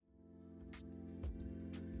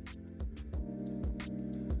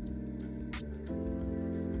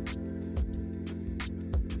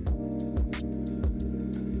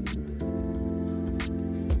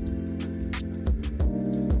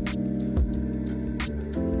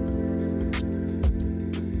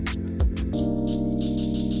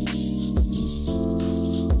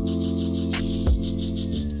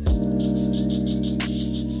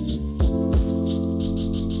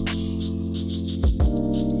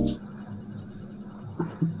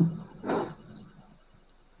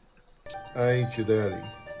I ain't your daddy.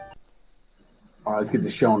 All right, let's get the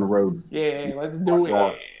show on the road. Yeah, let's do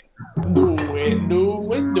it. Do it, do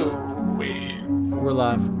it, do it. We're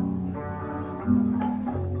live.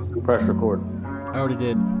 Press record. I already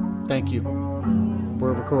did. Thank you.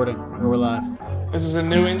 We're recording. We're live. This is a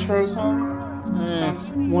new intro song?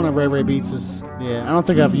 It's one of Ray Ray Beats'. Yeah, I don't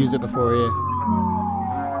think I've used it before, yeah.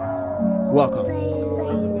 Welcome to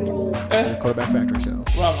the Quarterback Factory Show.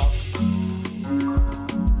 Welcome.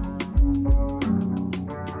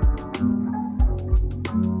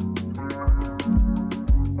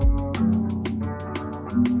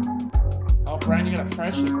 Oh, Brian, you got a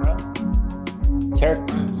fresh one, bro.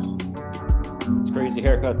 It's crazy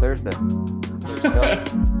haircut Thursday. The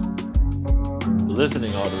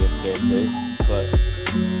listening audience can't see, but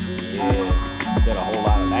yeah, did a whole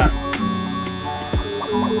lot of that.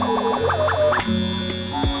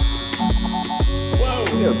 Whoa.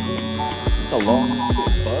 It's a long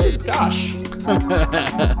buzz. Gosh. Damn,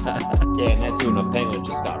 that dude in the penguin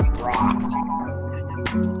just got rocked.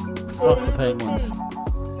 Fuck the Penguins.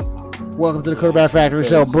 Welcome to the Quarterback Factory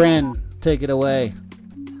Show. Bren, take it away.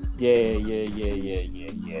 Yeah.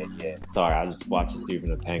 Sorry, I just watched this dude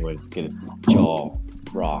from the Penguins get his jaw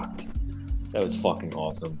rocked. That was fucking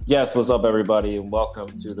awesome. Yes, what's up, everybody, and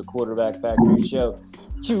welcome to the Quarterback Factory Show.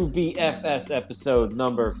 QBFS episode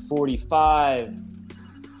number 45.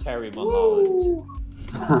 Terry Mulholland.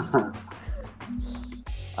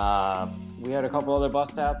 We had a couple other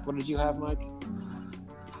bust outs. What did you have, Mike?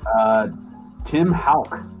 Tim Houck.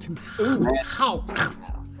 Houck.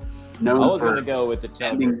 Known I was for going to go with the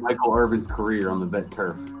ending Tugger. Michael Irvin's career on the vet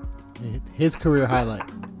turf. His career highlight.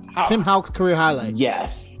 How? Tim Houck's career highlight.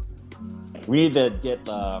 Yes. We need to get,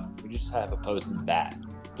 we just have a post of that.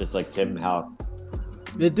 Just like Tim Houck.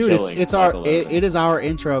 Yeah, dude, Killing it's our Michael Irvin. it is our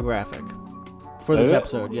intro graphic for this Is it?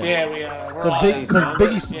 episode. Yes. Yeah, we're Because live.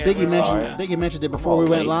 Biggie mentioned it before we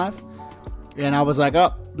went live, and I was like,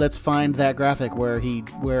 "Oh, let's find that graphic where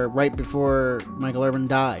right before Michael Irvin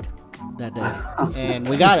died that day," and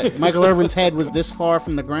we got it. Michael Irvin's head was this far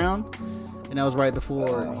from the ground, and that was right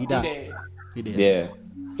before he died. He did. Yeah.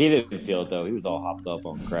 He didn't feel it, though. He was all hopped up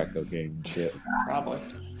on crack cocaine and shit. Probably.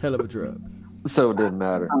 Hell of a drug. So it didn't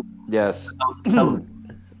matter. Yes.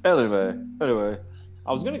 Anyway.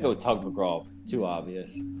 I was going to go with Tug McGraw. Too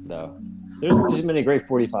obvious, though. There's too many great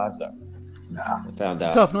 45s, though. Nah. I found It's a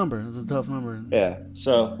out. tough number. It's a tough number. Yeah.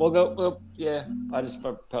 So we'll go. Well, yeah. I just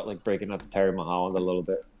felt like breaking up Terry Mulholland a little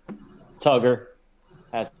bit. Tugger.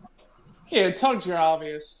 Yeah, Tug's your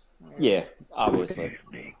obvious. Yeah, obviously.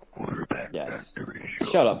 Yes.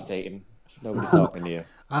 Shut up, Satan. Nobody's talking to you.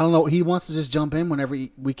 I don't know. He wants to just jump in whenever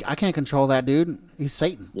I can't control that dude. He's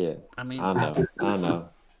Satan. Yeah. I mean, I know.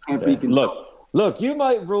 Can't be Look, you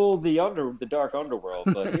might rule the dark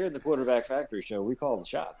underworld, but here in the Quarterback Factory Show, we call the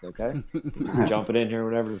shots, okay? Just jumping in here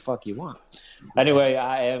whenever the fuck you want. Anyway,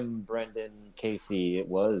 I am Brendan Casey. It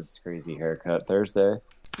was Crazy Haircut Thursday.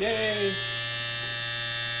 Yay.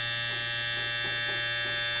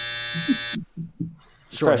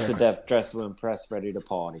 Press to death, dress to impress, ready to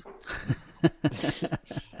party.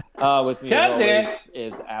 With me, as always,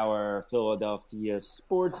 is our Philadelphia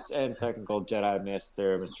sports and technical Jedi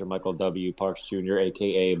Master, Mr. Michael W. Parks Jr.,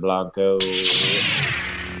 a.k.a. Blanco.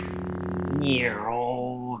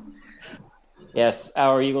 Yes,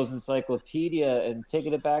 our Eagles Encyclopedia, and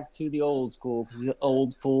taking it back to the old school, because the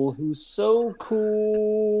old fool who's so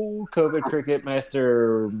cool, COVID Cricket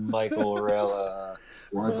Master, Michael Orella.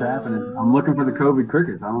 What's happening? I'm looking for the COVID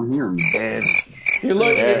crickets. I don't hear them. Damn. You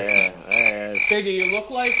look, Yeah. Biggie, you look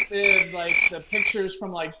like the pictures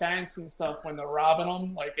from like banks and stuff when they're robbing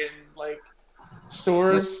them, like in like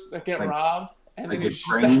stores that get robbed, and then like you a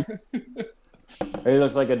just He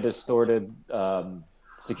looks like a distorted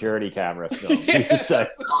security camera film. It's like-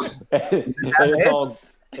 and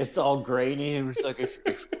it's all grainy. And it's like,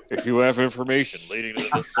 if you have information leading to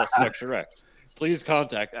the suspect's arrest, please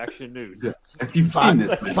contact Action News. If you've seen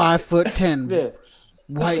this, 5'10",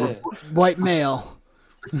 Yeah. white male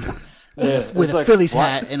Yeah. with It's a like, Phillies what?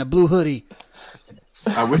 hat and a blue hoodie.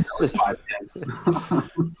 I wish it was 5'10".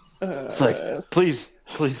 It's like,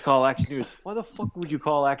 please call Action News. Why the fuck would you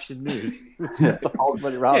call Action News? Just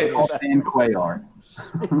somebody robbing All you. Dan Cuellar.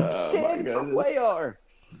 Dan Cuellar.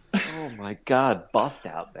 Oh my God, bust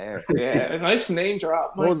out there. yeah, nice name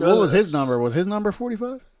drop. What was his number? Was his number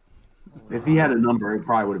 45? If he had a number, it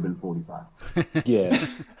probably would have been 45. Yeah.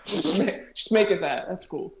 Just make it that. That's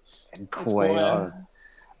cool. And That's cool, Cuellar. man.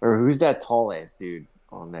 Or who's that tall ass dude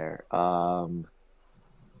on there?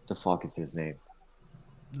 The fuck is his name?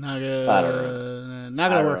 Not I gonna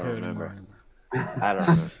I work don't here remember. anymore. I don't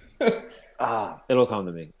know. It'll come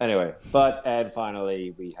to me. Anyway, and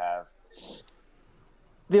finally we have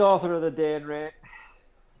the author of the Dan Rant,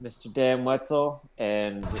 Mr. Dan Wetzel,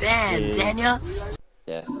 and Daniel.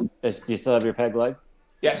 Yes. Do you still have your peg leg?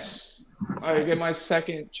 Yes. I get my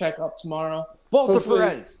second checkup tomorrow. Walter Hopefully-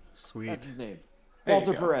 Perez. Sweet. That's his name. There you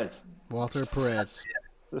Walter go. Perez. Walter Perez.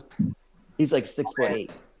 He's like 6'8".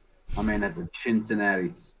 My man, that's a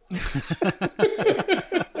Cincinnati.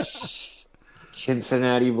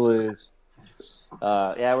 Cincinnati Blues.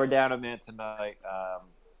 Yeah, we're down a man tonight.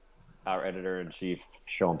 Our editor-in-chief,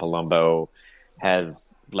 Sean Palumbo,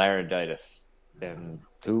 has laryngitis. And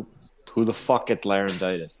who the fuck gets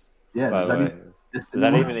laryngitis? Yeah, By does the that way. even exist Does that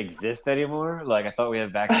anymore? even exist anymore? Like, I thought we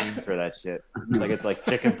had vaccines for that shit. Like, it's like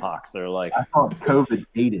chicken pox or like I thought COVID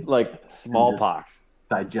dated, smallpox.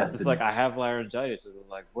 digested. It's like, I have laryngitis. And I'm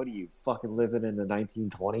like, what are you, fucking living in the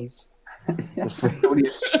 1920s? Yeah,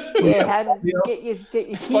 get your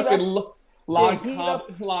feet Fucking Yeah, heat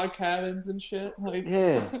up. log cabins and shit. Like,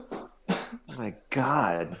 Yeah. My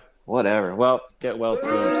God. Whatever. Well, get well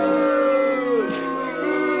soon.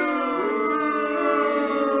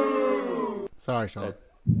 Sorry, Sean.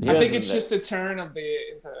 I think it's just a turn of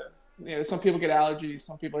some people get allergies,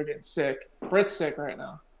 some people are getting sick. Brett's sick right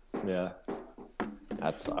now. Yeah.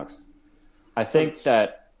 That sucks. I think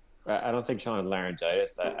that I don't think Sean had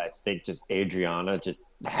laryngitis. I think just Adriana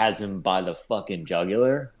just has him by the fucking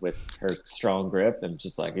jugular with her strong grip and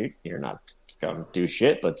just like, you're not going to do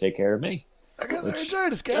shit, but take care of me. I got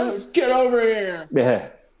laryngitis, guys. Get over here. Yeah.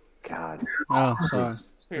 God. Oh, sorry.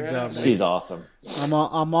 She's, Good Yeah. job, man. she's awesome.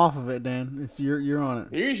 I'm off of it, Dan. You're on it.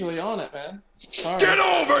 You're usually on it, man. Sorry. I'm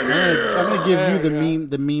gonna give you There we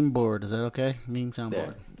the meme board. Is that okay? Meme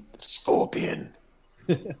soundboard. Scorpion.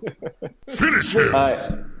 Finish him. All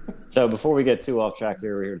right. So before we get too off track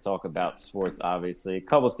here, we're here to talk about sports, obviously. A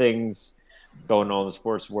couple things going on in the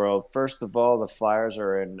sports world. First of all, the Flyers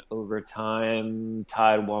are in overtime,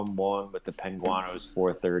 tied 1-1 with the Penguinos,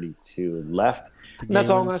 4:32 left. And that's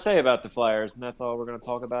all I'm going to say about the Flyers, and that's all we're going to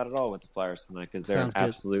talk about at all with the Flyers tonight, because they're Sounds an good.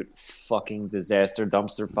 absolute fucking disaster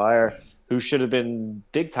dumpster fire who should have been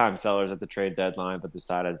big-time sellers at the trade deadline, but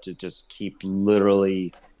decided to just keep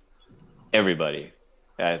literally everybody.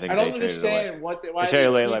 I think I they don't traded away. understand why They they traded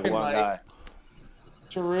away keep like like one guy.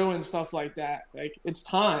 Giroux and stuff like that. Like, it's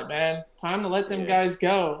time, man. Time to let them Yeah. guys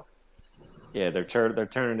go. Yeah, they're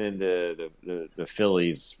turning into the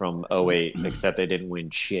Phillies from 2008, except they didn't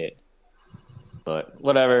win shit. But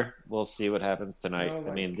whatever, we'll see what happens tonight. Oh,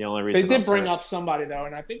 I mean, the only reason They did bring up somebody though,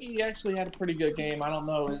 and I think he actually had a pretty good game. I don't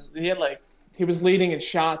know. He was leading in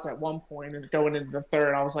shots at one point and going into the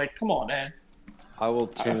third. I was like, come on, man. I will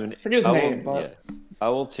tune. forget his I will- name, but- yeah. I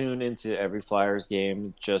will tune into every Flyers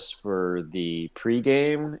game just for the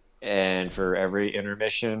pregame and for every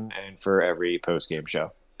intermission and for every postgame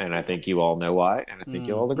show. And I think you all know why, and I think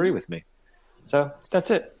you'll all agree with me. So that's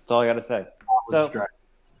it. That's all I got to say. So,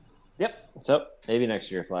 yep. So maybe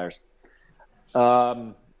next year, Flyers.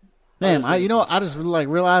 Damn, I just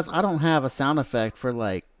realized I don't have a sound effect for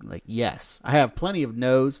like yes. I have plenty of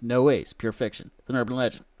no's, no ways, pure fiction. It's an urban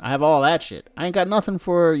legend. I have all that shit. I ain't got nothing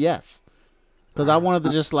for yes, because I wanted to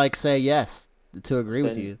just say yes to agree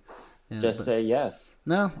with Then you. Yeah, Just but- say yes.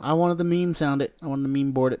 no. I wanted to meme sound it. I wanted to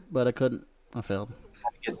meme board it, but I couldn't. I failed.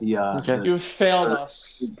 Get the Okay. You failed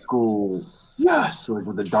us. school, yes, like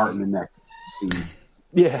with the dart in the neck. See,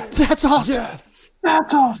 Yeah. That's awesome. Yes.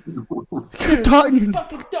 that's awesome. You're darting.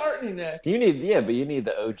 Fucking dart in there. You need, but you need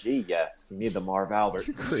the OG. Yes, you need the Marv Albert.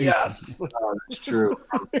 Crazy. Yes. That's true.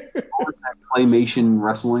 What was that claymation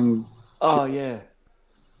wrestling. Oh yeah.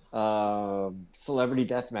 Celebrity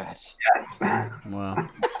Deathmatch. Yes. Wow.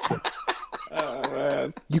 Oh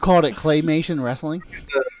man. You called it claymation wrestling?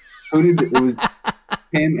 It was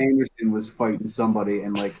Pam Anderson was fighting somebody,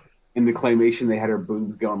 and like in the claymation, they had her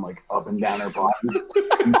boobs going like up and down her body.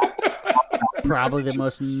 Probably the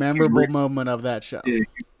most memorable moment of that show. Yeah,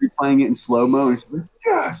 replaying it in slow mo, and she's like,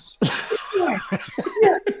 yes.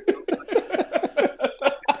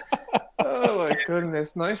 Oh my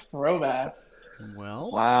goodness. Nice throwback.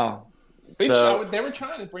 Well, Wow. They So- they were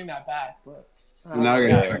trying to bring that back, but Now you're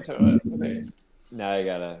got gonna- into it. They- Now you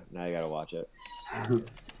gotta watch it.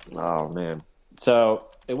 Oh man. So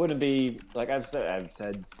it wouldn't be like I've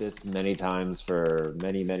said this many times for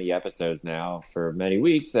many episodes now for many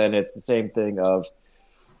weeks, and it's the same thing of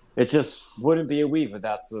it just wouldn't be a week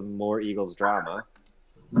without some more Eagles drama.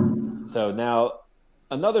 So now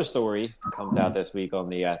another story comes out this week on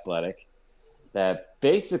The Athletic that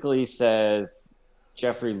basically says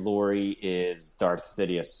Jeffrey Lurie is Darth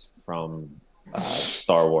Sidious from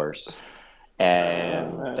Star Wars.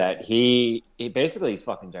 And that he basically he's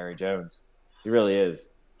fucking Jerry Jones. He really is.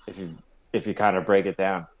 If you kind of break it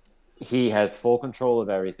down, he has full control of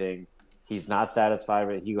everything. He's not satisfied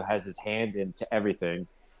with it. He has his hand into everything.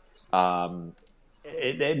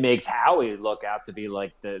 It makes Howie look out to be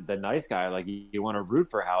like the nice guy. Like you want to root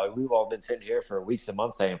for Howie. We've all been sitting here for weeks and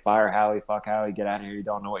months saying, fire Howie, fuck Howie, get out of here. You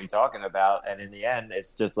don't know what you're talking about. And in the end,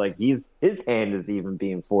 it's just like his hand is even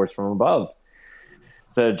being forced from above.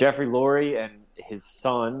 So Jeffrey Lurie and his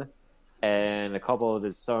son and a couple of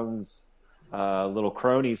his son's little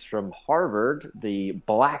cronies from Harvard, the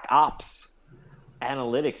Black Ops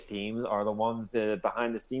analytics teams, are the ones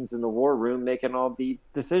behind the scenes in the war room making all the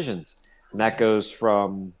decisions. And that goes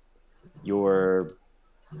from your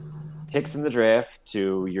picks in the draft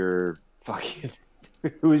to your fucking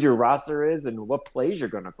who's your roster is and what plays you're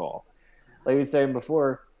going to call. Like we were saying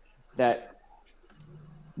before, that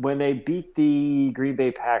when they beat the Green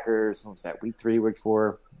Bay Packers, what was that, week 3, week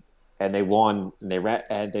 4, and they won,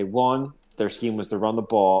 and they won. Their scheme was to run the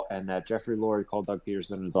ball, and that Jeffrey Lurie called Doug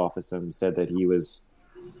Peterson in his office and said that he was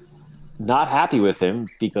not happy with him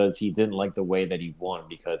because he didn't like the way that he won,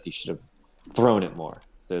 because he should have thrown it more.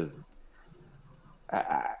 Says,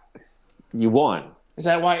 you won. Is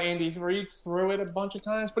that why Andy Reid threw it a bunch of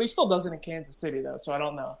times? But he still does it in Kansas City, though, so I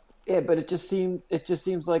don't know. Yeah, but it just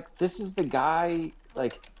seems like this is the guy.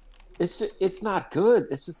 Like, it's not good.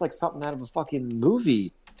 It's just like something out of a fucking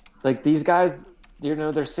movie. Like these guys, they're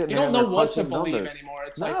sitting. You there don't know what to believe numbers anymore.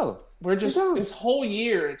 It's no, like we're just this whole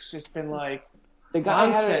year. It's just been like the guy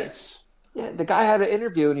nonsense. The guy had an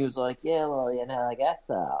interview and he was like, "Yeah, well, I guess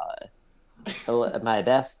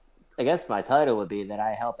I guess my title would be that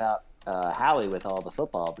I help out Howie with all the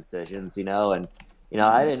football decisions, and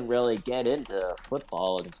I didn't really get into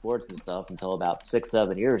football and sports and stuff until about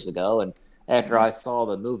 6-7 years ago, and after I saw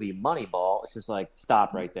the movie Moneyball, it's just like,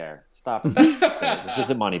 stop right there. Stop. This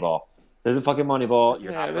isn't Moneyball. This isn't fucking Moneyball.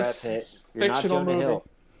 You're not Brad Pitt. You're not Jonah movie. Hill.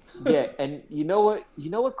 Yeah, and you know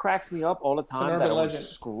what cracks me up all the time that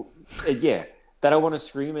I want to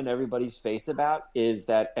scream in everybody's face about is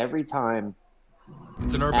that every time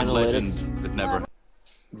it's an urban legend that never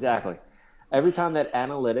exactly. Every time that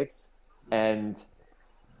analytics and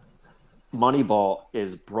Moneyball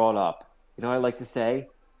is brought up, you know what I like to say?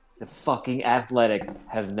 The fucking Athletics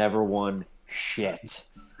have never won shit.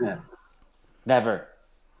 Yeah. Never.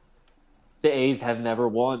 The A's have never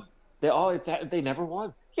won. They never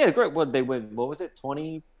won. Yeah, great. What they win? What was it?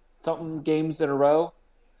 20-something games in a row.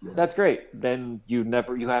 That's great. Then you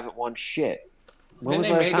haven't won shit. When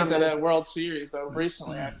they made it to the World Series though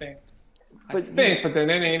recently, I think. But then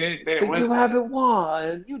they didn't win. You haven't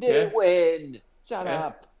won. You didn't win. Shut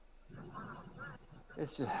up.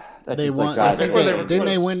 It's just, they won. I think didn't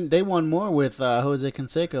they win? They won more with Jose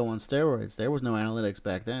Canseco on steroids. There was no analytics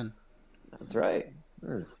back then. That's right.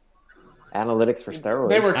 There's analytics for steroids.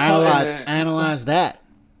 They were analyze that.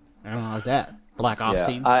 Black Ops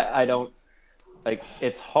team. I don't like.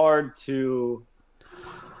 It's hard to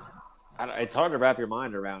wrap your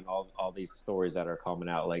mind around all these stories that are coming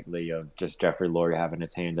out lately of just Jeffrey Lurie having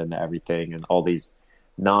his hand into everything and all these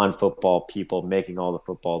non-football people making all the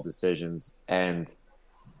football decisions, and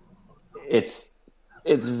it's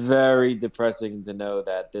very depressing to know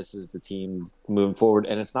that this is the team moving forward,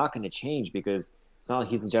 and it's not going to change because it's not like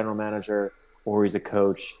he's a general manager or he's a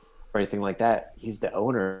coach or anything like that. He's the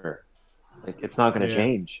owner. Like, it's not going to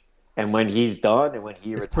change. And when he's done and when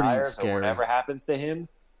he retires or whatever happens to him,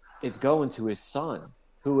 it's going to his son,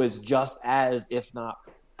 who is just as, if not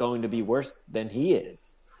going to be worse than he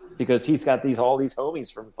is, because he's got all these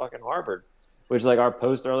homies from fucking Harvard, which, like, our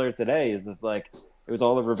post earlier today is just like, it was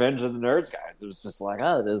all the Revenge of the Nerds guys. It was just like,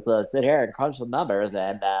 just sit here and crunch some numbers,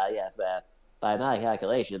 and by my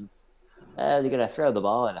calculations, you're going to throw the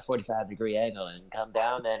ball at a 45-degree angle and come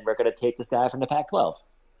down, and we're going to take this guy from the Pac-12.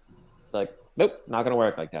 It's like, nope, not going to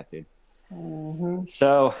work like that, dude. Mm-hmm.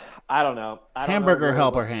 So I don't know. Hamburger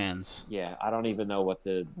helper hands. Yeah, I don't even know what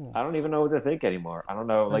to think anymore. I don't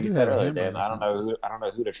know. Like you said earlier, Dan, I don't know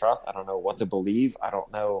who to trust. I don't know what to believe. I don't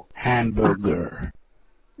know. Hamburger.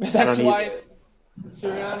 That's why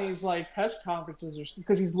Sirianni's like press conferences are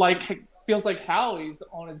because he's like feels like Howie's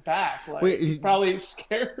on his back. Like he's probably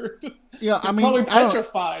scared. Yeah, I mean, probably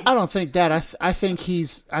petrified. I don't think that. I think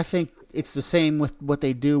it's the same with what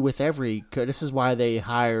they do with every. This is why they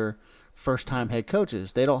hire first-time head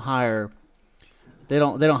coaches. They don't hire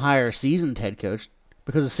a seasoned head coach,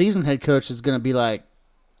 because a seasoned head coach is going to be like,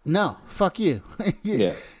 no, fuck you.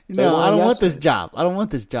 Yeah. No, I don't want this job. I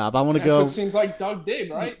want to go. What it seems like Doug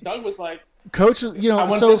did, right? Doug was like, coach, I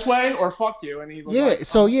went this way or fuck you, and he was like,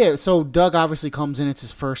 So Doug obviously comes in. It's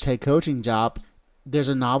his first head coaching job. There's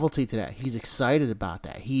a novelty to that. He's excited about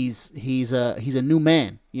that. He's a new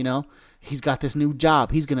man. You know, he's got this new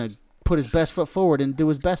job. He's gonna put his best foot forward and do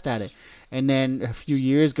his best at it. And then a few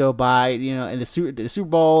years go by, and the Super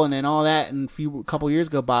Bowl and then all that, and a couple years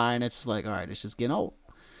go by, and it's like, all right, it's just getting old.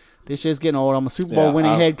 This shit's getting old. I'm a Super Bowl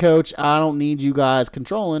winning head coach. I don't need you guys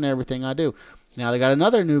controlling everything I do. Now they got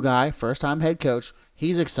another new guy, first-time head coach.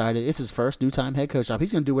 He's excited. It's his first new-time head coach job.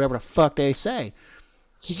 He's going to do whatever the fuck they say.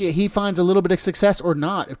 He finds a little bit of success or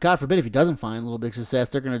not. If God forbid, if he doesn't find a little bit of success,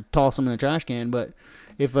 they're going to toss him in a trash can. But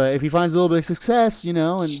if he finds a little bit of success, and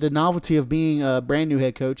the novelty of being a brand new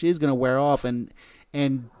head coach is going to wear off, and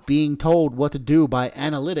being told what to do by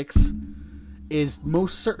analytics is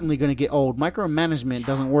most certainly going to get old. Micromanagement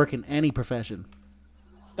doesn't work in any profession.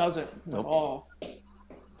 Doesn't at all.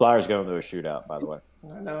 Flyers going to a shootout, by the way.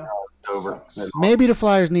 I know. Over. Maybe the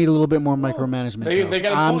Flyers need a little bit more micromanagement. They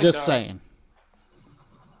got a I'm point, just though. saying.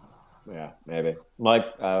 Yeah, maybe. Mike,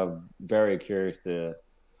 very curious to.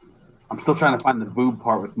 I'm still trying to find the boob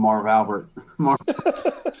part with Marv Albert.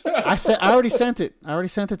 I already sent it. I already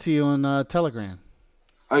sent it to you on Telegram.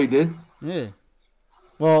 Oh, you did? Yeah.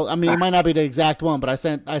 Well, I mean, it might not be the exact one, but I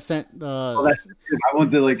sent. I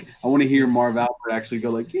want to hear Marv Albert actually go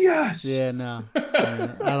like, yes. Yeah, no, I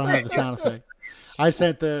don't have the sound effect. I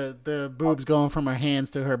sent the boobs going from her hands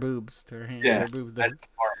to her boobs to her hands to her boobs. That's the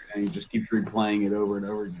part, and he just keeps replaying it over and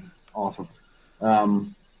over again. Awesome.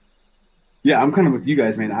 Yeah, I'm kind of with you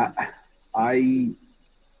guys, man. I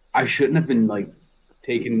shouldn't have been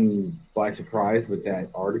taken by surprise with that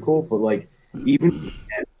article, but even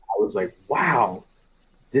then, I was like, wow,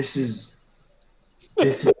 this is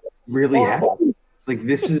really happening.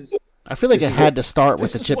 This is. I feel like it had to start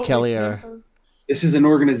with the Chip Kelly era. This is an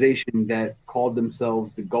organization that called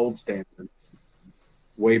themselves the gold standard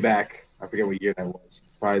way back. I forget what year that was.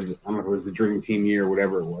 Probably, I don't know if it was the Dream Team year or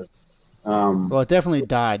whatever it was. Well, it definitely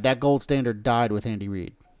died. That gold standard died with Andy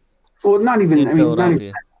Reid. Well, not even in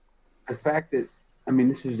Philadelphia. The fact that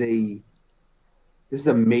this is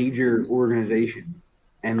a major organization,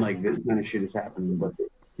 and this kind of shit is happening. But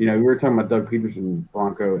we were talking about Doug Peterson,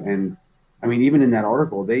 Bronco, and even in that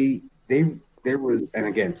article, there was, and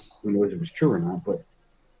again, who knows if it was true or not, but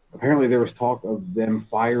apparently there was talk of them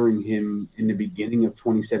firing him in the beginning of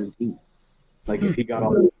 2017. If he got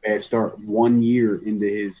off a bad start 1 year into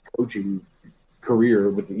his coaching career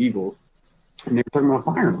with the Eagles, and they were talking about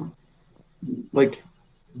firing him.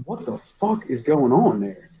 What the fuck is going on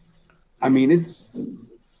there?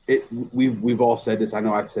 We've all said this. I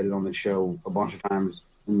know I've said it on the show a bunch of times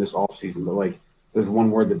in this offseason, but there's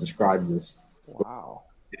one word that describes this. Wow.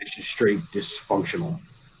 It's just straight dysfunctional.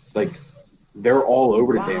 They're all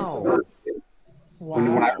over the damn place. Wow.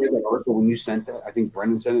 When I read that article, when you sent that, I think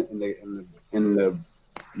Brendan sent it in the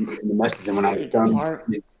message, and when I was done,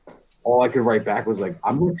 all I could write back was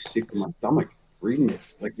I'm sick to my stomach reading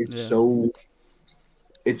this. It's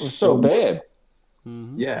so bad.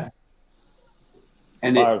 Mm-hmm. Yeah.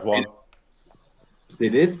 And they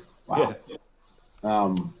did? Wow. Yeah.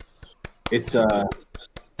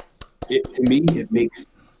 To me, it makes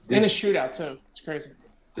this, in a shootout too. It's crazy.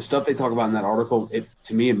 The stuff they talk about in that article,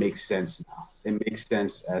 to me, it makes sense now. It makes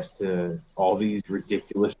sense as to all these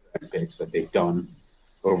ridiculous draft picks that they've done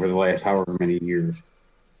over the last however many years.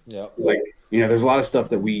 Yeah. There's a lot of stuff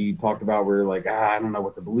that we talked about where I don't know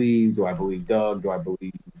what to believe. Do I believe Doug? Do I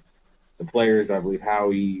believe the players? Do I believe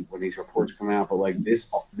Howie when these reports come out? But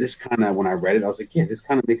this kind of, when I read it, I was like, yeah, this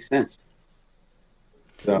kind of makes sense.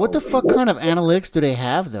 So, what the fuck kind of analytics do they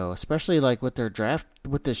have though? Especially with their draft,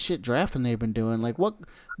 with the shit drafting they've been doing. What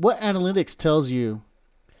analytics tells you?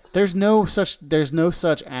 There's no such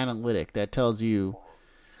analytic that tells you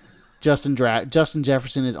Justin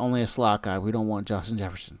Jefferson is only a slot guy. We don't want Justin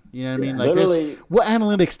Jefferson. You know what I mean? Literally, what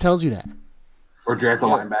analytics tells you that? Or draft a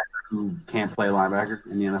linebacker who can't play linebacker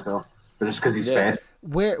in the NFL, but just because he's fast.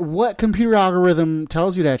 What computer algorithm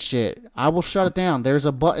tells you that shit? I will shut it down. There's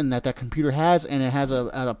a button that computer has, and it has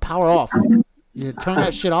a power off. You turn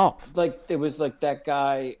that shit off. It was that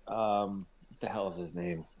guy. What the hell is his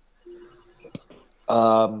name?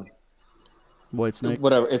 Whitesnake.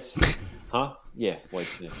 Whatever. It's huh? Yeah,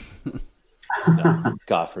 Whitesnake. No,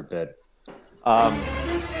 God forbid.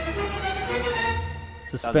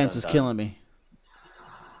 Suspense is killing me.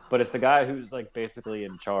 But it's the guy who's basically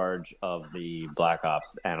in charge of the Black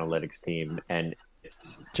Ops analytics team, and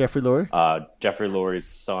it's Jeffrey Lurie. Jeffrey Lurie's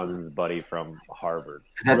son's buddy from Harvard.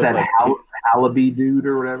 Is that Hallaby dude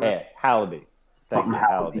or whatever? Yeah, Hallaby. Thank you,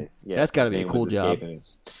 Hallaby. Yeah, that's got to be a cool job.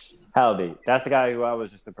 Hallaby. That's the guy who I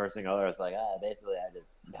was just impersonating earlier. I was basically I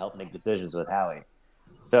just help make decisions with Howie.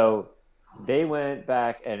 So they went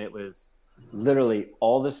back, and it was literally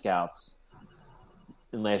all the scouts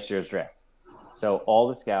in last year's draft. So all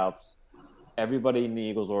the scouts, everybody in the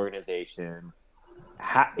Eagles organization,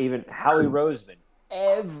 even Howie Roseman,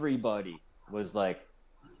 everybody was like,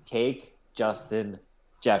 take Justin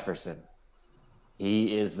Jefferson.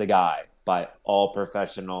 He is the guy by all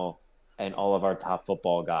professional and all of our top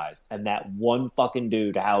football guys. And that one fucking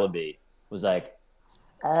dude, Hallaby, was like,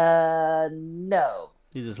 no.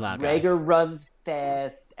 He's just loud guy. Rager runs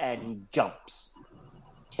fast and he jumps.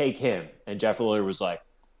 Take him. And Jeff Lurie was like,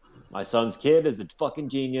 my son's kid is a fucking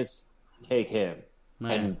genius. Take him.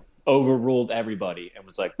 Man. And overruled everybody and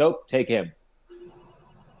was like, nope, take him.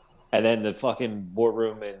 And then the fucking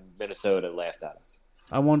boardroom in Minnesota laughed at us.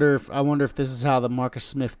 I wonder if this is how the Marcus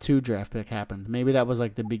Smith 2 draft pick happened. Maybe that was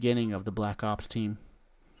like the beginning of the Black Ops team.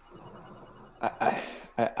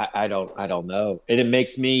 I don't know. And it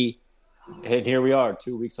makes me, and here we are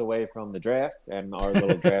 2 weeks away from the draft and our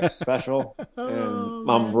little draft special. And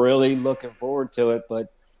I'm really looking forward to it,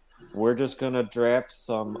 but we're just going to draft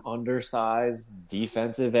some undersized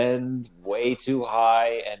defensive end way too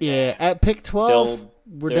high. And yeah, at pick 12,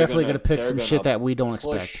 we're definitely going to pick some shit that we don't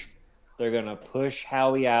expect. They're going to push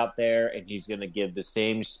Howie out there, and he's going to give the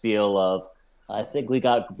same spiel of, I think we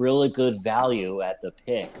got really good value at the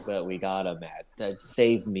pick that we got him at. That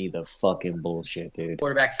saved me the fucking bullshit, dude.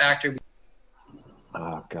 Quarterback factory.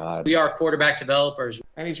 Oh, God. We are quarterback developers.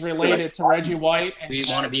 And he's related to Reggie White. And we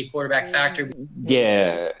want to be a quarterback factory.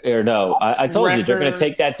 Yeah, or no. I told you, they're going to Records.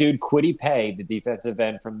 take that dude, Kwity Paye, the defensive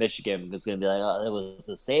end from Michigan, who's going to be like, oh, it was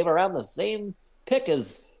the same around the same pick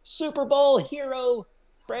as Super Bowl hero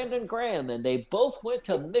Brandon Graham, and they both went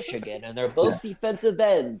to Michigan, and they're both defensive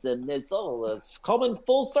ends, and it's coming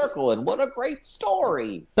full circle, and what a great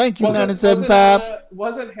story. Thank you, Wasn't 975.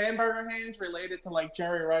 wasn't Hamburger Hands related to like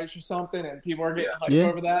Jerry Rice or something, and people are getting hyped Yeah.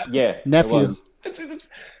 over that? Yeah, Nephew. it was.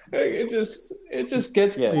 It just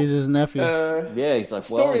gets Yeah. me. He's his nephew. Yeah, he's like,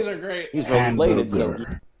 Stories are great. he's related, so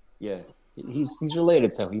he's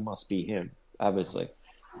related, so he must be him, obviously.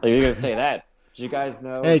 Like, you're gonna say that? Did you guys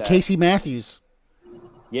know? Hey, that, Casey Matthews.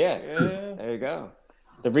 Yeah, Yeah. there you go.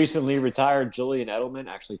 The recently retired Julian Edelman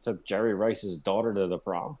actually took Jerry Rice's daughter to the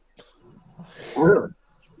prom. Really?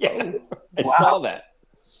 Yeah, I Wow. saw that.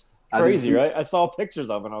 I didn't Crazy, see- right? I saw pictures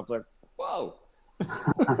of it, and I was like, whoa.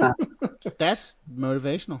 That's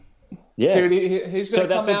motivational. Yeah. Dude, he's So gonna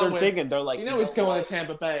that's come what out they're with. thinking. They're like, You know he's going to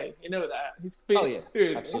Tampa Bay. You know that. Oh, yeah.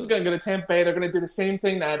 Dude, Absolutely. he's going to go to Tampa Bay. They're going to do the same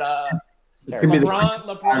thing that It's gonna be the-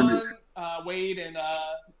 LeBron, Wade, and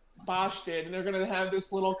Bosch did, and they're going to have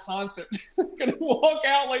this little concert. They're going to walk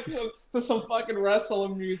out like to some fucking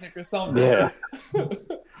wrestling music or something. Yeah.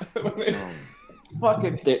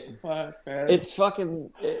 Fucking It- fuck, man. It's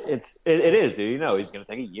fucking. It is, dude. You know, he's gonna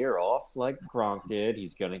take a year off, like Gronk did.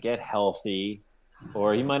 He's gonna get healthy,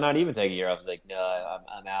 or he might not even take a year off. He's like, no,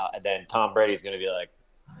 I'm out. And then Tom Brady's gonna be like,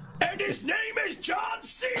 And his name is John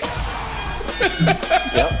Cena!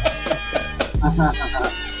 yep,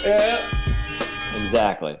 yeah.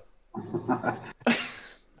 exactly.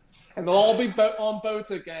 And they'll all be on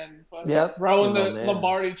boats again. Fucking Yep. Throwing Oh, the man.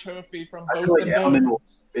 Lombardi trophy from I boat feel like to boat. Edelman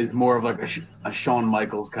is more of like a Shawn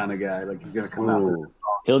Michaels kind of guy. Like he's gonna come out. Ooh.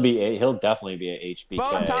 He'll definitely be a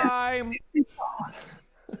HBK. time!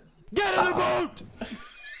 Get in the boat!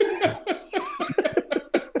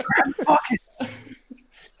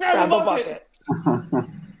 Grab a bucket.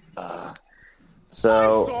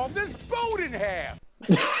 So Saw this boat in half!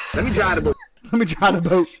 Let me drive the boat. Let me try the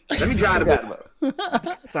boat. Let me drive the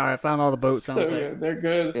boat. Sorry, I found all the boat sound So effects. good. They're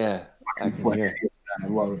good. yeah, I can hear I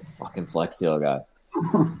love it. fucking Flex Seal guy.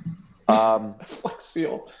 Flex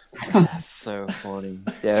Seal. That's so funny.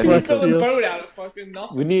 Yeah, Dude, Flex fill the Seal. boat out of fucking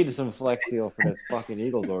nothing. we need some Flex Seal for this fucking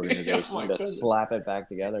Eagles organization Oh my to goodness. slap it back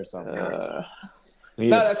together somehow. We need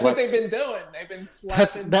No, a that's what Flex- they've been doing. They've been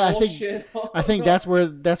That's slapping that. bullshit. I think that's where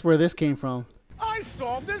this came from. I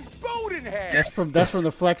saw this boat in half! That's from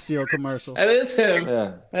the Flex Seal commercial. That is him.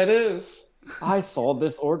 Yeah. That is. I saw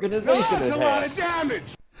this organization That's in a lot of half.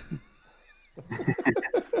 damage!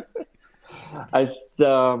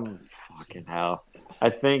 Fucking hell. I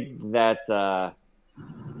think that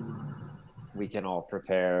we can all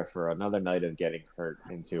prepare for another night of getting hurt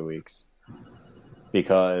in 2 weeks.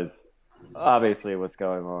 Because obviously what's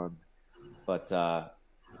going on. But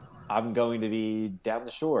I'm going to be down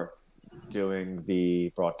the shore doing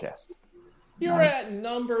the broadcast. You're at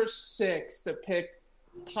number 6 to pick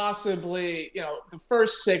possibly, the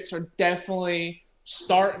first 6 are definitely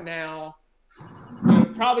start now.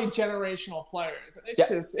 Probably generational players. And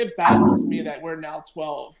it's it baffles me that we're now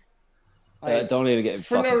 12. Like, Don't even get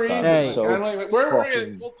for fucking no started. reason. Hey. So I don't even- we're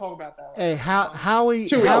fucking- we'll talk about that. Hey, Howie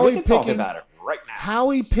 2 weeks. we Howie can talk picking about it right now.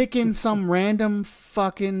 Howie picking some random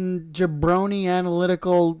fucking jabroni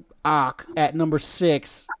analytical Ock at number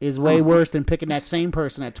 6 is way worse than picking that same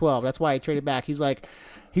person at 12. That's why he traded back. That's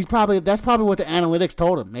probably what the analytics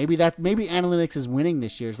told him. Maybe analytics is winning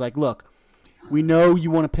this year. It's like, look, we know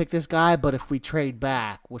you want to pick this guy, but if we trade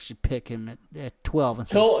back, we should pick him at 12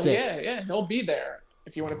 instead of 6. Yeah, he'll be there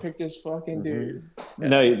if you want to pick this fucking dude. Yeah.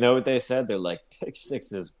 No, you know what they said? They're like, pick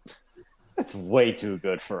 6 is that's way too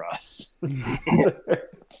good for us.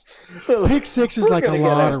 Pick 6 is like a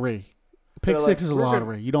lottery. Pick 6 is a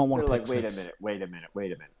lottery. You don't want to pick 6. Wait a minute.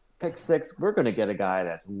 Pick 6. We're going to get a guy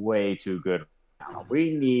that's way too good.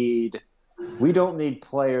 We don't need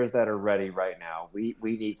players that are ready right now. We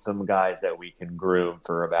need some guys that we can groom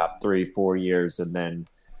for about 3-4 years and then.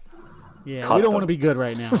 Yeah, we don't want to be good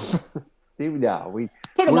right now. No,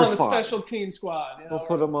 put them on the special team squad. We'll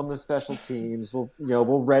put them on the special teams. We'll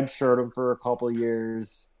redshirt them for a couple of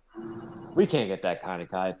years. We can't get that kind of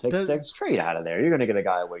guy. Pick 6 straight out of there. You're going to get a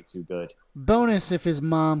guy way too good. Bonus if his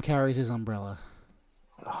mom carries his umbrella.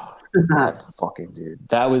 Oh, that fucking dude.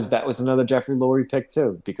 That was another Jeffrey Lurie pick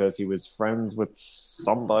too, because he was friends with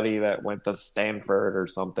somebody that went to Stanford or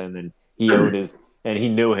something, and he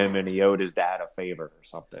knew him, and he owed his dad a favor or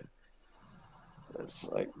something.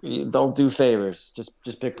 It's like, don't do favors.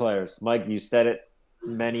 Just pick players. Mike, you said it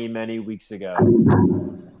many weeks ago.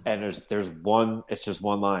 And there's one. It's just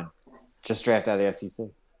one line. Just draft out of the SEC.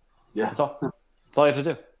 Yeah, that's all. That's all you have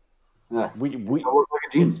to do. Yeah. We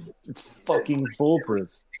it's fucking foolproof.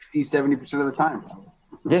 60-70% of the time.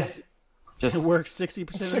 Yeah, it works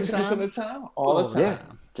 60% of the time. All the time. Yeah,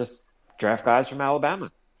 just draft guys from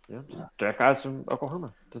Alabama. Yeah, draft guys from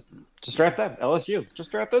Oklahoma. Just draft them. LSU.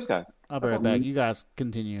 Just draft those guys. I'll be right back. You guys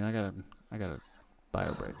continue. I got a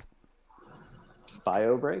bio break.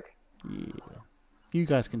 Bio break? Yeah. You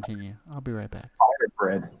guys continue. I'll be right back. Fiber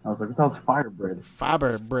bread. I was like, what the hell's fiber bread?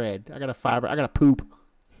 Fiber bread. I got to poop.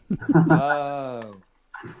 Oh.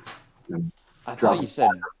 I thought you said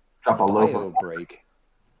drop a bio break.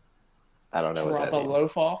 I don't know what that means. Drop a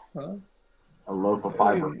loaf off, huh? A loaf of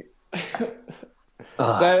fiber.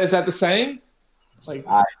 Is that the same? Like,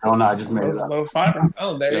 I don't know. I just made it up. Low fiber.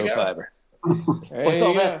 Oh, there you go. Fiber.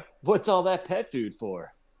 What's all that pet food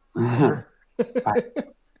for?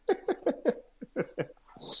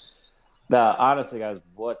 No, honestly, guys,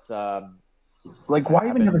 like, why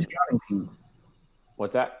even have a scouting team?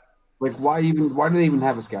 What's that? Like, why do they even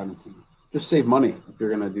have a scouting team? Just save money if you're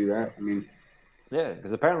gonna do that. I mean, yeah,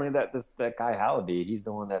 because apparently that guy Hallaby, he's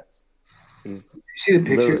the one you see the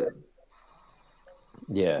picture?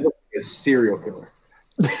 Yeah, a serial killer.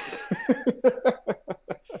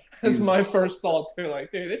 That's my first thought too.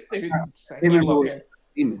 Like, dude, this dude is insane looking.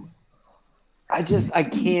 I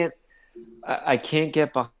can't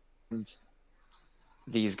get behind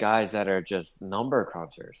these guys that are just number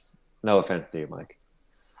crunchers. No offense to you, Mike.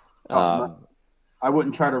 I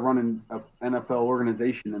wouldn't try to run an NFL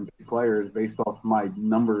organization and pick players based off my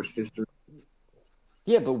numbers history.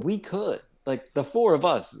 Yeah, but we could. Like, the four of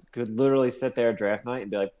us could literally sit there at draft night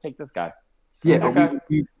and be like, take this guy. Yeah, but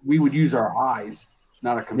we would use our eyes,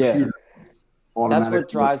 not a computer. Yeah. That's what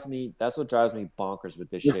drives me bonkers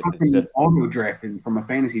with this shit. It's just auto drafting from a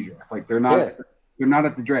fantasy draft. Like, they're not at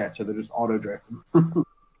the draft, so they're just auto drafting.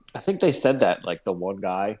 I think they said that, like, the one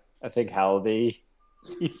guy, I think Hallaby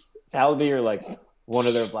or like one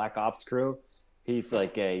of their Black Ops crew. He's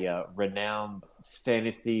like a renowned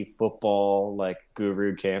fantasy football like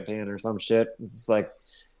guru champion or some shit. It's just like,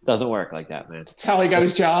 doesn't work like that, man. That's how he got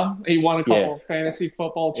his job. He won a couple of fantasy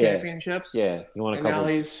football championships. Yeah, he won a couple. Now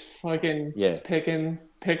he's fucking picking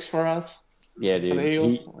picks for us. Yeah, dude.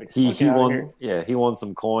 He won. Yeah, he won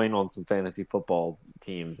some coin on some fantasy football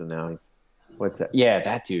teams, and now he's what's that? Yeah,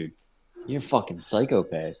 that dude. You're a fucking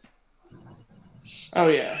psychopath. Oh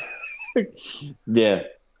yeah. Yeah.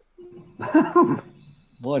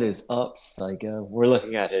 What is up, psycho? We're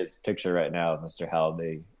looking at his picture right now of Mr.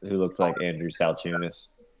 Hallaby, who looks like Andrew Salchunas.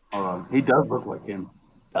 He does look like him.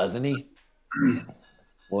 Doesn't he?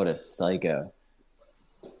 What a psycho.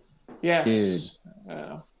 Yes.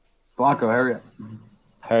 Dude. Blanco, hurry up.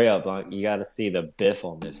 Hurry up, Blanco. You got to see the biff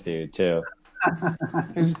on this dude, too.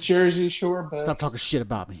 His Jersey Shore biff. Stop talking shit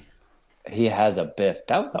about me. He has a biff.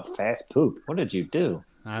 That was a fast poop. What did you do?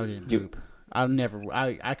 I didn't poop.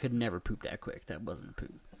 I could never poop that quick. That wasn't a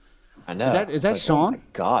poop. I know. Is that Sean? Oh my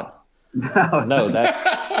God. No, that's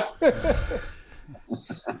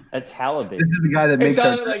that's Hallaby. This is the guy that makes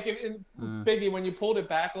Biggie, when you pulled it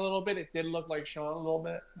back a little bit, it did look like Sean a little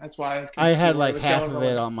bit. That's why I had like half of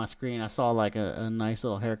it on my screen. I saw like a nice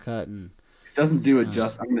little haircut, and it doesn't do it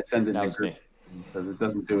justice. I'm gonna send it. That was me. Because it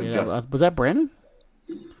doesn't do it justice. Was that Brandon?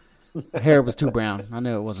 Hair was too brown. I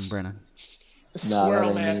knew it wasn't Brennan. The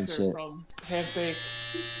Squirrel Master from Half Baked.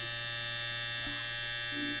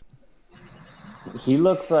 He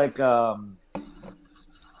looks like you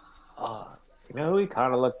know who he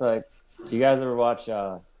kind of looks like? Do you guys ever watch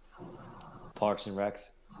Parks and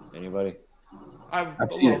Recs? Anybody? I'm I've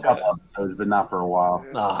a seen a little bit. couple episodes, but not for a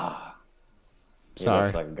while. He Sorry.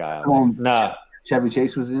 looks like a guy. Um, Nah, Chevy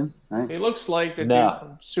Chase was in, right? He looks like the No. dude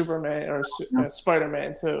from Superman or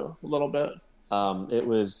Spider-Man too, a little bit. it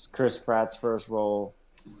was Chris Pratt's first role,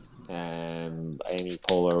 and Amy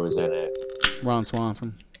Poehler was in it. Ron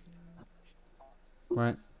Swanson.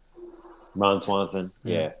 Right. Ron Swanson,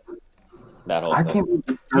 yeah. That whole I thing. can't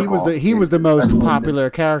believe He was the most popular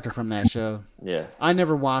character from that show. Yeah. I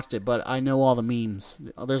never watched it, but I know all the memes.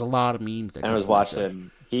 There's a lot of memes. That And I come was from that show.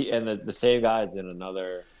 watching the same guys in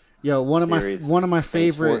another Yo, one of series, my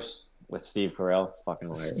Space favorite. Force with Steve Carell. It's fucking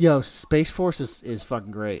hilarious. Yo, Space Force is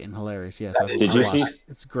fucking great and hilarious. Yes, Did you see?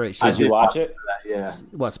 It's great shit. Did you watch it? Yeah,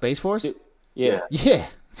 What, Space Force? Yeah. Yeah,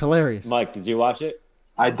 it's hilarious. Mike, did you watch it?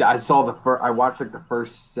 I saw the first. I watched like the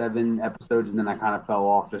first 7 episodes, and then I kind of fell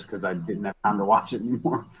off just because I didn't have time to watch it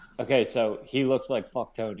anymore. Okay, so he looks like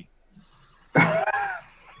fuck Tony.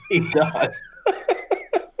 He does.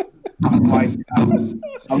 Oh my God. I'm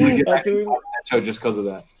gonna get back That's who to watch that show just because of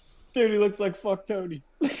that. Dude, he looks like fuck Tony.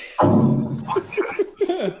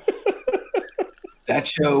 That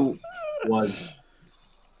show was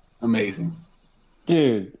amazing.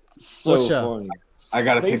 Dude, so What show? funny. I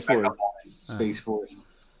gotta Space pick back up Force. on it. Space Force.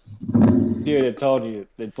 Dude, I told you,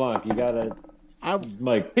 the Blanc, you gotta,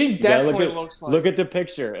 Mike. He you gotta definitely look at, looks like. Look at the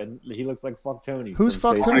picture, and he looks like fuck Tony. Who's from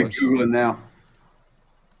fuck Space Tony? I'm Force. googling now.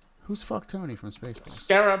 Who's fuck Tony from Space Force?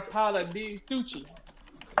 Scarapata di Stucci.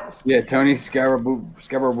 Yeah, Tony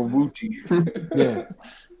Scarabucci. Yeah.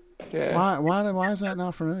 Yeah. Why is that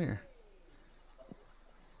not familiar?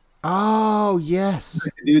 Oh yes,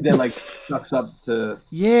 The dude that like sucks up to.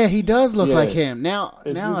 yeah, he does look Yeah. like him. Now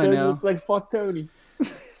I know. Looks like fuck Tony.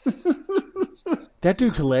 That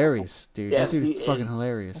dude's hilarious, dude. Yes, that dude's he fucking is.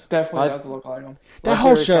 hilarious. Definitely My- does look like him. That My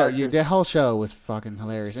whole favorite show, characters- that whole show was fucking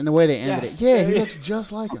hilarious, and the way they ended Yes, it. Yeah, there he he looks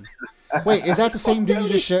just like him. Wait, is that the same dude you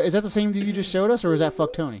just showed? Is that the same dude you just showed us, or is that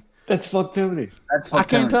fuck Tony? That's fuck Tony. That's I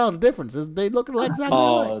can't tell the difference. They look like exactly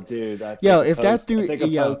Oh, alike. dude. Yo, think if a that post- dude- I think a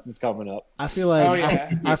yo. post is coming up. I feel like Oh,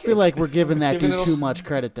 yeah. I feel like we're giving that Giving dude it a- too much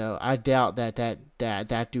credit, though. I doubt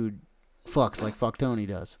that dude fucks like fuck Tony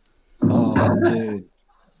does. Oh, dude.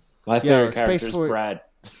 My favorite Space character is Force- Brad.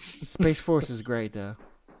 Space Force is great, though.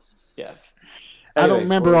 Yes. I don't Anyway,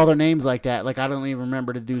 remember all their names like that. Like I don't even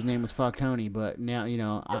remember the dude's name was fuck Tony. But now you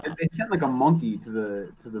know. They sent like a monkey to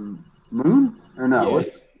the moon or no? Yeah.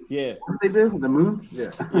 Yeah. What did they do? The moon?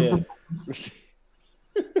 Yeah. Yeah.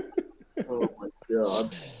 Oh my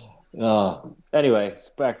God. Anyway,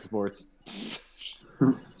 back to sports.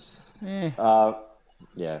 Eh.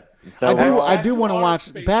 Yeah. So I do to want to our watch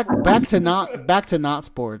Space back Force. back to not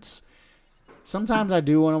sports. Sometimes I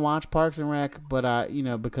do want to watch Parks and Rec, but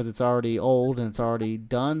because it's already old and it's already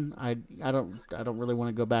done, I don't really want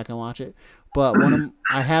to go back and watch it. But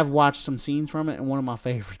I have watched some scenes from it, and one of my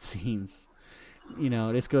favorite scenes,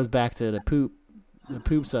 this goes back to the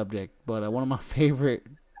poop subject, but one of my favorite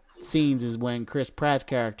scenes is when Chris Pratt's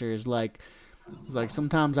character is like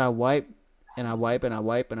sometimes I wipe and I wipe and I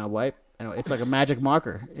wipe and I wipe. And it's like a magic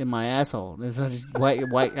marker in my asshole. And so I just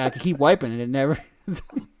wipe. I can keep wiping, and it never.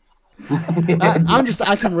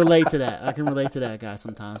 I can relate to that. I can relate to that guy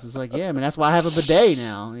sometimes. It's like, yeah, man, that's why I have a bidet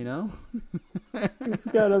now. he's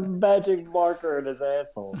got a magic marker in his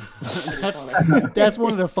asshole. That's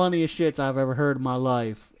one of the funniest shits I've ever heard in my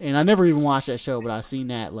life. And I never even watched that show, but I've seen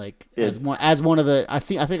that like as one of the. I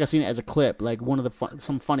think I've seen it as a clip, like one of the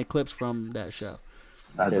some funny clips from that show.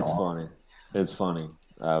 That's It's awesome. funny. It's funny.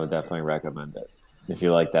 I would definitely recommend it. If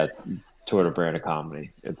you like that sort of brand of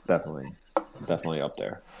comedy, it's definitely up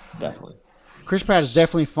there. Definitely. Chris Pratt is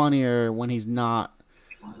definitely funnier when he's not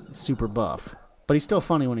super buff, but he's still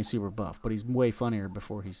funny when he's super buff. But he's way funnier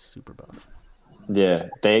before he's super buff. Yeah,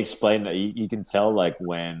 they explain that you can tell like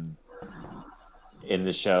when in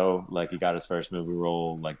the show, like he got his first movie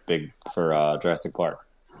role, like big for Jurassic Park,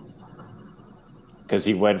 because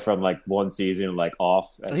he went from like one season like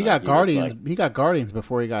off. And, He like, got Guardians. Was, He got Guardians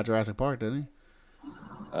before he got Jurassic Park, didn't he?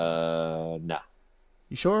 no.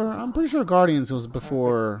 You sure? I'm pretty sure Guardians was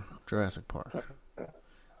before Jurassic Park.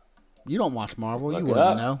 You don't watch Marvel, Look you it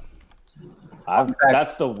wouldn't up. know.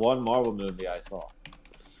 That's the one Marvel movie I saw.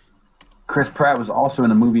 Chris Pratt was also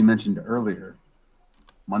in a movie mentioned earlier,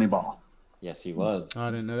 Moneyball. Yes, he was. Oh, I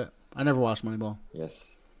didn't know that. I never watched Moneyball.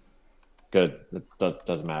 Yes. Good. That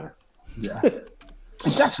doesn't matter. Yeah.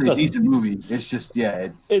 It's actually a decent movie. It's just,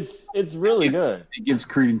 it's It's really good. it gives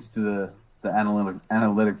credence to Yeah,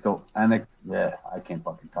 I can't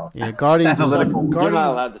fucking talk. Yeah, Guardians. Analytical. You're not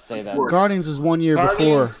Guardians. allowed to say that. Guardians was 1 year before.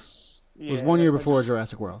 Guardians, Was 1 year that's before just-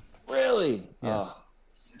 Jurassic World. Really? Yes.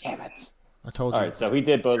 Oh, damn it. I told All you. right, so we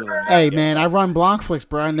did both of them. Hey man, I run Blankflix,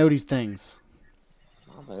 bro. I know these things.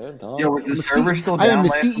 Oh, man, dog. Yo, was the server still down I am the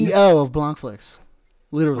last week? CEO of Blankflix.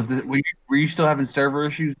 Literally. Were you still having server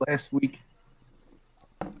issues last week?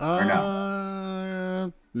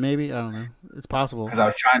 Maybe, I don't know. It's possible. Because I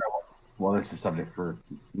was trying to. Well, this is subject for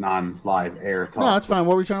non-live air talk. No, it's fine.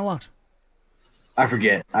 What were you trying to watch? I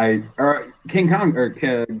forget. King Kong or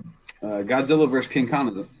Godzilla vs King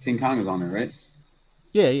Kong. King Kong is on there, right?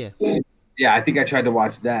 Yeah. Yeah, I think I tried to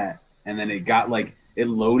watch that, and then it got like it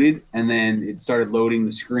loaded, and then it started loading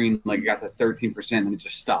the screen. Like it got to 13%, and it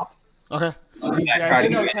just stopped. Okay. And Yeah, I tried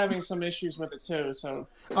think to I was having some issues with it too. So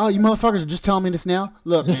Oh, you motherfuckers are just telling me this now?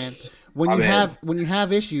 Look, man, when My you bad.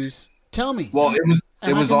 have issues, tell me. Well, it was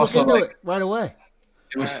and I can also look into like it right away.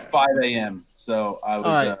 it was 5 a.m. So I was.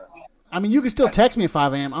 All right. I mean, you can still text me at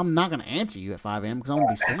 5 a.m. I'm not going to answer you at 5 a.m. because I'm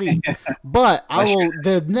going to be asleep. But I will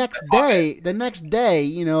the next day,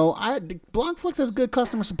 you know, Blankflix has good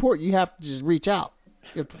customer support. You have to just reach out.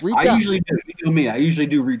 You have to reach out. I usually do. You know me. I usually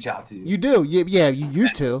do reach out to you. You do. Yeah, you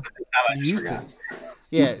used to. I You just used to. forgot.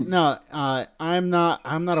 Yeah, no, I'm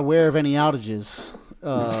not aware of any outages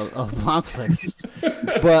of Blankflix.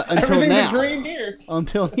 But until everything's now, a green here.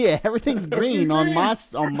 everything's green on my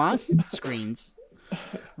screens.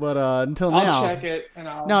 But until I'll now, check it and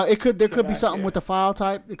I'll. no, there could be back something here. with the file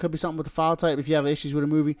type. It could be something with the file type. If you have issues with a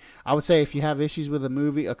movie, I would say if you have issues with a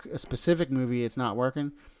movie, a specific movie, it's not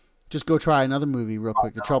working. Just go try another movie real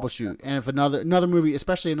quick to troubleshoot. And if another movie,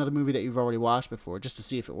 especially another movie that you've already watched before, just to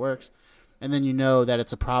see if it works, and then you know that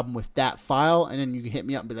it's a problem with that file, and then you can hit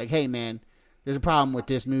me up and be like, "Hey, man, there's a problem with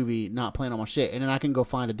this movie not playing on my shit," and then I can go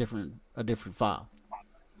find a different file.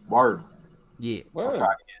 Word. Yeah. I'll try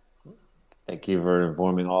again. Thank you for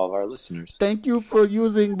informing all of our listeners. Thank you for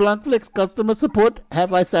using Blankflix customer support.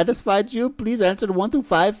 Have I satisfied you? Please answer 1 through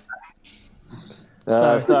 5.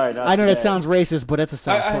 Sorry, I know that sounds racist, but that's a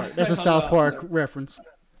South Park. That's a South Park reference.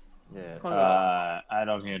 Yeah, I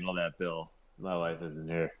don't handle that bill. My wife isn't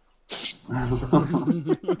here.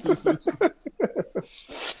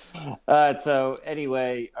 So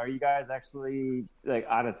anyway, are you guys actually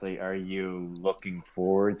honestly? Are you looking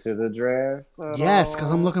forward to the draft? Yes,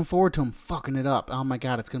 because I'm looking forward to him fucking it up. Oh my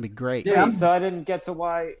god, it's gonna be great. Yeah. So I didn't get to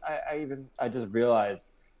why I just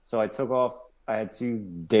realized. So I took off. I had 2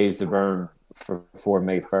 days to burn before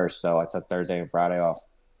May 1st, so I took Thursday and Friday off.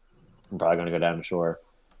 I'm probably gonna go down the shore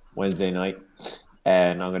Wednesday night,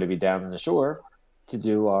 and I'm gonna be down the shore to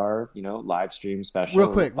do our live stream special.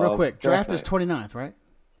 Real quick. Draft is night. 29th, right?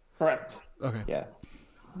 Correct. Okay. Yeah.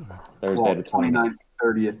 Thursday the 29th. 29th,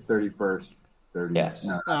 30th, 31st. 30th. Yes.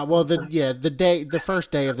 No. Well, the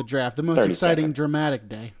first day of the draft, the most 32nd. exciting, dramatic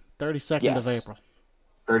day, 32nd of Yes. April.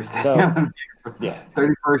 32nd. So, yeah.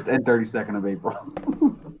 31st and 32nd of April.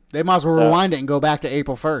 They might as well So- rewind it and go back to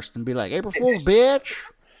April 1st and be like, April Fool's, bitch.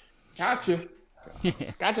 Gotcha.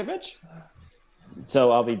 Gotcha, bitch.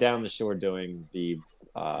 So I'll be down the shore doing the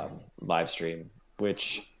live stream,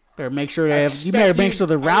 which Better make sure they have. You expect better make you- sure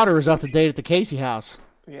the router is up to date at the Casey house.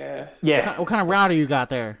 Yeah. What kind of router you got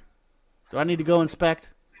there? Do I need to go inspect?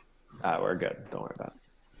 We're good. Don't worry about it.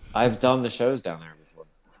 I've done the shows down there before.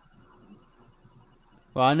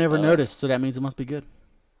 Well, I never noticed, so that means it must be good.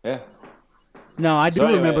 Yeah. No, I do So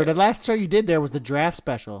anyway- remember the last show you did there was the draft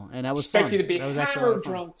special, and that was Expect fun. you to be That was actually a lot hammered of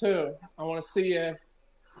fun. drunk too. I want to see you.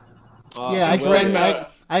 Yeah, I will.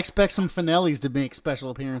 expect I expect some Finellis to make special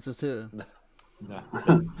appearances too. No.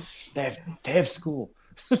 they have school.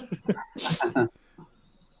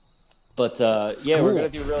 But we're School. gonna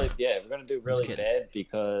do really kidding. bad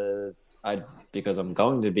because I'm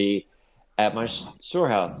going to be at my shore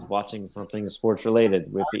house watching something sports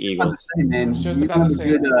related with the Eagles. Hey, man, Just you about have to a say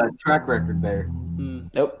good that. track record there.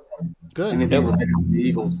 Nope. Good. Anything related to the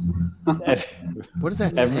Eagles. What does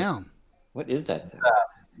that Every- sound? What is that sound?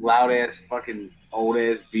 Loud ass, fucking old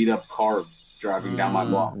ass, beat up car driving down my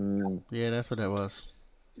block. Yeah, that's what that was.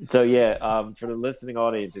 So for the listening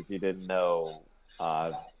audience, if you didn't know,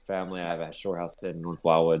 family, I have a shore house in North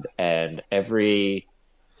Wildwood, and every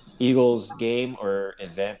Eagles game or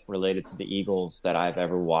event related to the Eagles that I've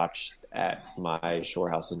ever watched at my shore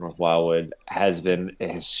house in North Wildwood has been a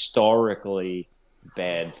historically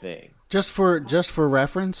bad thing. Just for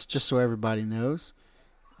reference, just so everybody knows,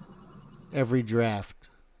 every draft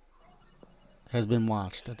has been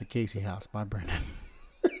watched at the Casey house by Brennan.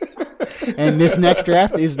 And this next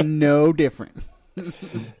draft is no different.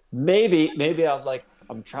 Maybe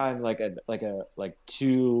I'm trying like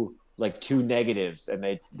 2 like two negatives, and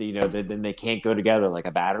then they can't go together like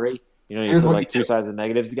a battery. You know, you Here's put what like two sides of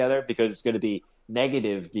negatives together because it's going to be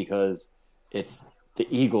negative because it's the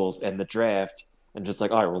Eagles and the draft, and just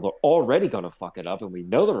like, all right, well, they're already going to fuck it up, and we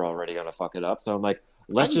know they're already going to fuck it up. So I'm like,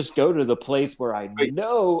 let's just go to the place where I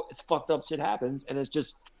know it's fucked up shit happens, and it's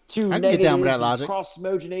just two I can get down with that negatives, logic. cross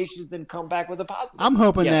homogenations, then come back with a positive. I'm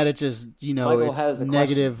hoping Yes. that it just, Michael it's has a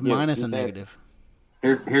negative question. minus You a say it's- negative.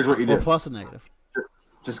 Here's what you Or do. plus a negative.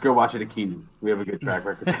 Just go watch it at Keenan. We have a good track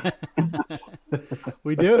record.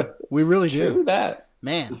 We do. We really True do. that.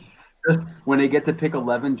 Man. Just when they get to pick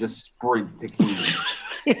 11, just sprint to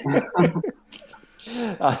Keenan.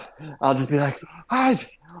 I'll just be like,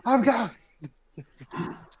 I'm down.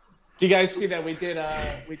 Do you guys see that we did?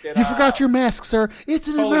 You forgot your mask, sir. It's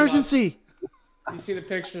an Totally emergency. You see the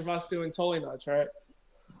picture of us doing Totally Nuts, right?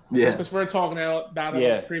 Yeah. Because we're talking about it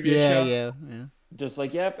Yeah. on the previous Yeah, show. yeah. Just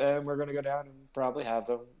like, yep, and we're gonna go down and probably have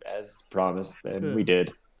them as promised, and Good. we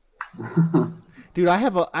did. Dude, I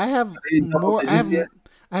have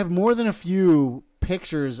more than a few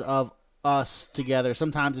pictures of us together.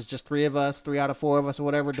 Sometimes it's just 3 of us, 3 out of 4 of us, or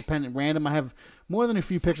whatever, depending random. I have more than a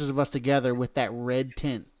few pictures of us together with that red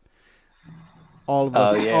tint. All of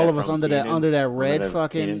us, all of us from under that red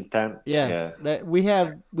fucking Keenan's tent. yeah. That we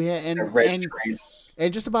had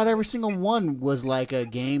and just about every single one was like a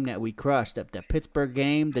game that we crushed. That Pittsburgh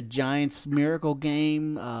game, the Giants miracle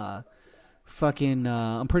game, I'm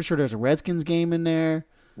pretty sure there's a Redskins game in there.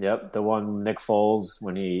 Yep, the one Nick Foles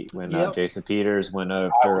when Yep. Jason Peters went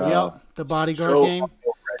after. The bodyguard So game.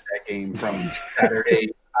 read that game from Saturday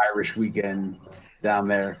Irish weekend down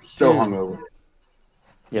there. So Dude. hungover.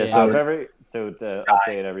 Yeah, so to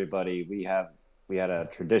update everybody, we had a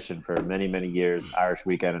tradition for many, many years, Irish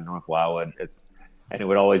weekend in North Wildwood. And it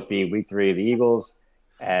would always be week 3 of the Eagles,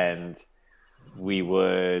 and we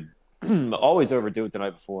would always overdo it the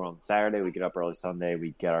night before on Saturday. We get up early Sunday,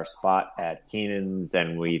 we get our spot at Keenan's,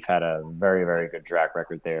 and we've had a very, very good track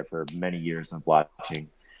record there for many years of watching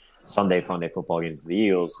Sunday Funday football games of the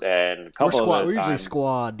Eagles. And a couple of those We're usually times,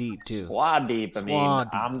 squad deep too. Squad deep. Squad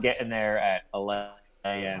deep. I'm getting there at 11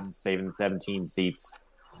 a.m., saving 17 seats.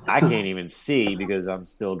 I can't even see because I'm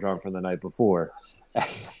still drunk from the night before.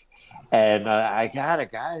 And I got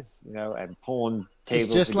it, guys. And pulling tables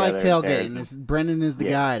It's just like together and chairs tailgating. Brendan is the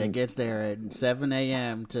guy that gets there at 7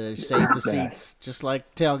 a.m. to save the seats. Just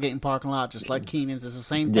like tailgating parking lot, just like Keenan's. It's the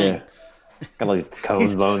same thing. Yeah. Got all these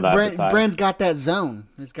cones loaned out the side. Brent's got that zone.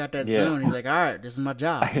 He's got that zone. He's like, all right, this is my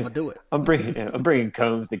job. I'm gonna do it. I'm bringing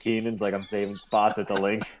cones to Keenan's like I'm saving spots at the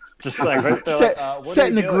link. Just like right there,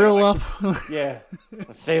 setting the grill up. Yeah,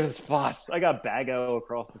 I'm saving spots. I got Bago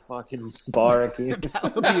across the fucking bar at Keenan.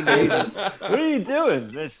 That would be amazing. What are you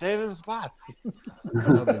doing? They're saving spots. That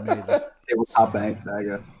would be amazing. It was top bank,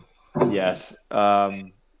 Bago. Yes.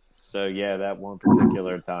 So yeah, that one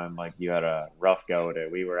particular time, like you had a rough go at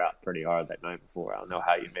it. We were out pretty hard that night before. I don't know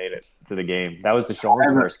how you made it to the game. That was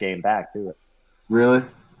Deshaun's first game back too. Really?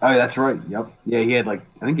 Oh, that's right. Yep. Yeah, he had I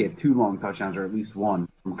think he had 2 long touchdowns or at least one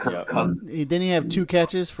from Kirk Yep. Cousins. Didn't he have 2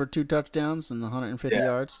 catches for 2 touchdowns and 150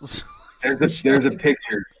 yards? There's a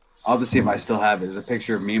picture. I'll just see if I still have it. There's a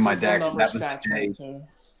picture of me and my dad. 'Cause Number That was, stats the day, one, too.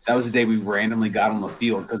 that was the day we randomly got on the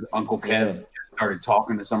field because Uncle Kev just started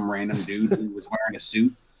talking to some random dude who was wearing a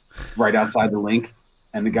suit right outside the link.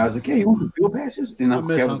 And the guy was like, "Hey, you want some field passes?" And I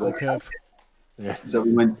Uncle miss Kev was Uncle like, Kev. Yeah. So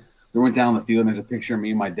we went down the field, and there's a picture of me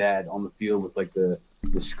and my dad on the field with like the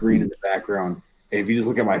screen in the background. And if you just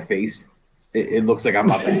look at my face, it looks like I'm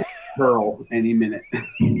about to hurl any minute.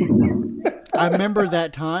 I remember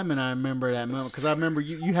that time, and I remember that moment because I remember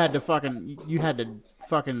you had to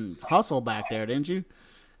fucking hustle back there, didn't you?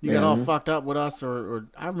 You got all fucked up with us, or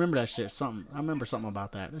I remember that shit. I remember something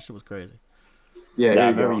about that. That shit was crazy. Yeah, I there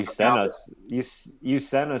remember go. you sent us. You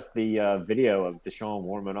sent us the video of Deshaun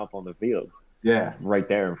warming up on the field. Yeah, right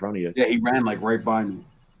there in front of you. Yeah, he ran like right by me.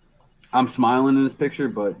 I'm smiling in this picture,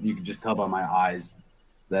 but you can just tell by my eyes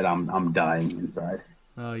that I'm dying inside.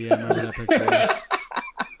 Oh yeah, I remember that picture.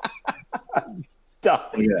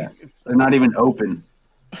 Yeah, they're not even open.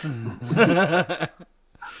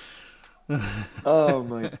 Oh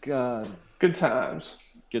my god. Good times.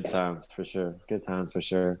 Good times for sure. Good times for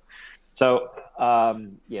sure. So, so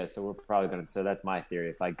we're probably going to, so that's my theory.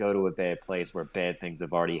 If I go to a bad place where bad things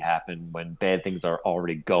have already happened, when bad things are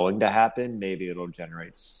already going to happen, maybe it'll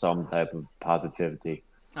generate some type of positivity.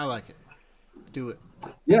 I like it. Do it.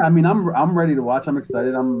 Yeah, I mean, I'm ready to watch. I'm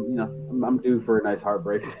excited. I'm due for a nice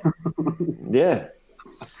heartbreak. Yeah.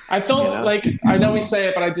 I thought, I know we say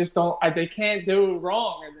it, but I just don't, they can't do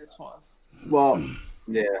wrong in this one. Well,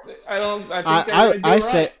 Yeah. I think they're going to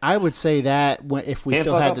do right. I would say that if we Can't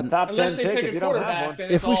still fuck had up a the top 10 Unless they pick pick if a you don't have quarterback, one. then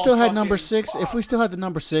if it's we all still had fucking number 6, fuck. if we still had the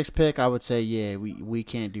number 6 pick, I would say yeah, we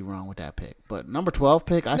can't do wrong with that pick. But number 12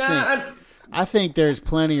 pick, I think there's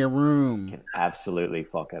plenty of room. Can absolutely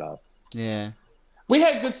fuck it up. Yeah. We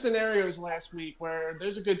had good scenarios last week where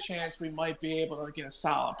there's a good chance we might be able to get a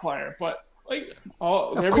solid player, but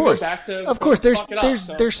Of course,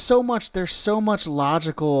 there's so much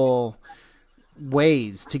logical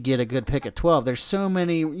ways to get a good pick at 12. There's so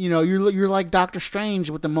many, you're like Doctor Strange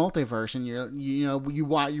with the multiverse, and you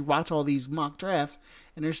watch all these mock drafts,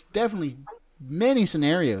 and there's definitely many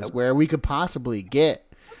scenarios where we could possibly get,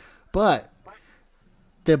 but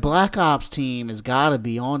the Black Ops team has got to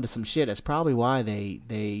be on to some shit. That's probably why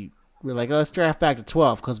they were like, let's draft back to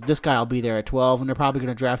 12 because this guy will be there at 12, and they're probably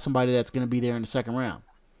going to draft somebody that's going to be there in the second round.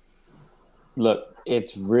 Look,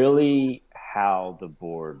 it's really how the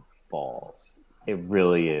board falls. It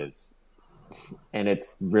really is. And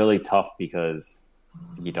it's really tough because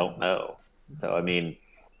you don't know. So, I mean,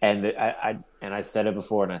 and I said it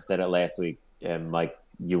before, and I said it last week, and Mike,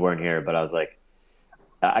 you weren't here, but I was like,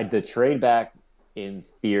 the trade back in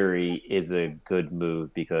theory is a good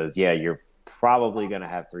move because, yeah, you're probably going to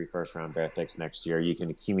have 3 first-round draft picks next year. You can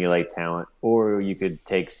accumulate talent, or you could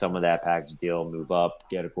take some of that package deal, move up,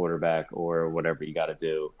 get a quarterback, or whatever you got to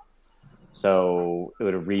do. So,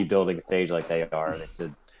 with a rebuilding stage like they are, it's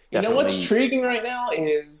a definitely... what's intriguing right now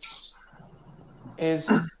is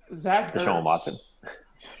Zach Ertz. Deshaun Watson.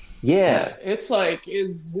 Yeah. It's like,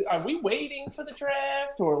 are we waiting for the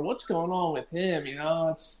draft, or what's going on with him?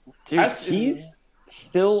 He's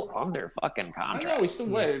still under fucking contract. I know, he's still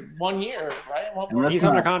 1 year, right? He's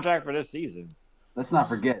under contract for this season. Let's not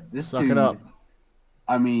forget this. Suck it up.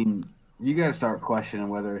 I mean, you got to start questioning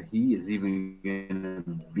whether he is even going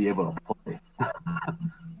to be able to play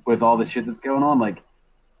with all the shit that's going on. Like,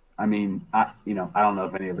 I mean, I don't know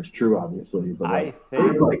if any of it's true, obviously, but I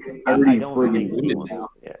think he doesn't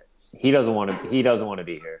want to. He doesn't want to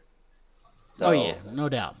be here. So no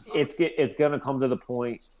doubt. It's going to come to the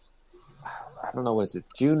point. I don't know, was it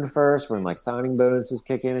June 1st when like signing bonuses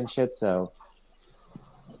kick in and shit? So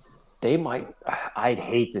they might. I'd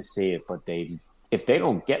hate to see it, but if they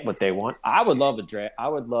don't get what they want, I would love a draft. I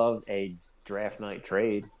would love a draft night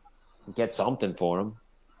trade. Get something for him.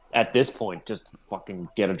 At this point, just fucking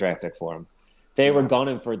get a draft pick for him. They were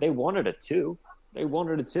gunning for. They wanted a 2.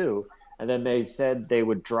 And then they said they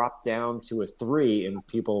would drop down to a 3, and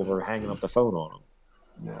people were hanging up the phone on them.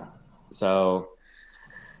 Yeah. So,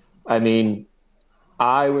 I mean,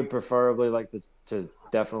 I would preferably like to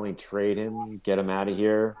definitely trade him, get him out of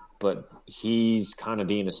here. But he's kind of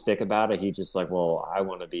being a stick about it. He's just like, well, I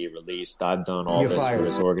want to be released. I've done all this for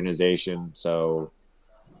this organization, so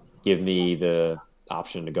give me the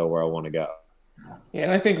option to go where I want to go. Yeah,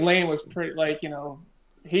 and I think Lane was pretty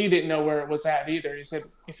he didn't know where it was at either. He said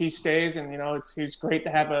if he stays, and it's great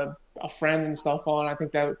to have a friend and stuff on. I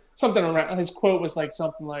think that something around his quote was like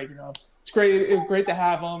something like it's great to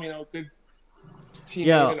have him. Good team.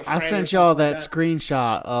 Yo, I sent y'all that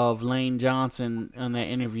screenshot of Lane Johnson on that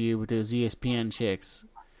interview with those ESPN chicks,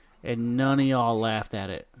 and none of y'all laughed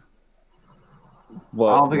at it.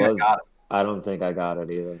 Well, I don't think I got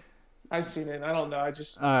it either. I seen it. I don't know. I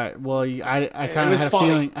just. All right. Well, I kind of had a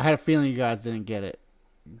feeling. I had a feeling you guys didn't get it,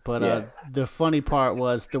 but the funny part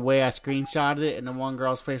was the way I screenshotted it, and the one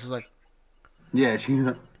girl's face was like, "Yeah,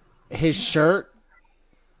 his shirt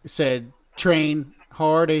said "Train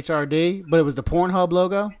Hard HRD," but it was the Pornhub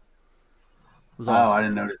logo. It was awesome. I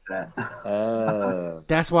didn't notice that.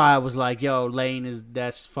 That's why I was like, "Yo, Lane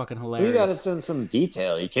that's fucking hilarious." You gotta send some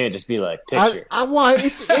detail. You can't just be like picture.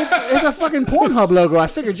 It's a fucking Pornhub logo. I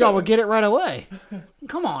figured y'all would get it right away.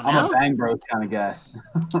 Come on, I'm now. a Bang Bros kind of guy.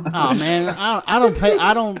 Oh man,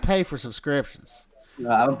 I don't pay for subscriptions. No,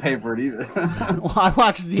 I don't pay for it either. Well, I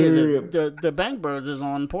watch the Bang Bros is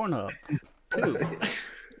on Pornhub too.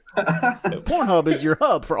 Pornhub is your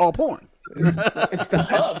hub for all porn. It's the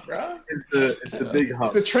hub, bro. It's the big hub.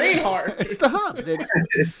 It's the train hard. It's the hub. It's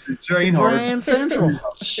the train hard. Grand Central.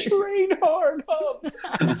 Train hard hub.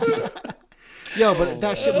 Yo, but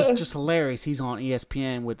that shit was just hilarious. He's on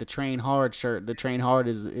ESPN with the Train Hard shirt. The Train Hard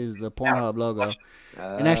is the Pornhub logo.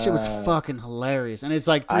 And that shit was fucking hilarious. And it's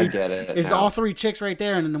like I get it. It's all 3 chicks right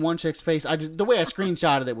there, and then the one chick's face. The way I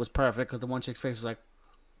screenshotted it was perfect because the one chick's face was like.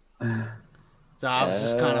 So I was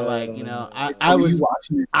just kind of like,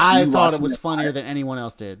 I thought it was funnier than anyone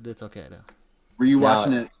else did. It's okay though. Were you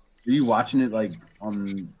watching it? Were you watching it like on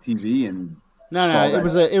TV and? No. It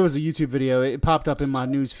was a YouTube video. It popped up in my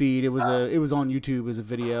news feed. It was on YouTube as a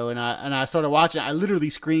video, and I started watching it. I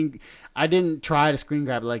literally I didn't try to screen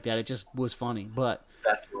grab it like that. It just was funny, but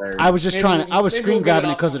That's hilarious. I was just Maybe trying to. I was maybe screen we'll get grabbing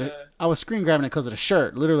it it because of up the. on the- I was screen grabbing it because of the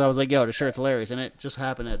shirt. Literally, I was like, "Yo, the shirt's hilarious," and it just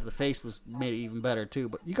happened that the face was made it even better too.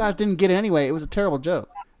 But you guys didn't get it anyway. It was a terrible joke.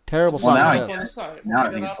 Terrible Well, now fucking I up joke. on the site. Now We'll I get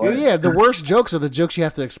it think up. it's Yeah, the worst jokes are the jokes you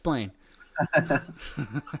have to explain.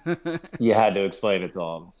 You had to explain it to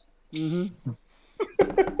all of us. Mm-hmm.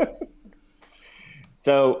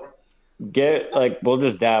 So we'll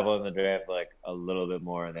just dabble in the draft like a little bit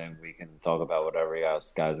more, and then we can talk about whatever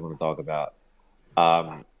else guys want to talk about.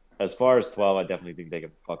 As far as 12, I definitely think they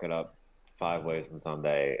can fuck it up 5 ways from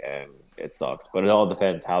Sunday, and it sucks. But it all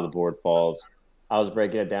depends how the board falls. I was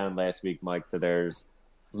breaking it down last week, Mike, to there's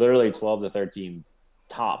literally 12 to 13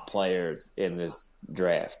 top players in this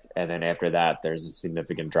draft, and then after that, there's a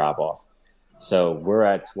significant drop off. So we're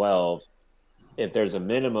at 12. If there's a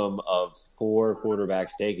minimum of 4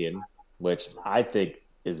 quarterbacks taken, which I think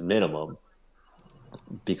is minimum,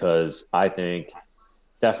 because I think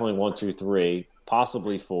definitely 1, 2, 3,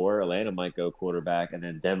 possibly 4. Atlanta might go quarterback, and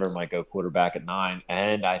then Denver might go quarterback at 9.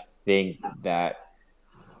 And I think that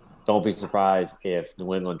don't be surprised if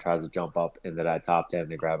New England tries to jump up into that top 10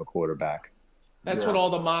 to grab a quarterback. That's what all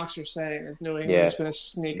the mocks are saying. Is New Yeah. England's going to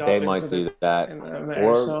sneak up They into might the do that. in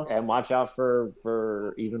there. And watch out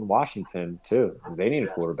for even Washington, too, because they need a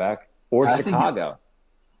quarterback. Or I think- Chicago.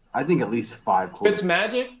 I think at least 5 quarterbacks.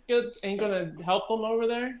 Fitzmagic ain't going to help them over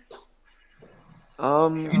there.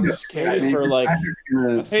 Maybe I mean, for like Patrick's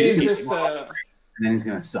gonna- He's just and then he's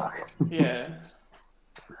gonna suck. yeah.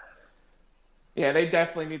 Yeah, they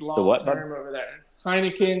definitely need long So what, term over there.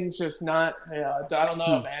 Heineken's just not. Yeah, I don't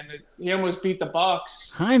know, man. He almost beat the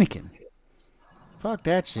Bucks. Heineken. Fuck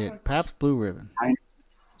that shit. Pabst Blue Ribbon.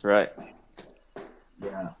 That's right.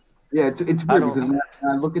 Yeah, yeah. It's weird because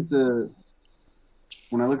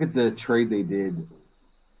when I look at the trade they did,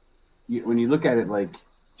 when you look at it like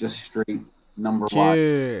just straight number wise,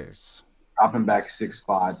 Cheers. dropping back 6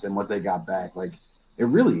 spots and what they got back, like it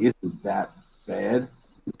really isn't that bad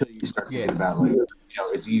until you start thinking about like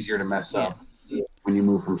it's easier to mess up when you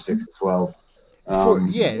move from 6 to 12.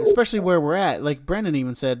 Especially where we're at. Like Brendan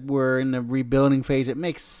even said, we're in the rebuilding phase. It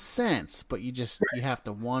makes sense, but you have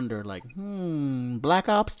to wonder, like, Black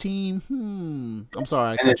Ops team. I'm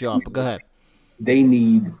sorry, I cut you off, but go ahead. They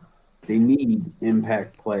need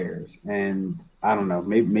impact players, and I don't know.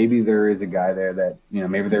 Maybe there is a guy there that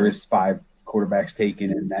maybe there is 5 quarterbacks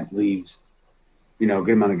taken, and that leaves a good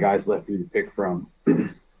amount of guys left for you to pick from.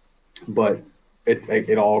 But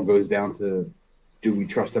it all goes down to, do we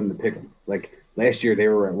trust them to pick them? Like last year, they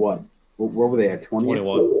were at what? What were they at?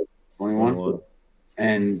 21. 21?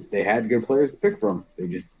 And they had good players to pick from. They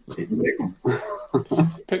just didn't pick them.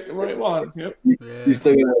 Pick the right one. Yep. You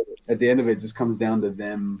still gotta, at the end of it, just comes down to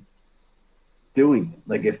them doing it.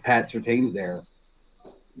 Like if Pat Surtain's there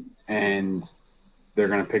and they're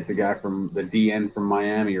going to pick the guy from the DN from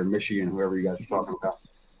Miami or Michigan, whoever you guys are talking about.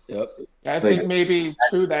 Yep. I think maybe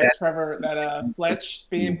too that Fletch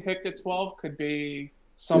being picked at 12 could be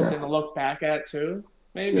something to look back at too.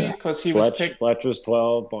 Maybe because he was picked. Fletch was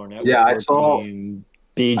 12. Barnett Yeah, was 14.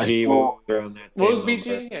 BG was around that same What was number.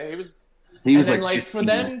 BG? Yeah, he was. He was and then, like for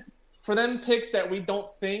them picks that we don't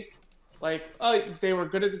think they were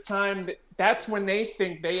good at the time. That's when they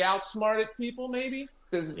think they outsmarted people. Maybe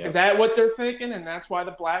is that what they're thinking, and that's why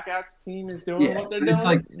the Blackouts team is doing what they're doing. It's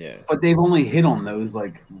like, but they've only hit on those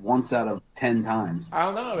like once out of 10 times. I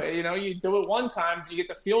don't know. You do it one time, you get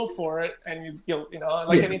the feel for it, and you'll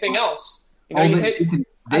anything else. I hit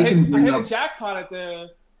a jackpot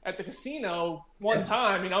at the casino one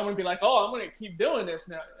time. I'm gonna be like, oh, I'm gonna keep doing this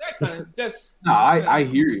now. No, I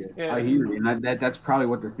hear you. Yeah. I hear you, and that's probably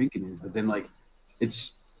what they're thinking is. But then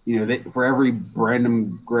it's for every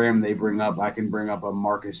Brandon Graham they bring up, I can bring up a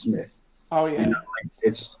Marcus Smith. Oh yeah,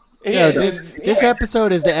 it's. This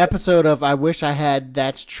episode is the episode of I wish I had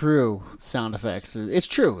 "That's true" sound effects. It's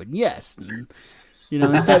true, and yes, and,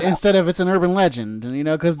 instead of it's an urban legend, and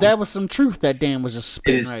because that was some truth that Dan was just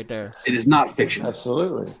spitting right there. It is not fiction.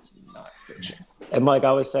 Absolutely not fiction. And Mike,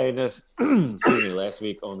 I was saying this, last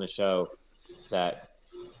week on the show that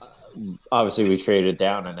obviously we traded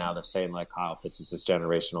down, and now they're saying like Kyle Pitts is this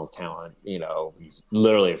generational talent. He's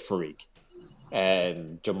literally a freak.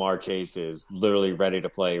 And Jamar Chase is literally ready to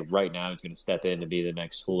play right now. He's going to step in to be the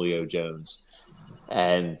next Julio Jones.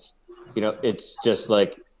 And, it's just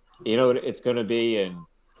like, it's going to be. And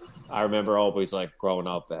I remember always like growing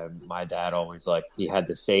up, and my dad always he had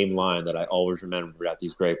the same line that I always remember about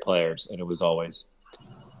these great players. And it was always,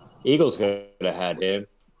 Eagles could have had him,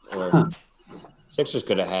 or Sixers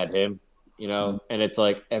could have had him. And it's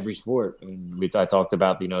like every sport. I talked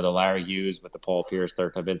about, the Larry Hughes with the Paul Pierce,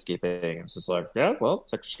 Dirk Nowitzki thing. It's just like, yeah, well,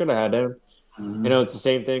 Sixers could have had him. Mm-hmm. It's the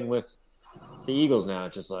same thing with the Eagles now,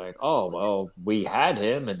 it's just like, oh, well, we had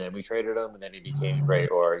him and then we traded him and then he became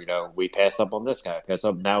great. Or, we passed up on this guy.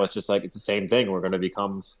 Now it's just like, it's the same thing. We're going to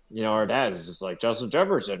become, our dads. It's just like Justin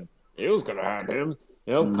Jefferson. Eagles could have had him.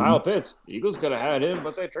 Kyle Pitts. Eagles could have had him,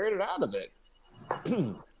 but they traded out of it.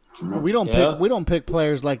 We don't pick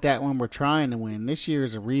players like that when we're trying to win. This year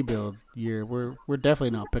is a rebuild year. We're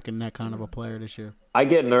definitely not picking that kind of a player this year. I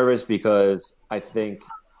get nervous because I think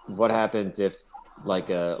what happens if like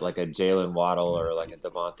a Jalen Waddle or like a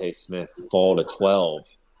Devontae Smith fall to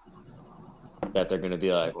 12, that they're going to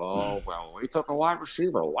be like, oh, well, we took a wide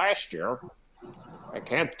receiver last year. I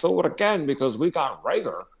can't do it again because we got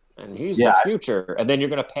Rager and he's the future. And then you're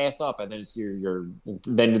going to pass up, and then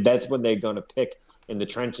then that's when they're going to pick in the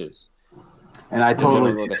trenches. And I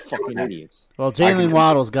totally look fucking idiots. Well, Jalen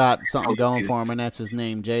Waddle's got something going for him, and that's his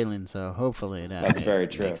name, Jalen. So hopefully that's very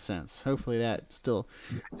true. Makes sense. Hopefully that still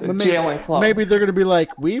the Jalen Club. Maybe they're going to be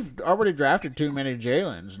like, we've already drafted too many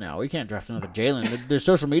Jalens now. We can't draft another Jalen. Their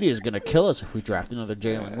social media is going to kill us if we draft another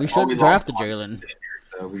Jalen. We shouldn't draft a Jalen.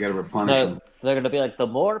 So we got to replenish them. They're going to be like, the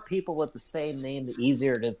more people with the same name, the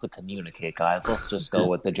easier it is to communicate, guys. Let's just go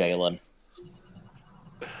with the Jalen.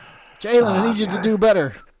 Jalen, I need you to do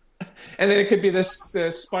better. And then it could be the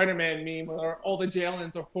Spider-Man meme where all the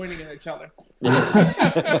Jalens are pointing at each other.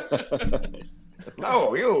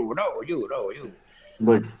 No, you.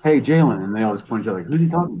 Like, hey, Jalen, and they always point at each other. Like, who's he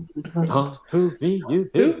talking to? Huh? Who? Me? You?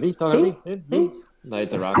 Who? Me? Talking to me? Me?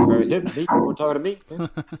 Like the Roxbury. Me? We're talking to me?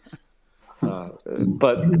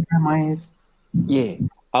 But yeah,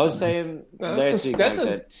 I was saying that's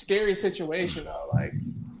a scary situation though. Like,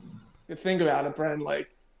 you think about it, Brent. Like,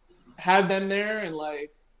 have them there, and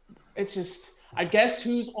like, it's just, I guess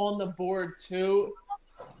who's on the board too.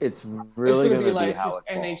 It's really going to be like, how it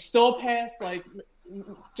and falls. they still pass. Like,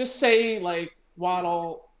 just say like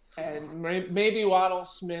Waddle and maybe Waddle,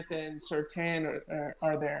 Smith, and Surtain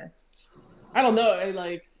are there. I don't know.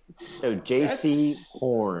 Like, so J.C.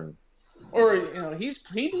 Horn. Or he's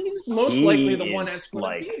most likely the one that's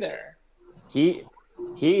going to be there. He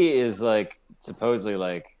is like supposedly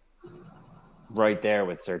like right there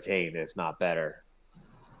with Surtain, if not better,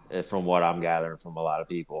 from what I'm gathering from a lot of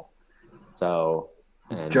people. So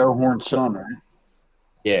Joe Horn's son, right?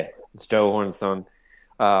 Yeah, it's Joe Horn's son.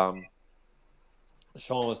 Sean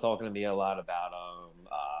was talking to me a lot about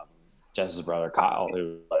Jess's brother Kyle,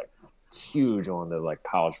 who like huge on the like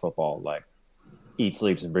college football, like eats,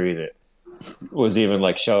 sleeps, and breathes it. Was even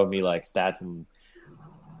like showing me like stats and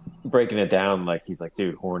breaking it down. Like he's like,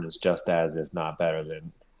 dude, Horn is just as, if not better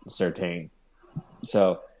than Surtain.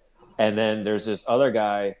 So, and then there's this other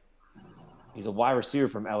guy. He's a wide receiver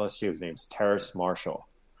from LSU. His name's Terrace Marshall.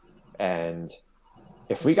 And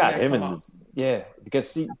if we got him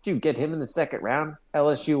because get him in the second round,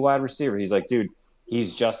 LSU wide receiver. He's like, dude,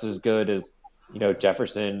 he's just as good as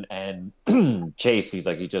Jefferson and Chase. He's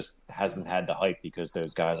like, he just hasn't had the hype because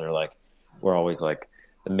those guys are like, we're always like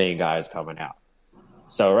the main guys coming out.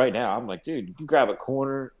 So right now I'm like, dude, you grab a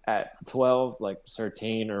corner at 12, like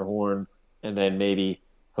Surtain or Horn, and then maybe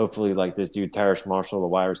hopefully like this dude Terrace Marshall, the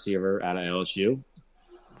wide receiver out of LSU,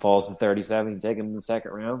 falls to 37. You take him in the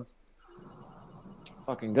second round.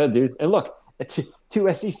 Fucking good, dude. And look, it's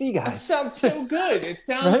two SEC guys. It sounds so good. It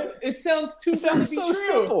sounds right? It sounds too good to be so true.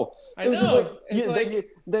 Simple. I know. Just like, it's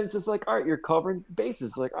then it's just like, all right, you're covering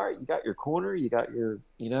bases. Like, all right, you got your corner, you got your,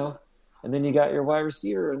 and then you got your wide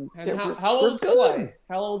receiver. And how old Slay?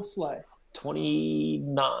 How old Slay?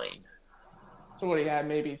 29. So what do you have?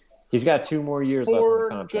 Maybe he's got 2 more years left on the 4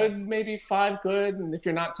 contract. good, maybe 5 good. And if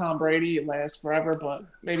you're not Tom Brady, it lasts forever. But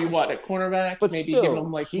maybe at cornerback? But maybe still, give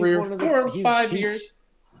him like 4 or 5 years.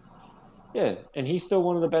 Yeah, and he's still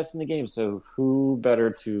one of the best in the game. So who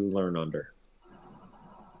better to learn under?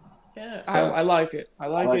 Yeah, So, I like it. I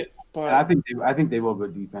like it. But I think they will go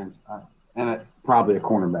defense and probably a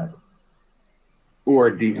cornerback or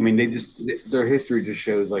a D. I mean, their history just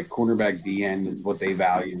shows like cornerback DN is what they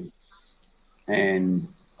value, and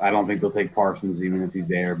I don't think they'll take Parsons even if he's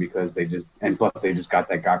there because they just got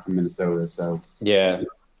that guy from Minnesota. So yeah,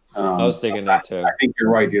 I was thinking that too. I think you're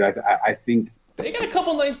right, dude. I think they got a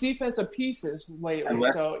couple nice defensive pieces lately.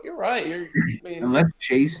 So you're right. Unless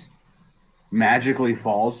Chase magically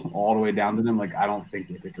falls all the way down to them, like I don't think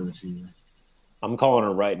they pick a receiver. I'm calling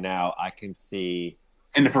it right now. I can see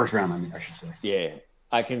in the first round. I should say. Yeah,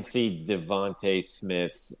 I can see Devontae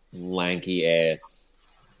Smith's lanky ass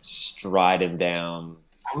striding down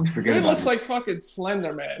always forget Dude about looks him. like fucking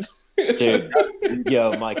Slender Man. Dude,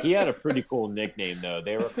 yo, Mike, he had a pretty cool nickname though.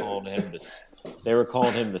 They were calling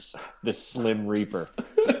him the Slim Reaper.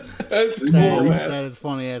 That's cool, man. That is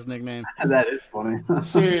funny ass nickname. That is funny.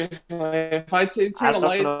 Seriously, if I turn the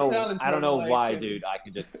lights down and turn I don't know the light why, in- dude. I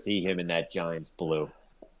can just see him in that Giants blue.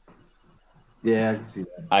 Yeah, I can see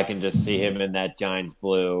that. I can just see him in that Giants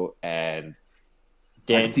blue, and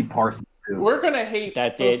I can see Parsons too. We're gonna hate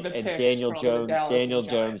that both did the and picks Daniel from the Jones. Dallas Daniel and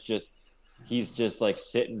Jones Giants. he's just like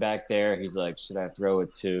sitting back there. He's like, should I throw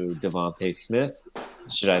it to Devontae Smith?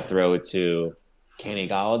 Should I throw it to Kenny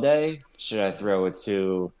Galladay? Should I throw it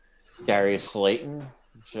to Darius Slayton?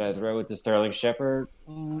 Should I throw it to Sterling Shepard?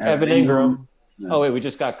 Evan Ingram. No. Oh wait, we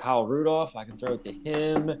just got Kyle Rudolph. I can throw it to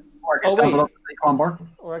him. Oh wait. Saquon Barkley.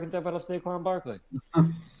 Or I can dump it off Saquon Barkley.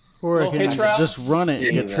 Or Little he can hitch route. just run it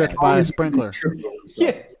and get Yeah. tricked by a sprinkler.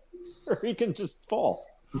 Yeah. Or he can just fall.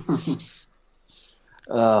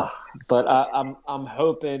 But I'm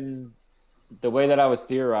hoping the way that I was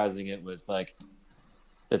theorizing it was like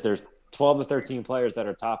that there's 12 to 13 players that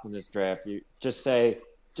are top in this draft. You just say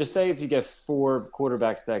if you get 4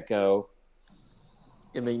 quarterbacks that go,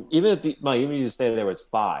 I mean, even you say there was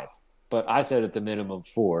 5, but I said at the minimum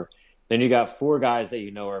 4. Then you got 4 guys that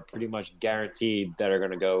you know are pretty much guaranteed that are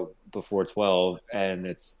going to go before 12, and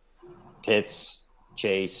it's Pitts,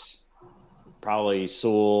 Chase, probably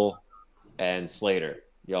Sewell, and Slater,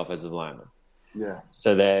 the offensive lineman. Yeah.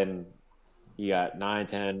 So then you got 9,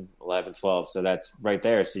 10, 11, 12. So that's right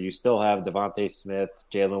there. So you still have Devontae Smith,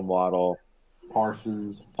 Jalen Waddle,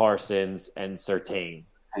 Parsons, and Surtain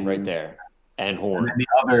right there. And And Horn.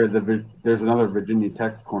 then there's another Virginia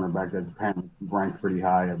Tech cornerback that's apparently ranked pretty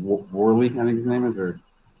high. Worley, I think his name is, or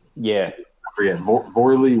Yeah. I forget.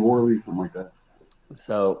 Worley, something like that.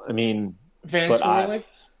 So, I mean, Vance but I- Worley.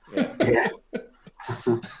 Yeah.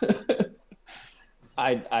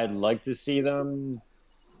 I'd like to see them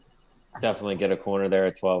definitely get a corner there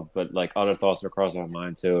at 12, but like other thoughts are crossing my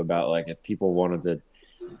mind too about like if people wanted to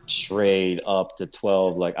trade up to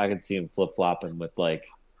 12, like I could see them flip flopping with like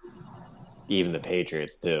even the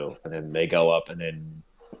Patriots too, and then they go up and then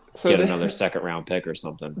So get this, another second round pick or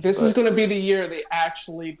something. this But is going to be the year they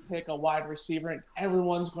actually pick a wide receiver, and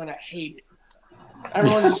everyone's going to hate it.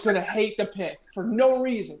 Everyone's just going to hate the pick for no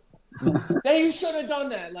reason. Yeah, you should have done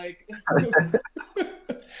that. Like,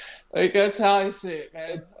 like that's how I see it,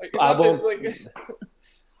 man. Like, I won't- like,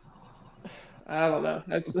 I don't know.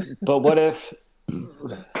 That's But what if?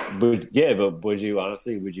 Would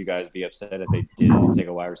you guys be upset if they didn't take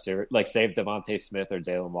a wide receiver? Like, say if Devontae Smith or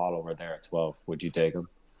Jalen Waddle were there at 12, would you take them?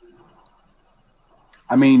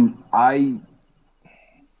 I mean, it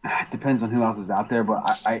depends on who else is out there, but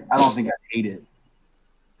I don't think I'd hate it.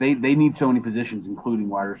 They need so many positions, including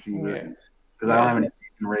wide receiver. Yeah. Because I don't have any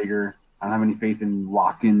faith in Rager. I don't have any faith in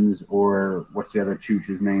Watkins or what's the other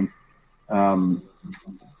Chooch's name?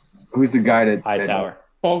 Who's the guy that Hightower.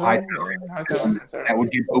 that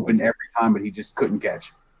would get open every time, but he just couldn't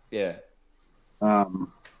catch. Yeah.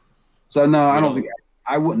 So no, I don't think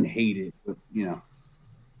I wouldn't hate it, but you know.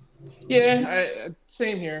 Yeah,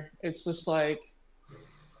 same here. It's just like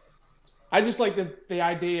I just like the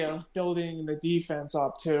idea of building the defense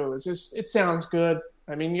up too. It sounds good.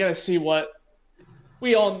 I mean, you got to see what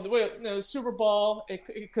Super Bowl.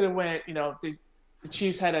 It could have went. You know, the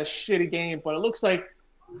Chiefs had a shitty game, but it looks like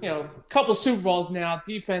a couple Super Bowls now.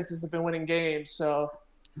 Defenses have been winning games, so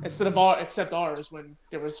instead of except ours when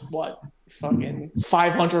there was fucking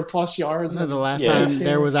 500 plus yards. The last Yeah. time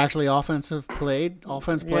there was actually offense played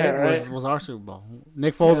Yeah, right. was our Super Bowl.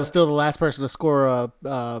 Nick Foles is still the last person to score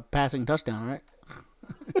a passing touchdown, right?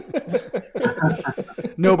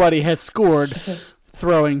 Nobody has scored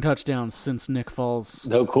throwing touchdowns since Nick Foles.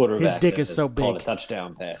 No quarterback. His dick that is so has called big. a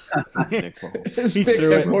touchdown pass since Nick Foles. His He stick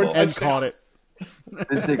threw has it more and caught it. touchdowns.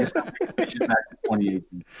 This thing is back to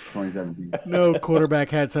 2018, 2017. No quarterback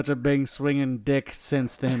had such a big swinging dick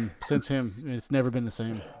since him. It's never been the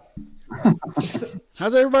same.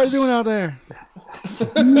 How's everybody doing out there?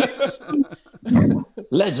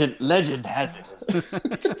 Legend has it.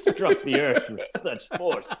 Struck the earth with such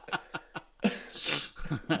force.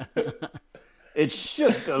 It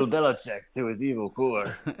shook Bill Belichick to his evil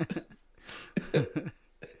core.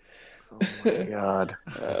 Oh my god!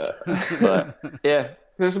 But yeah,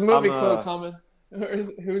 There's a movie I'm, quote coming.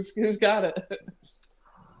 Who's got it?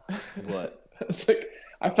 what? It's like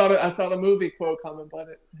I thought a movie quote coming, but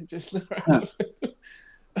it just I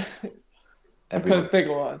couldn't think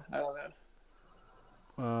of one. I don't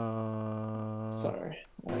know. Sorry.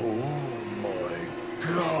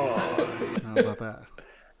 How about that?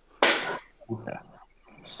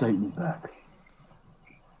 Satan's back.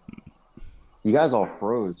 You guys all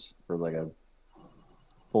froze for like a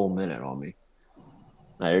full minute on me.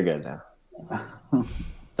 No, you're good now.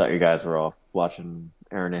 Thought you guys were off watching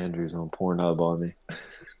Aaron Andrews on Pornhub on me.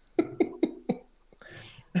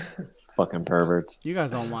 Fucking perverts. You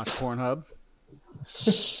guys don't watch Pornhub.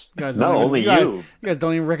 You guys No, don't only you. Guys, you. you guys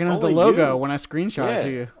don't even recognize Only the logo you. when I screenshot it to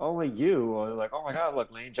you. Only you are like, oh my god,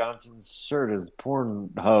 look, Lane Johnson's shirt is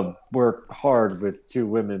Pornhub. Work hard with two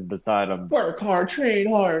women beside him. Work hard,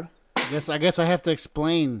 train hard. I guess I have to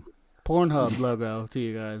explain Pornhub logo to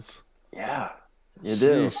you guys. Yeah, you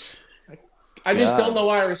do. Sheesh. I just Yeah. don't know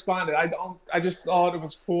why I responded. I just thought it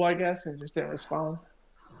was cool, I guess, and just didn't respond.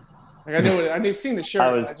 Like I knew it. I knew seen the shirt.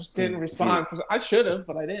 I just didn't respond. I should have,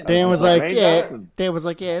 but I didn't. Dan was Lane like, yeah. Johnson. Dan was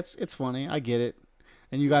like, yeah, it's funny. I get it.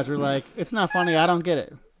 And you guys were like, it's not funny. I don't get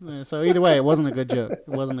it. So either way, it wasn't a good joke. It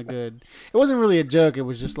wasn't really a joke. It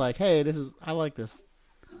was just like, hey, I like this.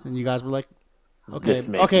 And you guys were like, okay, This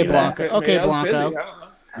makes okay, me laugh. Blanco, Maybe okay, I was busy. I Blanco. don't know.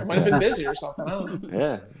 I might have been busy or something. I don't know.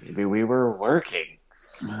 Yeah, maybe we were working.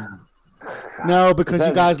 No, because you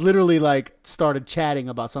Besides- guys literally like started chatting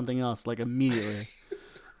about something else like immediately.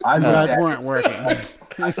 I You know guys that. weren't working.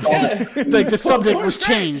 Yeah. Like the subject was Corn's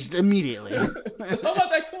great. changed immediately. How about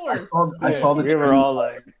that corn? I saw the We were all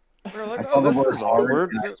like, I oh, saw the this word is hard, awkward.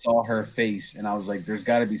 and I saw her face, and I was like, "There's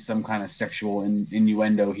got to be some kind of sexual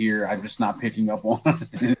innuendo here. I'm just not picking up on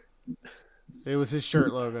it." It was his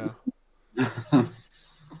shirt logo.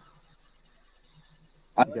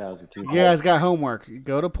 You guys are too You guys got homework.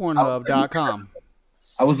 Go to Pornhub.com.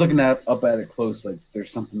 I was looking up at it close, like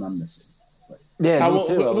there's something I'm missing. Yeah, I me will,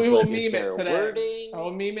 too. I was we will like, is meme there it today. wording? I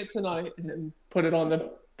will meme it tonight and put it on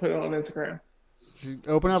Instagram.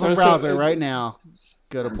 Open up So- a so- browser right now.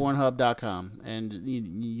 Go to Pornhub.com and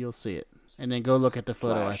you'll see it. And then go look at the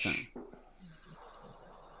photo I sent.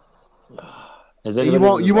 Has You anybody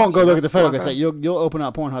won't been go watching look at the this photo podcast? because you'll open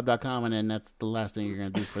up Pornhub.com and then that's the last thing you're gonna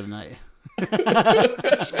do for the night.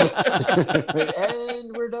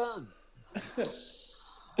 And we're done.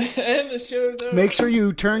 And the show's over. Make sure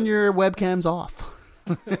you turn your webcams off.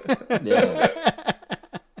 Yeah.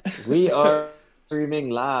 We are streaming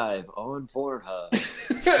live on Pornhub.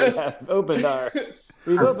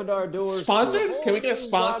 We've opened our doors. to a Sponsored? whole Can we get a new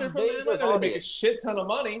sponsor from wide them? range I of know they make a audience. shit ton of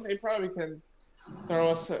money. They probably can throw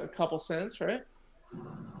us a couple cents, right?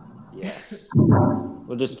 Yes.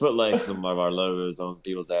 We'll just put like some of our logos on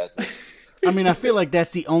people's asses. I mean, I feel like that's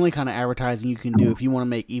the only kind of advertising you can do if you want to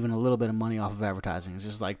make even a little bit of money off of advertising. It's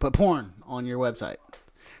just like put porn on your website.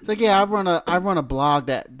 It's like, yeah, I run a blog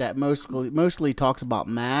that mostly talks about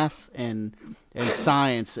math and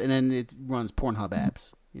science, and then it runs Pornhub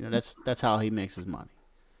ads. You know, that's how he makes his money.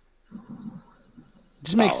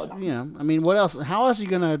 Just Solid. makes, I mean, what else? How is he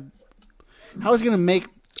gonna make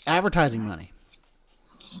advertising money?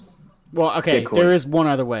 Well, okay, Bitcoin. there is one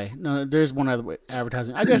other way. No, there's one other way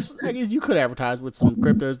advertising. I guess you could advertise with some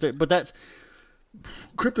cryptos, but that's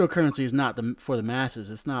cryptocurrency is not for the masses.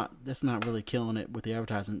 That's not really killing it with the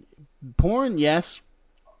advertising. Porn, yes.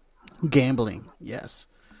 Gambling, yes.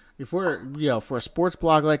 If we're for a sports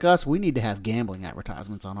blog like us, we need to have gambling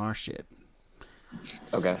advertisements on our shit.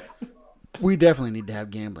 Okay. We definitely need to have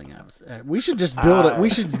gambling apps. We should just build it.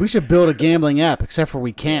 We should build a gambling app. Except for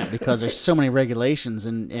we can't because there's so many regulations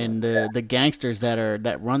and the gangsters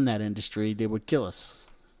that run that industry, they would kill us.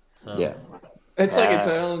 So Yeah. It's like its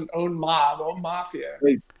own mob, own mafia.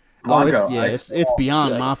 Blanco, it's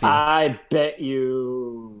beyond mafia. I bet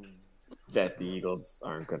you that the Eagles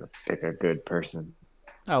aren't going to pick a good person.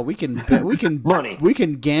 Oh, we can Money. We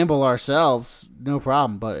can gamble ourselves, no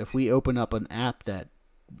problem. But if we open up an app that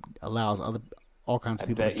allows all kinds of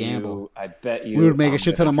people to gamble, I bet you. we would make a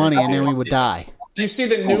shit ton of money, and then we would would die. Do you see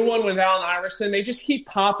the new one with Allen Iverson? They just keep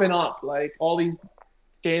popping up, like all these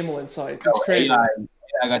gambling sites. It's crazy.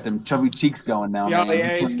 I got them chubby cheeks going now. Yeah, man.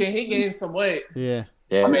 yeah, he gained some weight. Yeah.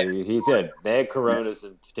 Yeah, he said bad Coronas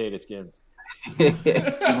and potato skins.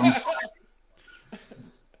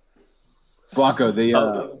 Blanco,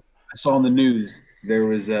 I saw in the news there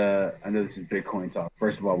was I know this is Bitcoin talk.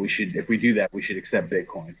 First of all, if we do that, we should accept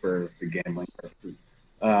Bitcoin for gambling purposes.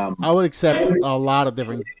 I would accept a lot of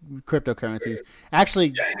different cryptocurrencies.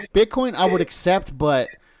 Actually, Bitcoin I would accept, but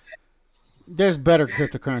there's better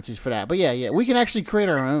cryptocurrencies for that. But yeah, we can actually create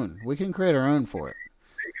our own. We can create our own for it.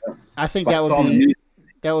 I think that would be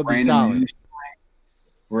Random solid. news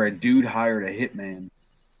where a dude hired a hitman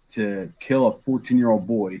to kill a 14-year-old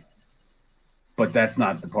boy, but that's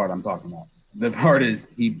not the part I'm talking about. The part is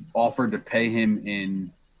he offered to pay him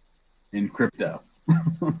in crypto,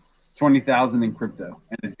 20,000 in crypto,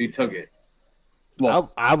 and the dude took it.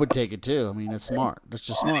 Well, I would take it too. I mean, it's smart. That's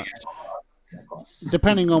just smart.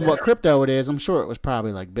 depending on what crypto it is, I'm sure it was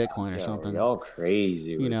probably like Bitcoin or something. Y'all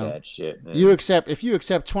crazy with You know, that shit, man. If you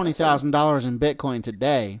accept $20,000 in Bitcoin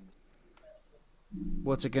today,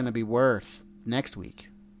 what's it going to be worth next week?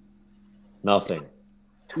 Nothing.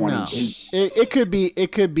 No, it could be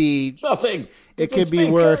Nothing. it could be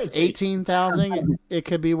worth 18,000. It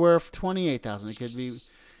could be worth 28,000. It could be.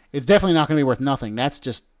 It's definitely not going to be worth nothing. That's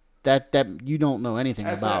just that you don't know anything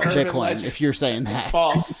That's about an urban Bitcoin legend. if you're saying It's that.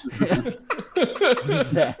 false.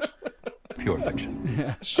 Pure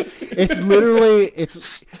fiction. It's literally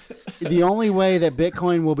it's the only way that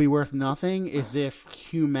Bitcoin will be worth nothing is if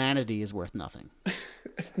humanity is worth nothing.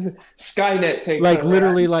 Skynet takes Like over.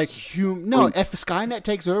 literally, like if Skynet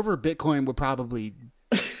takes over, Bitcoin would probably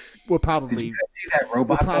See that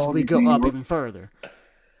robot probably dog go in New up York? even further.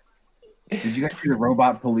 Did you guys see the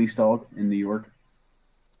robot police dog in New York?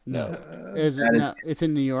 No, it's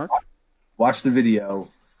in New York. Watch the video.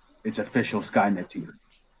 It's official Skynet's here.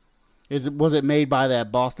 Was it made by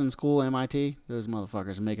that Boston school, MIT? Those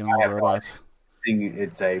motherfuckers are making all the robots.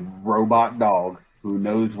 It's a robot dog who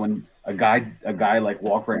knows when a guy like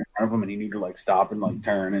walked right in front of him and he needed to like stop and like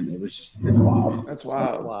turn, and it's wild. That's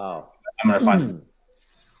wild. Wow. I'm gonna find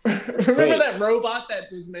Remember that robot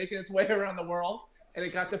that was making its way around the world and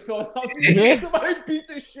it got to Philadelphia Yeah. and somebody beat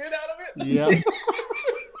the shit out of it?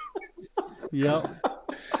 Yep.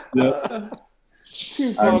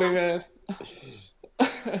 Too funny, man.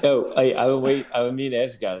 No, I would mean to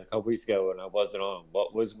ask you guys a couple weeks ago when I wasn't on.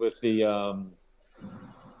 What was with the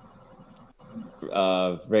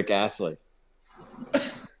Rick Astley?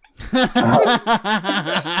 See,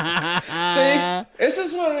 this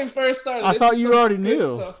is when we first started. I This thought is you the already good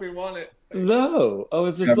knew. Stuff we wanted. No, I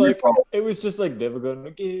was just like, it was just like never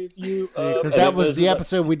gonna give you up. Because And that it was the like-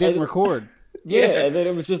 episode we didn't record. Yeah, and then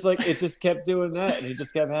it was just like it just kept doing that, and he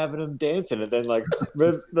just kept having him dancing, and then like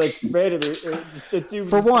randomly, the dude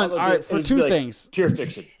For was one, followed all it, right, and for he'd two be like, things. pure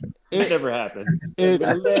fiction. It never happened. It's-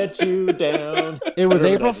 I let you down. It was Whatever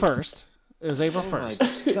April that is. 1st. It was April Oh my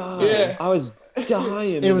 1st. god! Yeah. I was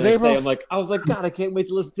dying. It was April- I was like, God, I can't wait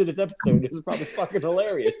to listen to this episode. It was probably fucking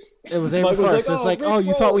hilarious. It was April Mike was 1st. like, It's like, Rick oh,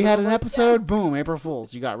 you thought we rolled. had I'm an like, episode? yes. Boom, April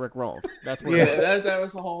Fools. You got Rick rolled. That's what Yeah, it was. that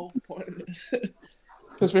was the whole point.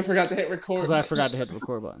 Because we forgot to hit record. Because I forgot to hit the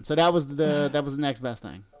record button. So that was the next best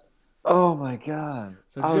thing. Oh my god!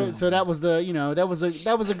 So good. So that was that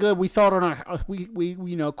was a good. We thought on our we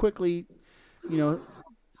quickly,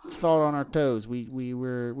 thought on our toes. We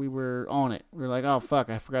were on it. We were like, oh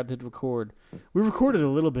fuck, I forgot to hit record. We recorded a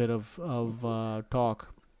little bit of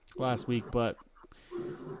talk last week, but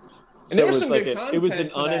And there was it some like good it was an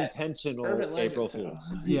content for that unintentional Urban Legend April too.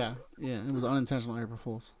 Fools. yeah, it was unintentional April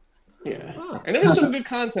Fools. Yeah, and there was some good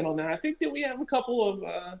content on there. I think that we have a couple of.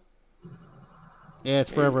 Yeah, it's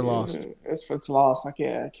forever lost. It's lost. I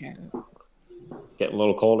can't. Getting a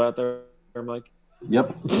little cold out there, Mike.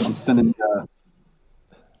 Yep, I'm sending.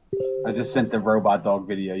 I just sent the robot dog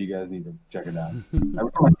video. You guys need to check it out. Every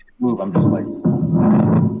time I see it move, I'm just like,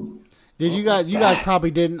 Did you guys? You guys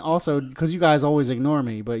probably didn't also because you guys always ignore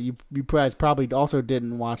me. But you guys probably also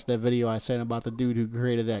didn't watch that video I sent about the dude who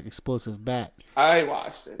created that explosive bat. I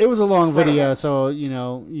watched it. It was a long video, so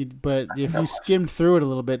but if you skimmed through it a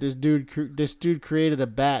little bit, this dude created a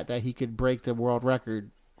bat that he could break the world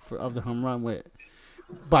record of the home run with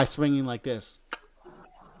by swinging like this.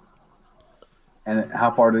 and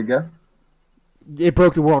how far did it go? It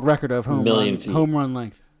broke the world record of Million feet. home run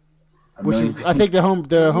length. A Which million is, I think the home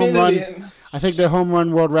run. Million. I think the home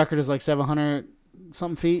run world record is like 700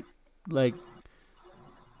 something feet, like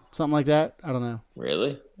something like that. I don't know.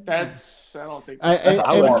 Really? That's. I don't think.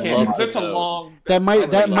 I would love That's to a know. long. That might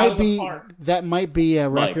that's like out might of the be park. a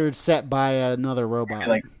record set by another robot.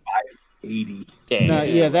 Like 580. Damn. No,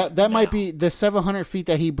 yeah, that might be the 700 feet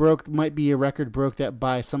that he broke. Might be a record broke that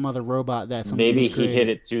by some other robot that some Maybe dude he created. hit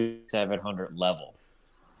it to 700 level.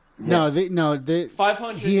 No,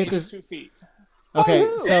 582 feet.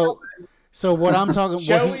 Okay, so what I'm talking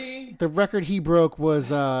Joey. the record he broke was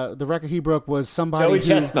somebody Joey who,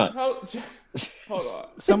 Chestnut. Hold on.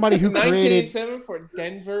 somebody who created. 1987 for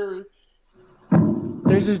Denver.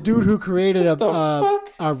 There's this dude who created The fuck?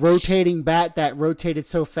 a rotating bat that rotated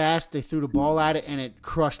so fast they threw the ball at it and it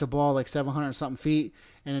crushed a ball like 700 something feet.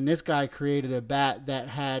 And then this guy created a bat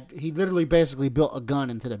that he literally basically built a gun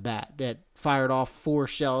into the bat that fired off 4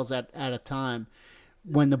 shells at a time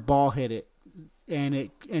when the ball hit it. And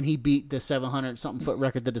he beat the 700 something foot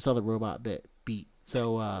record that this other robot beat.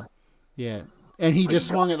 So yeah, and he just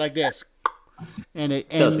swung it like this, and it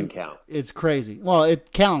Doesn't count. It's crazy. Well,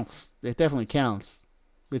 it counts. It definitely counts.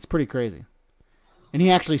 It's pretty crazy, and he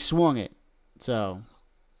actually swung it, so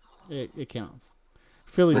it counts.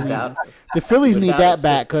 Phillies Without- need the Phillies need without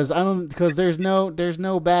that bat because there's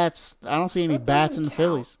no bats. I don't see any That bats doesn't in the count.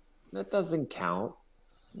 Phillies. That doesn't count.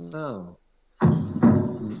 No.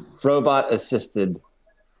 Robot assisted.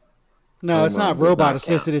 No, Home it's not run does robot not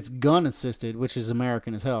assisted. count. It's gun assisted, which is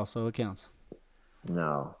American as hell, so it counts.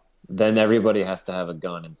 No. Then everybody has to have a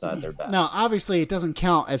gun inside their bat. Now, obviously, it doesn't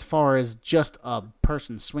count as far as just a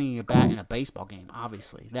person swinging a bat in a baseball game.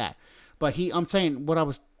 Obviously, that. But I'm saying what I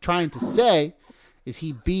was trying to say is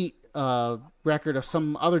he beat a record of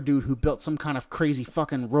some other dude who built some kind of crazy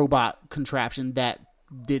fucking robot contraption that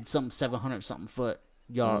did some 700 something foot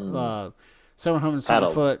yard, 700 something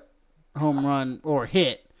Paddle. foot home run or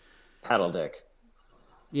hit. Paddle dick.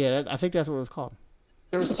 Yeah, I think that's what it was called.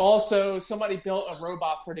 There was also somebody built a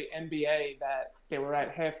robot for the NBA that they were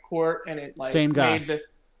at half court and it like Same guy. made the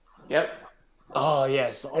yep. Oh,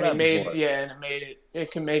 yes. And it made and it made it.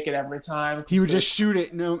 It can make it every time. He would just shoot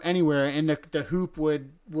it anywhere, and the hoop would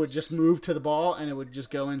just move to the ball, and it would just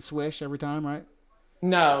go and swish every time, right?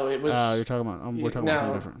 No, it was. You're talking about. We're talking about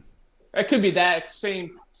something different. It could be that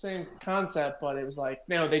same concept, but it was like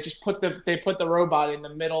they just put the robot in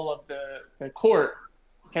the middle of the court,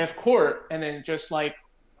 half court, and then just like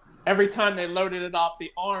every time they loaded it up,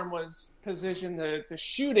 the arm was positioned to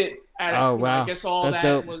shoot it at it. Oh, You know, wow. I guess all That's that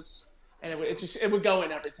dope. was, and it would go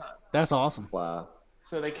in every time. That's awesome. Wow.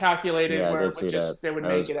 So they calculated Yeah, I where did it see would just that. they would That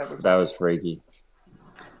make was- it every time. That was freaky.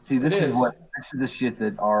 See, this It is is. the shit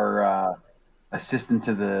that our assistant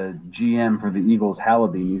to the GM for the Eagles,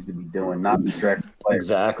 Hallaby, needs to be doing, not the direct player.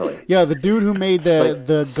 Exactly. Yeah, the dude who made the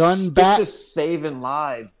gun Stick bat. to saving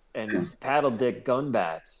lives and paddle dick gun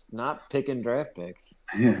bats, not picking draft picks.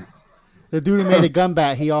 Yeah. The dude who made a gun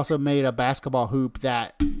bat, he also made a basketball hoop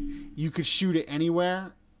that you could shoot it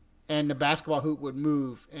anywhere, and the basketball hoop would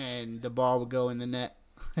move, and the ball would go in the net.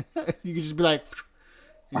 You could just be like,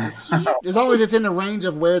 as long as it's in the range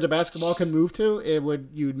of where the basketball can move to,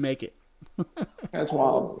 you'd make it. That's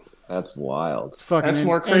wild. That's wild. It's fucking That's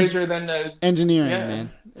more crazier than the engineering, Yeah.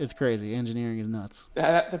 man. It's crazy. Engineering is nuts.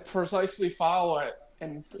 to precisely follow it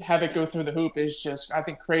and have it go through the hoop is just I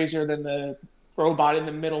think crazier than the robot in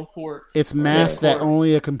the middle court. It's math that court.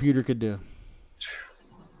 only a computer could do.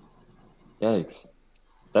 Yikes.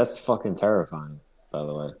 That's fucking terrifying, by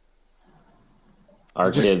the way. Our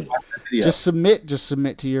Just- kids. Yeah. Just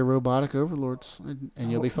submit to your robotic overlords, and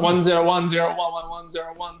you'll be fine.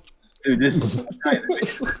 101010101. Dude, this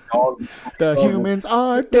dog. The humans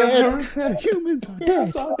are dead. The humans are dead.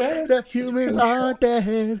 That's all bad. The humans are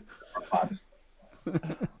dead.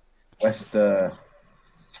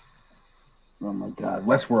 Oh my God,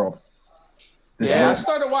 Westworld. This Yeah, I is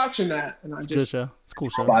started watching that and I It's a good just show. It's a cool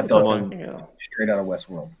show. Robot It's dog. okay. you know, straight out of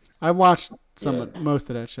Westworld. I watched Yeah. most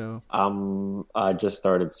of that show. I just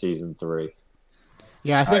started season 3.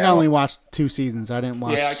 Yeah, I think I only watched 2 seasons. I didn't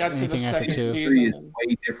watch yeah, I got to the anything after second 2. Three is season.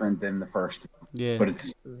 way different than the first, Yeah. but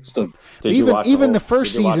it's still Did Even- you watch even whole- the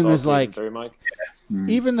first did you watch season all is season like- 3, Mike?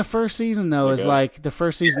 Even the first season though Is is it good? like the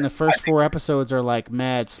first season. The first 4 episodes are like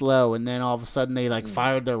mad slow, and then all of a sudden they like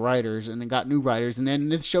fired their writers and then got new writers, and then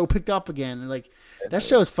the show picked up again. And like that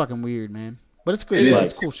show is fucking weird, man. But it's a good. It show. is.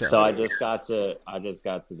 It's a cool show. So I just got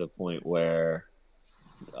to the point where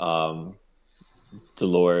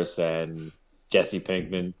Dolores and Jesse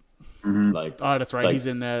Pinkman, like, Oh, that's right. like- He's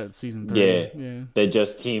in that season 3. Yeah. they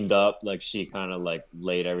just teamed up. Like, she kind of like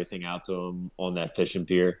laid everything out to him on that fishing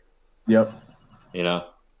pier, yep, you know?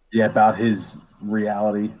 yeah, about his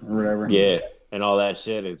reality or whatever. Yeah, and all that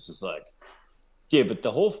shit. It's just like, yeah, but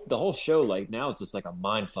the whole show, like, now it's just like a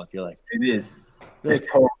mind fuck. You're like, it is. It's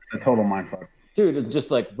a total mindfuck. dude, it's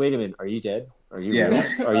just like, wait a minute, are you dead? Are you Yeah.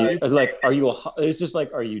 real? Are you like, are you it's just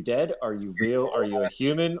like, are you dead? Are you real? Are you a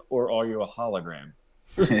human or are you a hologram?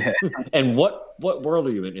 Yeah. And what world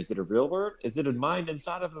are you in? Is it a real world? Is it a mind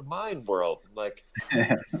inside of a mind world? Like,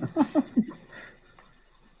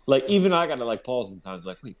 like even I gotta like pause sometimes.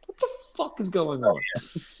 Like, wait, what the fuck is going on?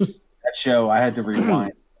 That show, I had to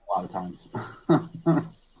rewind a lot of times.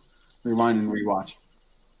 Rewind and rewatch.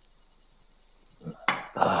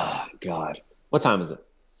 Oh, God, what time is it?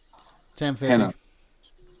 10:50. 10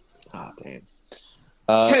 Ah, damn.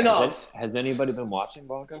 10 has off. Has anybody been watching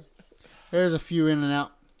Blanco? There's a few in and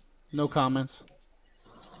out. No comments.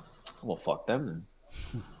 Well, fuck them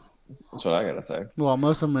then. That's what I gotta say. Well,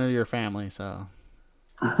 most of them are your family, so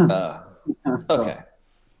Okay.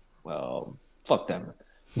 Well, fuck them.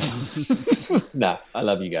 Nah, I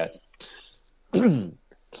love you guys. there's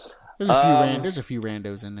a few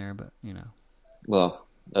randos in there, but you know. Well,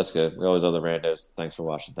 that's good. We always other randos. Thanks for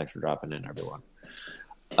watching. Thanks for dropping in, everyone.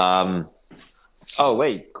 Oh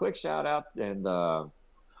wait, quick shout out and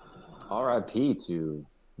RIP to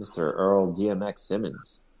Mr. Earl DMX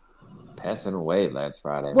Simmons, passing away last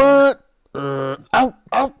Friday. What? Ow!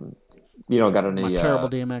 You don't got any My terrible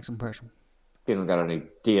DMX impression. You don't got any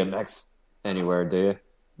DMX anywhere, do you?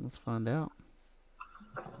 Let's find out.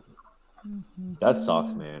 That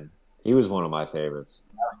sucks, man. He was one of my favorites.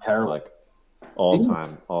 Terrible. Like all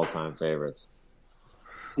time favorites.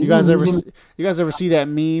 You guys ever see that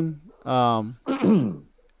meme?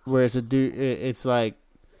 Where it's a dude. It's like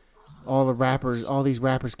all these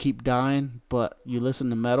rappers keep dying, but you listen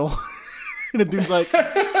to metal. And the dude's like,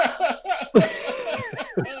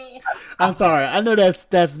 I'm sorry. I know that's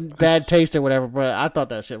bad taste or whatever, but I thought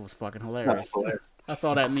that shit was fucking hilarious. I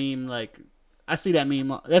saw that meme. Like, I see that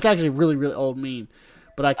meme. That's actually a really, really old meme.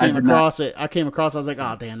 But I came across it. I was like,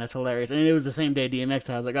 oh, damn, that's hilarious. And it was the same day DMX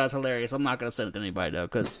died. I was like, oh, that's hilarious. I'm not going to send it to anybody, though,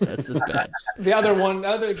 because that's just bad. The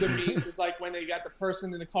other good memes is like when they got the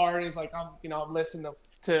person in the car and he's like, I'm listening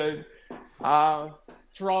to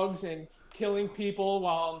drugs and killing people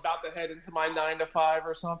while I'm about to head into my 9 to 5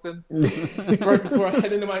 or something. Right before I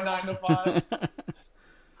head into my 9 to 5.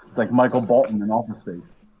 It's like Michael Bolton in Office Space.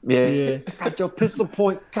 Yeah. Got your pistol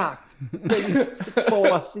point cocked.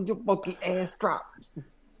 Before I see your monkey ass drop.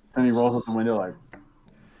 And he rolls up the window like,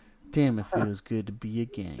 damn, it feels good to be a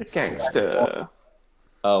gangster. Gangsta.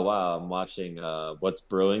 Oh, wow. I'm watching What's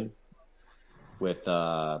Brewing with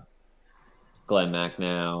Glenn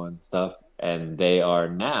McNow and stuff. And they are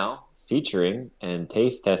now featuring and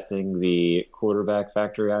taste testing the Quarterback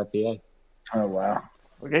Factory IPA. oh, wow.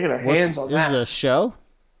 We're getting our hands on This that. is a show?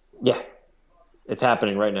 Yeah. It's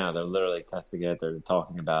happening right now. They're literally testing it. They're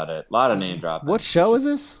talking about it. A lot of name dropping. What show is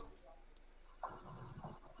this?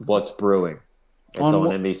 What's Brewing? It's On on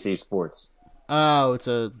what- NBC Sports. Oh, it's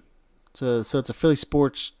a Philly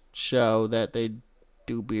sports show that they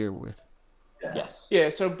do beer with. Yes. Yeah,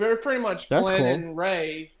 so they're pretty much That's Glenn cool. and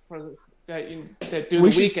Ray that do We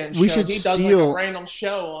the should- weekend we show. should He does like steal- a random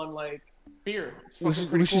show on like beer. It's We fucking should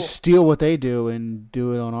pretty cool. steal what they do and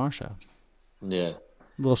do it on our show. Yeah. A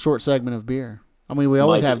little short segment of beer. I mean, we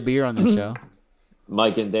always Mike- have beer on this show.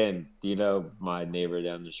 Mike and Dan, do you know my neighbor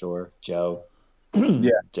down the shore, Joe? Yeah.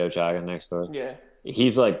 Joe Chaga next door. Yeah.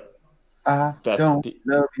 He's like I Best don't pe-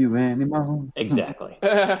 love you anymore. exactly.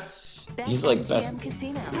 yeah. He's like best.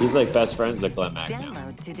 Casino. He's like best friends with Glenn McNow.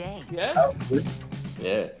 Download today.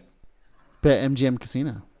 Yeah. Bet MGM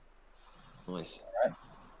Casino. Nice.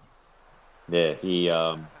 Yeah, he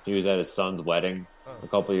was at his son's wedding a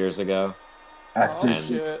couple years ago. That's Oh pretty And-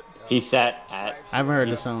 shit. He sat at I haven't heard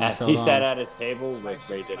this song in so he long. sat at his table with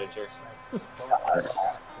Ray Didinger.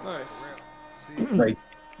 Nice. great.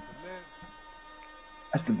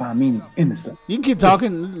 That's the by meaning innocent. You can keep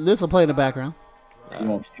talking. This will play in the background. You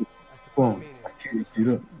won't shoot. Boom. I can't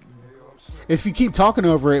shoot up. If you keep talking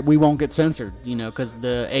over it, we won't get censored, because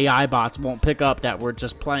the AI bots won't pick up that we're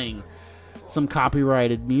just playing some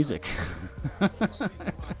copyrighted music.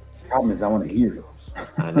 Problem is, I want to hear it.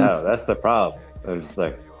 I know that's the problem. I was just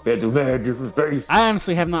like, I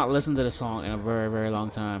honestly have not listened to the song in a very, very long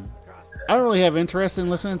time. I don't really have interest in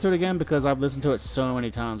listening to it again because I've listened to it so many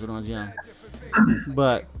times when I was young.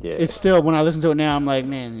 But Yeah. it's still, when I listen to it now, I'm like,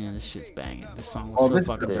 man, yeah, this shit's banging. This song was Oh, so this is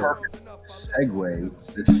fucking the dope. perfect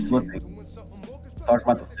segue. This slipping. Talk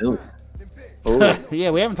about the Phillies.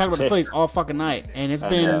 Yeah, we haven't talked about the Phillies all fucking night, and it's I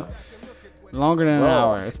been know. longer than an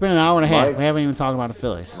Well, hour. It's been an hour and a half. Mike- We haven't even talked about the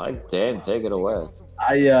Phillies. Mike, Dan, take it away.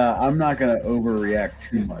 I'm not gonna overreact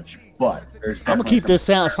too much, but there's. I'm gonna keep this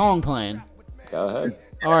song playing. Go ahead.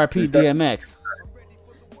 R.I.P. DMX.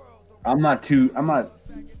 I'm not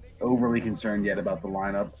overly concerned yet about the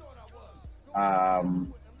lineup.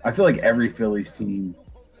 I feel like every Phillies team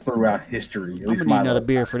throughout history, at I'm least gonna my need another life,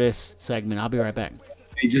 beer for this segment. I'll be right back.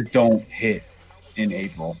 they just don't hit in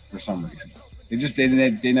April for some reason.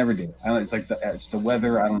 They never do. I don't, it's the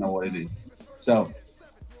weather. I don't know what it is. So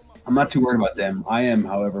I'm not too worried about them. I am,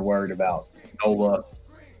 however, worried about Nola.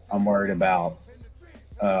 I'm worried about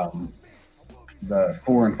the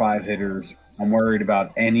 4 and 5 hitters. I'm worried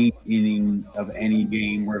about any inning of any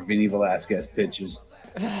game where Vinny Velasquez pitches.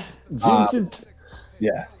 Vincent.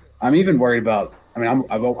 Yeah, I'm even worried about. I mean,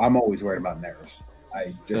 I'm always worried about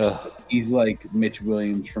Neris. He's like Mitch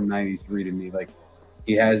Williams from '93 to me. Like,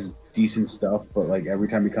 he has decent stuff, but like every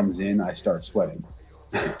time he comes in, I start sweating.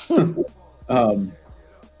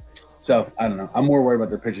 So I don't know. I'm more worried about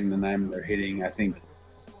their pitching than I am their hitting. I think,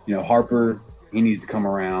 Harper, he needs to come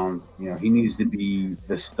around. He needs to be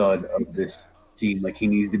the stud of this team. Like, he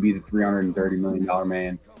needs to be the $330 million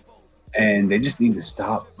man. And they just need to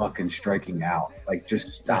stop fucking striking out. Like, just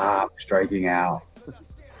stop striking out.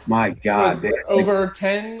 My God. Was over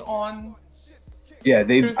 10 on Yeah, I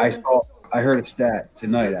Tuesday? I heard a stat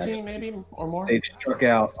tonight. 13 Actually, maybe or more. they've struck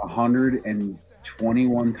out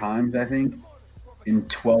 121 times, I think, in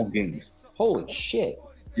 12 games. Holy shit.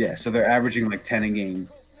 Yeah, so they're averaging like 10 a game,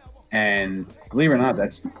 and believe it or not,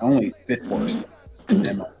 that's only fifth worst in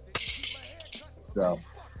MLB. So,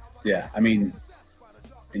 yeah, I mean,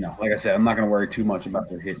 like I said, I'm not going to worry too much about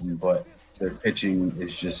their hitting, but their pitching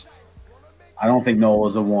is just. I don't think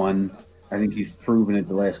Nola's a 1. I think he's proven it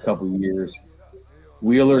the last couple of years.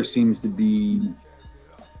 Wheeler seems to be,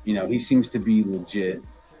 he seems to be legit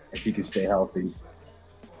if he can stay healthy.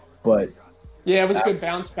 But Yeah, it was a good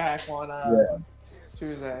bounce back on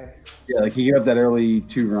Tuesday. yeah, like he gave up that early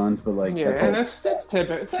 2 runs, but like Yeah, and that's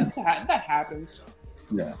typical. That happens.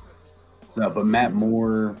 yeah. So, but Matt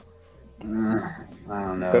Moore, I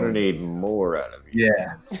don't know. Gonna need more out of you.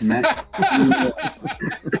 Yeah, Matt.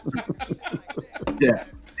 yeah,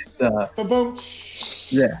 it's Boom.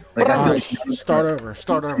 yeah. Like I feel like Start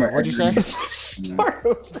over. What'd you say? Start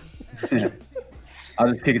over. yeah. I'll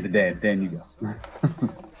just kick it to Dan. Dan, you go.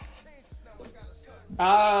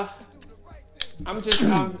 I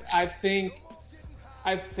think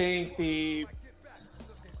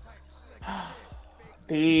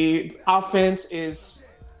the offense is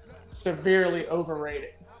severely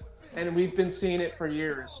overrated, and we've been seeing it for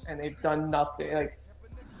years, and they've done nothing. Like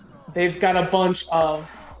they've got a bunch of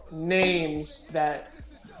names that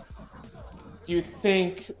you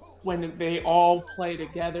think when they all play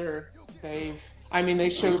together, they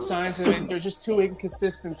show signs of it. They're just too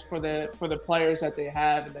inconsistent for the players that they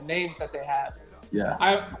have and the names that they have. Yeah.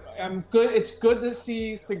 I'm good. It's good to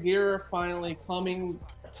see Segura finally coming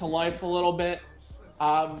to life a little bit.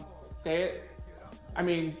 I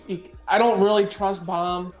don't really trust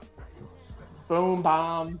Bomb. Boom,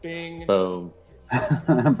 bomb, bing. Boom.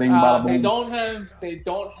 Bing, bada, boom. They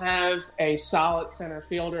don't have a solid center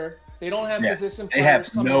fielder. They don't have position they players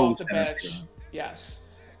have coming no off the center bench. fielder. Yes.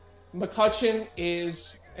 McCutcheon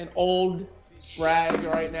is an old rag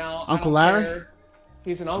right now. I Uncle don't Larry? care.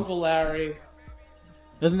 He's an Uncle Larry.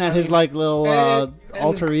 Isn't that his like little and-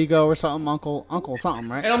 alter ego or something? Uncle something,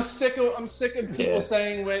 right? And I'm sick of people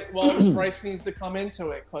saying, Bryce needs to come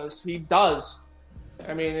into it, because he does.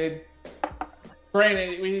 I mean,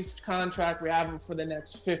 granted, his contract, we have him for the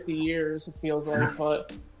next 50 years, it feels like,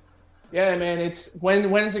 but yeah, man, it's when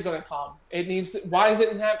is it going to come? Why is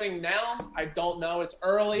it happening now? I don't know. It's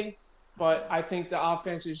early, but I think the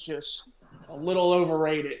offense is just a little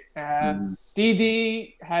overrated.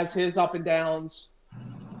 DD has his up and downs.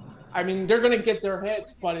 I mean, they're going to get their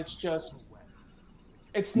hits, but it's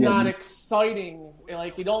not exciting.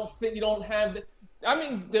 Like you don't have. I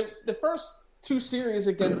mean, the first 2 series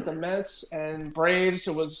against the Mets and Braves,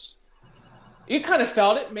 you kind of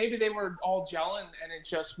felt it. Maybe they were all gelling, and it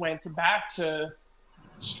just went back to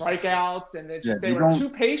strikeouts, and they were too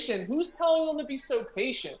patient. Who's telling them to be so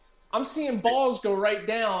patient? I'm seeing balls go right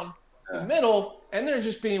down the middle, and they're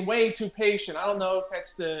just being way too patient. I don't know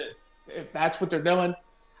if that's what they're doing.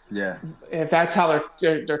 Yeah. If that's how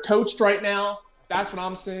they're coached right now, that's what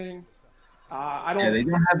I'm seeing. I don't. Yeah,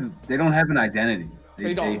 they don't have an identity.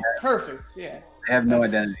 They don't. Perfect. Yeah. They have no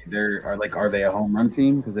identity. Are they a home run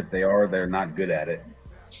team? Because if they are, they're not good at it.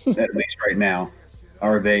 At least right now.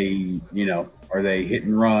 Are they hit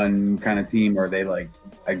and run kind of team? Are they like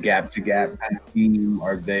a gap to gap kind of team?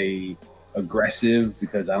 Are they aggressive?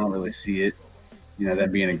 Because I don't really see it.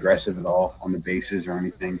 That being aggressive at all on the bases or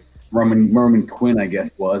anything. Merman Quinn, I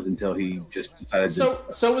guess, was until he just decided to.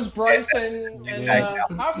 So was Bryce and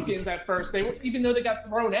Hoskins at first. Even though they got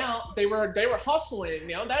thrown out, they were hustling.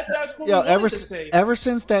 That's what we wanted to see. Ever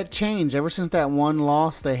since that change, ever since that one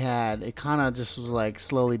loss they had, it kind of just was like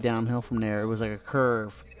slowly downhill from there. It was like a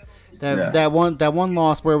curve. That one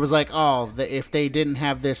loss where it was like, if they didn't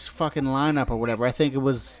have this fucking lineup or whatever, I think it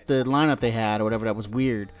was the lineup they had or whatever that was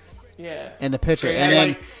weird. Yeah. And the pitcher,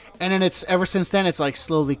 and then it's ever since then it's like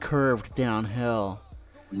slowly curved downhill.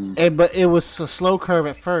 But it was a slow curve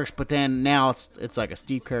at first, but then now it's like a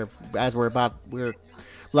steep curve. As we're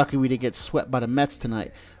lucky we didn't get swept by the Mets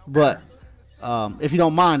tonight. But if you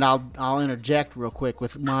don't mind, I'll interject real quick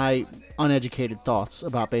with my uneducated thoughts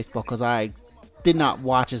about baseball, because I did not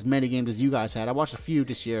watch as many games as you guys had. I watched a few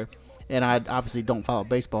this year, and I obviously don't follow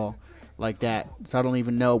baseball like that, so I don't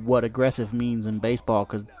even know what aggressive means in baseball,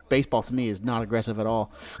 because baseball to me is not aggressive at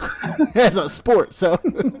all as a sport. So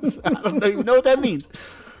I don't even know what that means.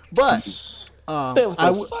 But what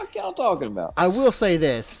the fuck y'all talking about? I will say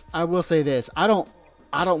this. I don't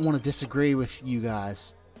want to disagree with you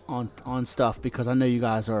guys on stuff, because I know you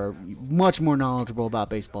guys are much more knowledgeable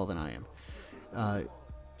about baseball than I am.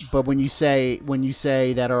 But when you say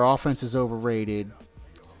that our offense is overrated,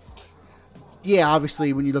 yeah,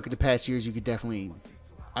 obviously, when you look at the past years, you could definitely.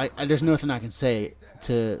 There's nothing I can say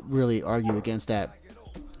to really argue against that.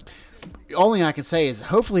 The only thing I can say is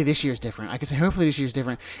hopefully this year's different. I can say hopefully this year's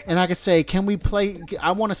different, and I can say can we play?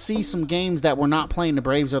 I want to see some games that we're not playing the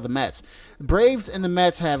Braves or the Mets. The Braves and the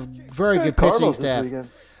Mets have very good pitching Cardinals this staff. weekend.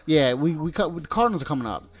 Yeah, the Cardinals are coming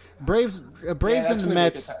up. Braves and the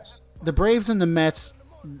Mets. The Braves and the Mets.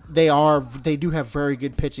 They do have very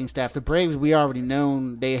good pitching staff. The Braves, we already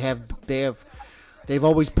known they've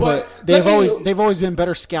always been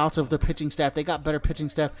better scouts of the pitching staff. They got better pitching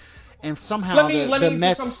staff, and somehow the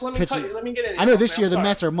Mets pitching. I know this year the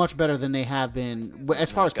Mets are much better than they have been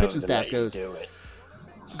as far as pitching staff goes. Go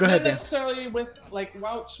ahead, Not necessarily with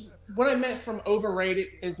what I meant from overrated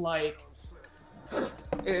is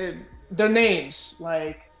their names.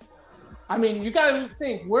 I mean, you got to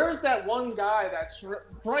think, where's that one guy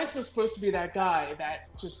Bryce was supposed to be that guy that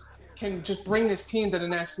can bring this team to the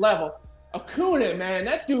next level. Acuna, man,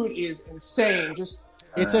 that dude is insane.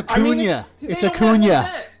 It's Acuna. It's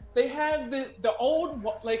Acuna. They have the old,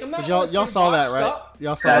 I'm not. Y'all saw that, right?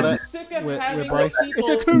 Y'all saw that sick of with having Bryce. People, It's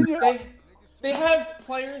Acuna. They have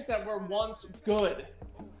players that were once good,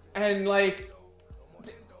 and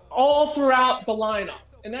all throughout the lineup.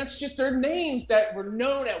 And that's just their names that were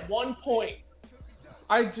known at one point.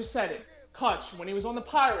 I just said it. Kutch when he was on the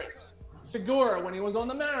Pirates. Segura when he was on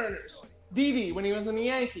the Mariners. Didi when he was in the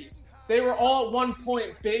Yankees. They were all at one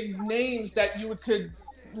point big names that you could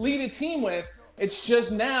lead a team with. It's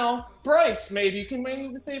just now Bryce. Maybe you can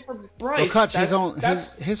even say for Bryce. Well,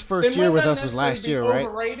 Kutch, his first year with us was last year, right?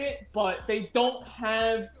 Overrated, but they don't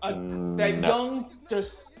have young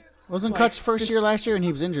just. Wasn't Kutch's first year last year, and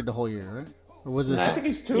he was injured the whole year, right? Or was this? I think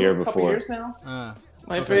he's year a couple before. years now.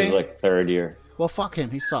 It was third year. Well, fuck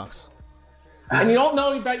him. He sucks. And you don't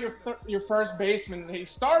know about your first baseman. He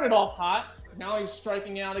started off hot. Now he's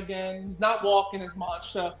striking out again. He's not walking as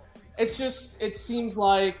much. So it seems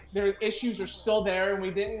like their issues are still there, and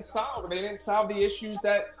they didn't solve the issues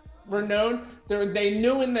that were known. They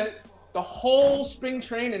knew in the whole spring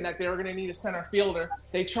training that they were going to need a center fielder.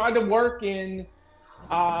 They tried to work in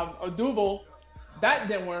Odubel. That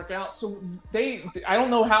didn't work out. So I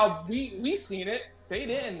don't know how we seen it. They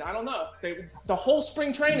didn't. I don't know. The whole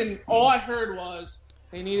spring training, all I heard was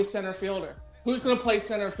they need a center fielder. Who's going to play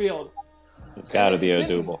center field? It's got to be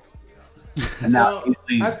Odubel. And now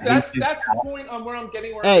that's the point on where I'm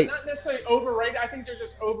getting. Where not necessarily overrated. I think they're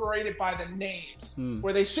just overrated by the names,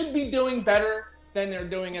 where they should be doing better than they're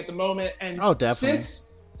doing at the moment. And definitely.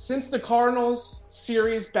 Since the Cardinals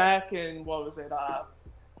series back in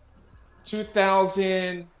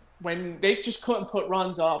 2000, when they just couldn't put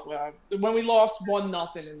runs up, when we lost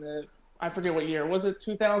 1-0 in I forget what year was it,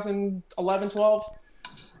 2011, 12.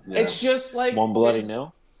 Yeah. It's just one bloody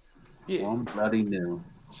nil. Yeah. One bloody nil.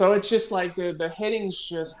 So it's just the hitting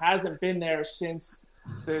just hasn't been there since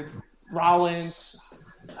the Rollins,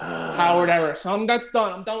 Howard era. So that's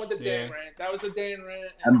done. I'm done with the Dan rant. That was the Dan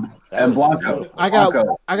rant. And Blanco. I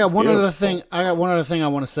got one other thing. I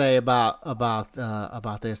want to say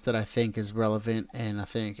about this that I think is relevant, and I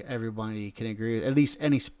think everybody can agree with. At least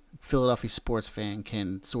any Philadelphia sports fan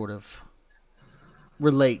can sort of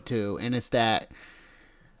relate to, and it's that.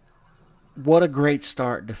 What a great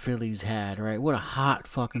start the Phillies had, right? What a hot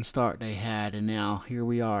fucking start they had, and now here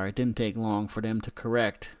we are. It didn't take long for them to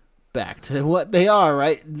correct back to what they are,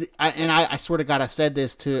 right? I swear to God, I said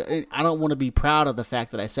this I don't want to be proud of the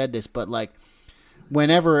fact that I said this, but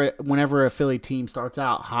whenever a Philly team starts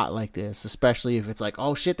out hot like this, especially if it's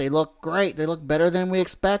oh shit, they look great, they look better than we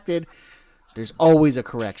expected, there's always a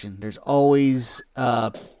correction. There's always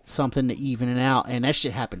something to even it out, and that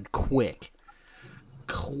shit happened quick.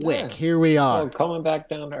 Yeah. Here we are. Coming back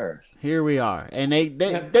down to earth. Here we are. And they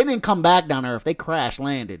didn't come back down to earth. They crash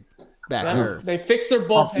landed back to earth. They fixed their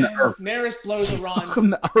bullpen. Neris blows a run.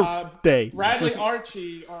 Welcome to Earth Day.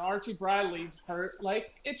 Archie Bradley's hurt.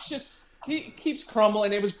 It's just he keeps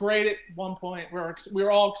crumbling. It was great at one point. We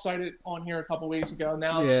were all excited on here a couple weeks ago.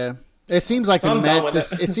 Now it seems like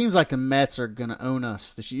it seems like the Mets are gonna own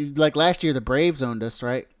us. Last year, the Braves owned us,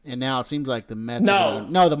 right? And now it seems like the Mets. The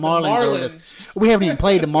Marlins owned us. We haven't even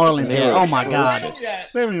played the Marlins yet. Oh my God,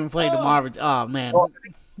 we haven't even played the Marlins. Oh man,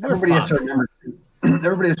 everybody has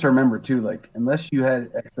to remember too. Unless you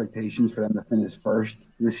had expectations for them to finish first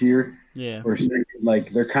this year, or second,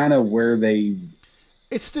 they're kind of where they.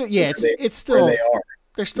 It's still it's still where they are.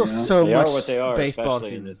 There's still so much what they are, baseball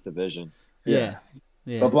especially in this division. Yeah.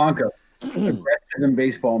 But Blanco, aggressive in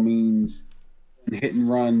baseball means hitting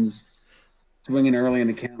runs, swinging early in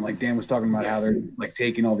the count. Like Dan was talking about how they're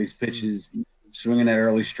taking all these pitches, swinging at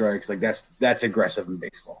early strikes. That's aggressive in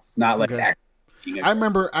baseball, not act. I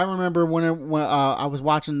remember when I was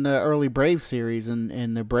watching the early Braves series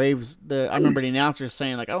and the Braves. I remember the announcers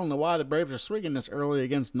saying like, I don't know why the Braves are swinging this early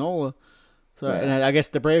against Nola. So and I guess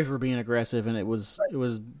the Braves were being aggressive, and it was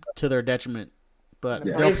to their detriment. But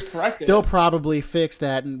they'll probably fix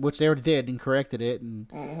that, and which they already did and corrected it.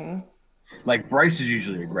 And like Bryce is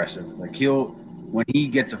usually aggressive. Like when he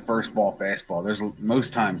gets a first ball fastball, there's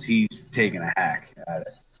most times he's taking a hack at it.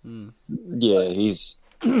 Yeah, he's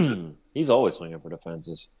always swinging for the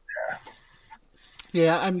fences.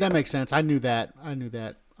 Yeah, that makes sense. I knew that.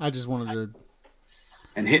 I just wanted to.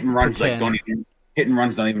 And hit and runs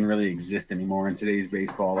don't even really exist anymore in today's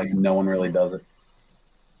baseball. Like no one really does it.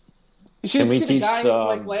 You should see the guy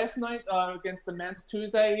like last night against the Mets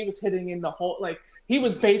Tuesday. He was hitting in the hole, like he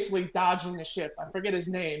was basically dodging the ship. I forget his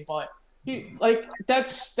name, but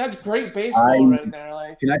that's great baseball right there.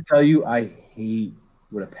 Like, can I tell you, I hate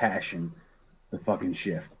with a passion the fucking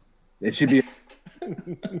shift. It should be. I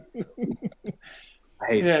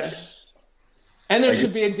hate it. And there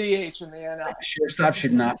should be a DH in the NL. Shortstop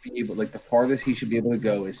should not be able. Like the farthest he should be able to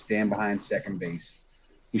go is stand behind second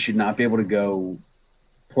base. He should not be able to go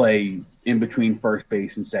play in between first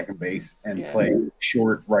base and second base and play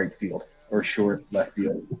short right field or short left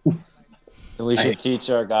field. And we should teach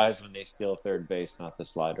our guys when they steal third base not to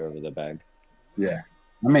slide over the bag. Yeah.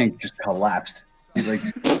 My man just collapsed. He's like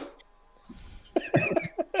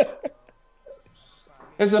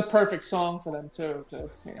This is a perfect song for them too,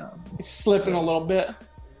 because he's slipping a little bit.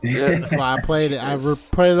 Yeah. That's why I played it. I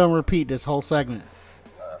played it on repeat this whole segment.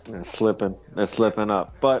 They're slipping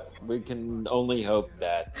up. But we can only hope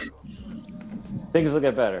that things will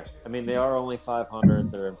get better. I mean, they are only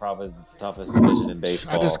 500. They're in probably the toughest division in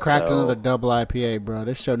baseball. I just cracked another double IPA, bro.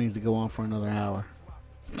 This show needs to go on for another hour.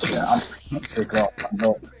 Yeah, I'm take off.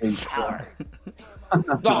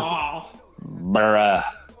 Bruh.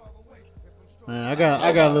 Man, I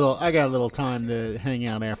got a little time to hang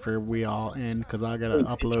out after we all end because I gotta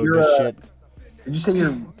upload this shit. Did you say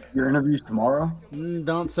your interview's tomorrow?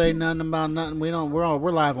 Don't say nothing about nothing.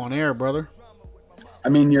 We're live on air, brother. I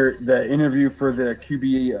mean, the interview for the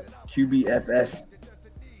QBFS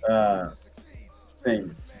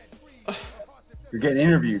thing. You're getting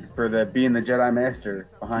interviewed for being the Jedi Master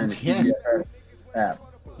behind the QBFS app.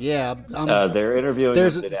 Yeah, they're interviewing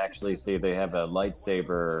us to actually see they have a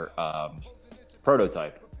lightsaber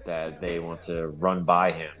prototype that they want to run by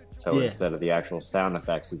him. So instead of the actual sound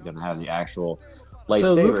effects, he's going to have the actual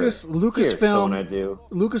lightsaber. So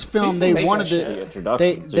Lucasfilm, they wanted the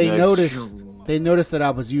introduction. They noticed that I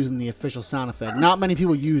was using the official sound effect. Not many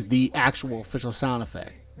people use the actual official sound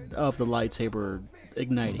effect of the lightsaber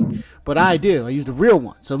igniting, but I do. I used a real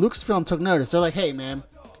one. So Lucasfilm took notice. They're like, "Hey man,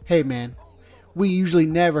 we usually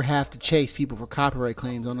never have to chase people for copyright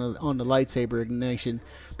claims on the lightsaber ignition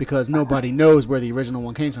because nobody knows where the original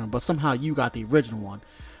one came from. But somehow you got the original one.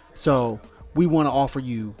 So we want to offer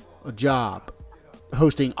you a job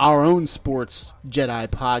hosting our own sports Jedi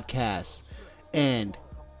podcast,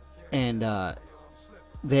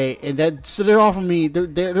 so they're offering me,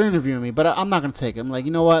 they're interviewing me, but I'm not gonna take it. I'm like,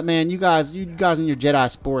 you know what, man, you guys in your Jedi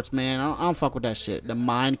sports, man, I don't fuck with that shit. The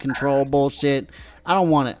mind control bullshit, I don't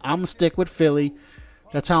want it. I'm gonna stick with Philly.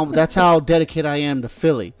 That's how dedicated I am to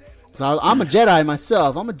Philly. So I'm a Jedi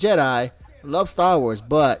myself. I'm a Jedi. I love Star Wars,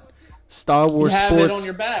 but Star Wars sports. You have it on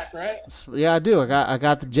your back, right? Yeah, I do. I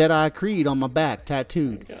got the Jedi Creed on my back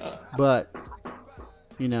tattooed. But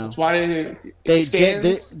that's why the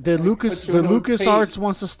LucasArts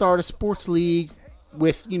wants to start a sports league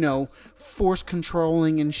with force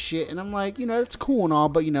controlling and shit, and I'm like, it's cool and all,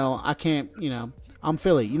 but I can't. I'm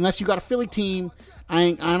Philly. Unless you got a Philly team,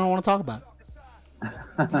 I don't want to talk about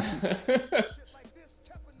it.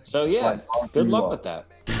 So yeah, good luck with that.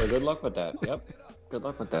 Yep, good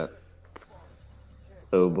luck with that.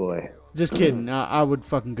 Oh boy. Just kidding. I would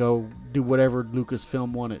fucking go do whatever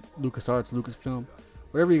Lucasfilm wanted. LucasArts, Lucasfilm,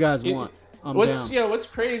 whatever you guys want. I'm down. What's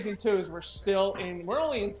crazy too is we're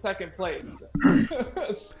only in second place.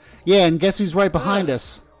 Yeah, and guess who's right behind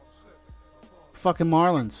us? Fucking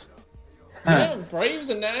Marlins. Yeah, Braves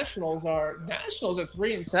and Nationals are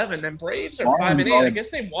 3-7, and Braves are 5-8. I guess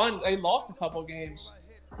they lost a couple games.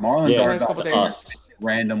 Marlins are about to us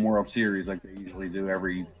random World Series like they usually do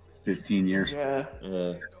every 15 years. Yeah.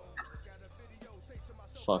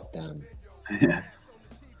 Fuck them.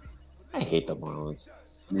 I hate the Marlins.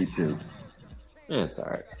 Me too. Yeah, it's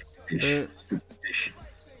alright.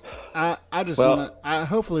 I just want to.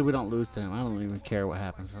 Hopefully, we don't lose to them. I don't even care what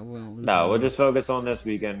happens. We'll just focus on this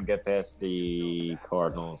weekend. Get past the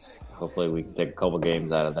Cardinals. Hopefully, we can take a couple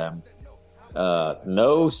games out of them.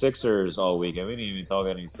 No Sixers all weekend. We didn't even talk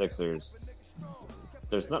any Sixers.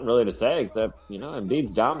 there's nothing really to say except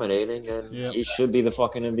Embiid's dominating and Yep. he should be the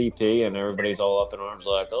fucking MVP, and everybody's all up in arms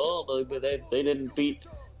like, oh, they didn't beat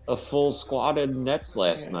a full squatted Nets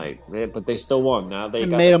last night, but they still won. Now they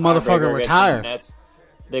And got made the a motherfucker tiebreaker against retire. the Nets.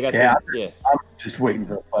 They got Yeah. I'm just waiting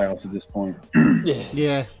for the playoffs at this point.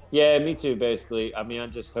 Yeah. Me too. Basically, I mean, I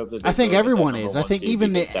just hope that I think they get that everyone number is. I one think seed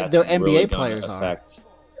even because the that's NBA really gonna players are. affect.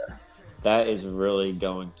 That is really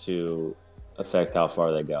going to affect how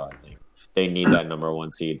far they go. I think they need that number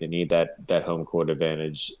one seed. They need that home court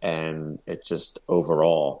advantage, and it just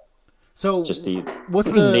overall. So Just the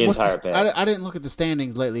what's the what's entire the, pack. I didn't look at the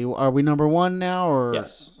standings lately. Are we number one now or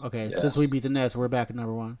Yes. Okay, Yes. since we beat the Nets, we're back at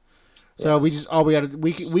number one. So Yes. we just we got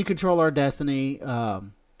we control our destiny.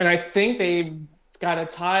 And I think they got a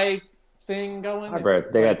tie thing going.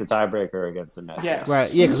 They got the tiebreaker against the Nets. Yes.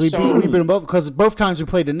 Right, yeah, because So- we've been both times we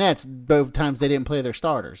played the Nets, both times they didn't play their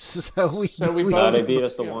starters. So we No, both- they beat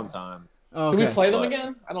us the one time. okay. Do we play them But-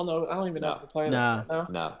 again? I don't know. I don't even know No. if we play Nah. them.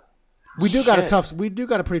 No. No. We do got a Shit. we do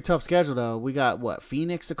got a pretty tough schedule though. We got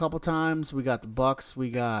Phoenix a couple times. We got the Bucks. We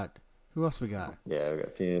got who else? We got Yeah, we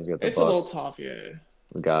got Phoenix, we got the It's Bucks. a little tough, yeah.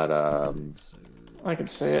 We got I can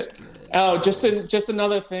say it. Oh, just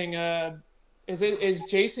another thing. Is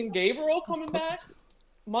Jason Gabriel coming back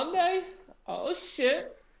Monday? Oh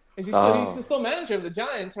shit! Is he still? He's still manager of the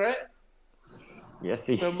Giants, right? yes,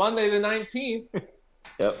 he. So Monday the 19th.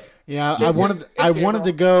 Yep. yeah. Jason- I it's wanted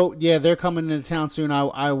to Gabriel. go. Yeah, they're coming into town soon.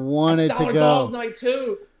 I wanted That's to Dollar go. Dog Night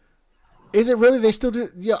too. Is it really? They still do?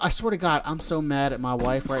 Yeah, I swear to God, I'm so mad at my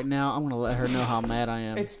wife right now. I'm gonna let her know how mad I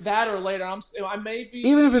am. It's that or later. I may be.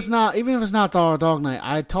 Even if it's not Dollar Dog Night,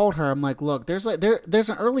 I told her, I'm like, look, there's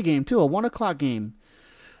an early game too, a 1:00 game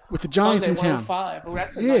with the Giants Sunday, in town. 105. Oh,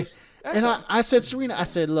 that's a Yeah, nice. That's and a, I said, Serena, I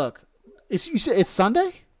said, look, you said it's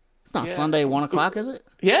Sunday. It's not Yeah. Sunday 1:00, is it?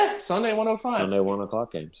 yeah, Sunday 105. Sunday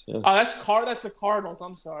 1:00 games. Yeah. Oh, that's the Cardinals.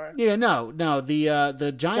 I'm sorry. Yeah, no, the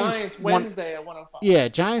Giants. Giants Wednesday at 105. Yeah,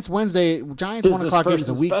 Giants Wednesday. Giants This 1:00 game first is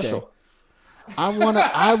a and weekday. special.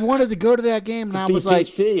 I wanted to go to that game, and I was like,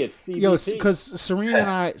 it's CBP. yo, because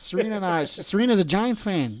Serena's a Giants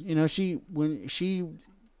fan. She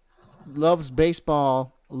loves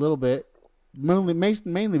baseball a little bit,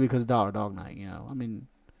 mainly because of Dollar Dog Night. I mean,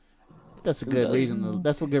 that's a good reason.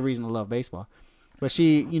 That's a good reason to love baseball. But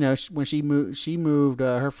she, when she moved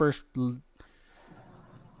her first.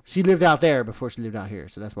 She lived out there before she lived out here,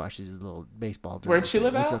 so that's why she's a little baseball. Where'd she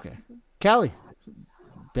live It's out? okay. Cali,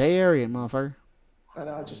 Bay Area, motherfucker. I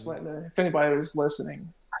know. Just letting if anybody was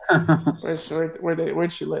listening, where'd she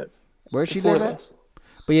live? Where'd she Before live at? this?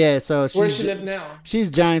 But yeah, so Where does she live now? she's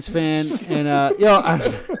a Giants fan, and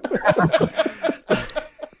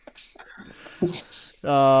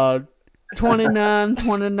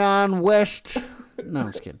 29 West. No,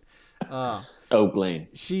 I'm just kidding. Oak Lane.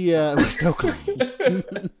 She West Oakland.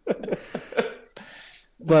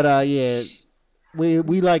 But yeah,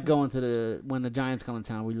 we like going to when the Giants come in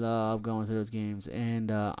town. We love going to those games.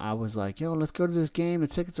 And I was like, yo, let's go to this game. The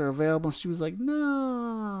tickets are available. And she was like, no.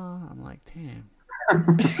 I'm like, damn.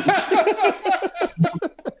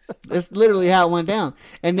 That's literally how it went down.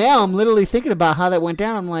 And now I'm literally thinking about how that went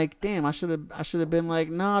down. I'm like, damn, I should have been like,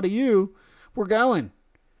 nah to you. We're going.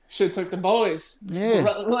 Should have took the boys. Yeah.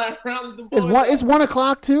 Round the boys. It's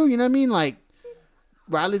 1:00 too. You know what I mean? Like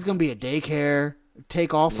Riley's gonna be at daycare,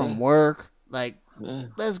 take off from work. Like,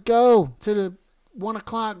 let's go to the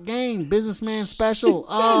 1:00 game, businessman special.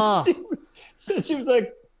 She was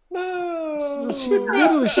like, no.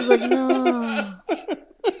 She's like, no.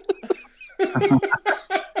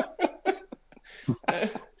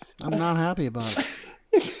 I'm not happy about it.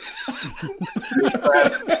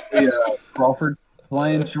 Crawford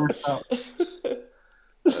playing shortstop.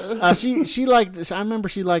 She liked. I remember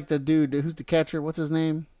she liked the dude who's the catcher. What's his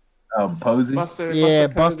name? Posey.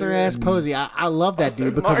 Buster ass Posey. I love that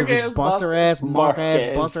dude because of his Buster ass name.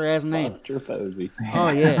 Buster Posey. Oh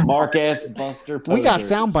yeah. Mark ass Buster Posey. We got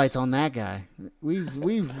sound bites on that guy.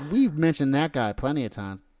 We've mentioned that guy plenty of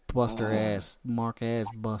times. Buster ass, Mark ass,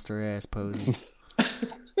 Buster ass Posey.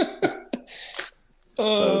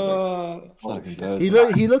 Fucking Posey.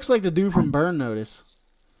 He looks like the dude from Burn Notice.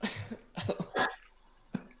 I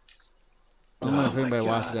don't know if anybody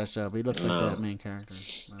watches that show, but he looks like that main character.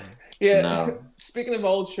 Yeah. No. Speaking of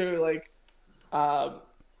old show, like,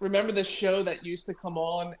 remember the show that used to come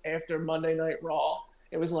on after Monday Night Raw?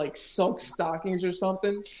 It was like Silk Stockings or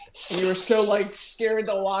something. And you were so like scared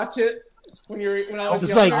to watch it when I was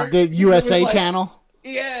It's younger. like the It was USA like- channel.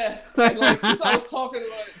 Yeah. And like, 'cause I was talking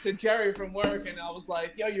to Jerry from work, and I was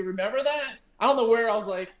like, "Yo, you remember that?" I don't know where I was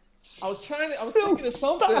like. I was thinking of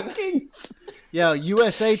something. Yo,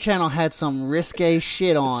 USA Channel had some risque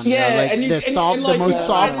shit on. Yeah, like and you- the and- soft, and, the like, most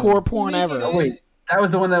I was softcore porn sneaking ever. in. Oh wait, that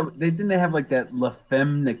was the one that didn't they have like that La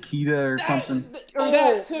Femme Nikita or something? Or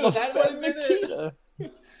that too. That would have been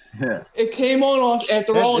it. Yeah. It came on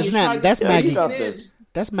after all. and you Isn't that- tried to that's sneak Maggie. it Got in. this.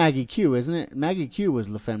 That's Maggie Q, isn't it? Maggie Q was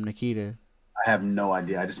La Femme Nikita. I have no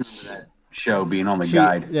idea. I just remember that show being on the She-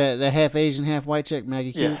 guide. the half Asian, half white chick,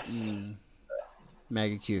 Maggie Q. Yes.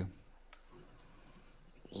 Maggie Q.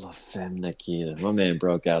 La Femme Nikita. My man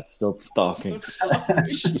broke out silk stockings.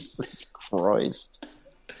 Jesus Christ.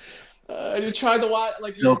 You tried to watch,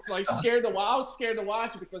 like, you Silk like stuff. scared to watch. I was scared to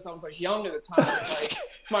watch it because I was like young at the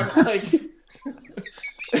time. Like,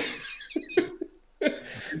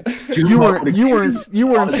 You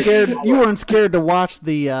weren't scared to watch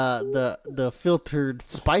the filtered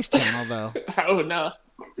Spice Channel though. oh no.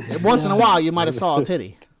 Once in a while, you might have saw a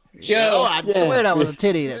titty. Yo, I swear that was a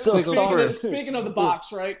titty. That So wiggled through. speaking of the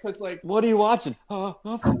box, right? Because like What are you watching?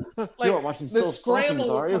 Nothing. like you aren't watching the Silk Stockings,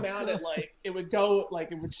 scramble are would you? come out at like it would go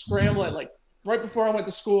like it would scramble at like right before I went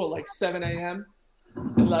to school at like 7 a.m.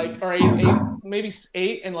 Like or 8 maybe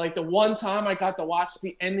 8 and like the one time I got to watch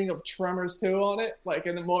the ending of Tremors 2 on it like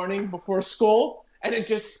in the morning before school and it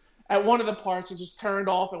just at one of the parts it just turned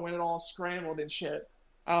off and when it all scrambled and shit.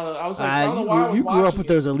 I don't know. I was like I don't know why I was you grew up watching with it.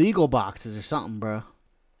 those illegal boxes or something, bro.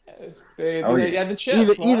 They yeah. had the chip.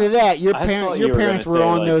 Either that, your I thought your you parents gonna were say,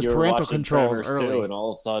 on like, those you were parental watching controls Tremors early. too, and all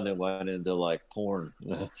of a sudden it went into like porn.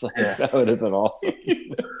 It's like, Yeah. That would have been awesome.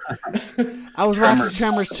 I was watching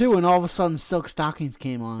Tremors 2, and all of a sudden Silk Stockings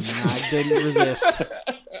came on, and I didn't resist.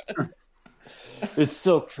 It's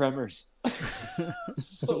Silk Tremors.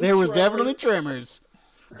 So There was Tremors. definitely Tremors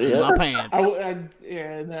in Yeah. my pants.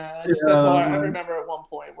 That's all I remember at one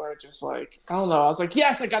point where it just like I don't know. I was like,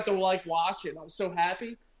 yes, I got to like watch it. I was so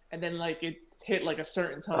happy, and then like it hit like a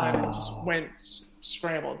certain time and it just went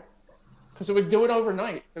scrambled because it would do it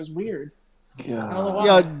overnight. It was weird. I don't know why.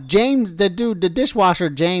 Yo, James, the dishwasher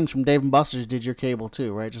James from Dave and Buster's did your cable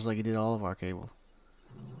too, right? Just like he did all of our cable.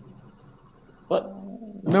 What?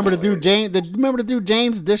 Remember the dude James? Remember the dude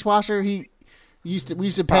James, the dishwasher? We used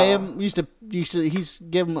to pay him. He'd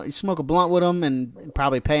smoke a blunt with him, and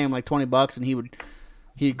probably pay him like $20, and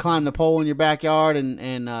he'd climb the pole in your backyard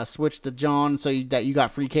and switch to John so that you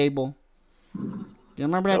got free cable. You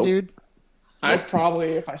remember that Nope. dude? I'd probably,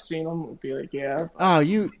 if I seen them, would be like, yeah. Oh,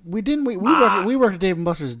 we worked at Dave and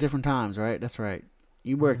Buster's at different times, right? That's right.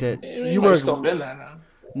 You worked at You might have still been there now.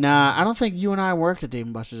 Nah, I don't think you and I worked at Dave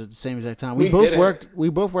and Buster's at the same exact time. We didn't. We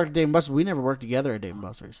both worked at Dave and Buster's. We never worked together at Dave and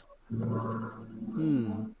Buster's.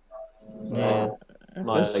 Yeah.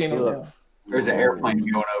 I've seen them. Yeah. There's an airplane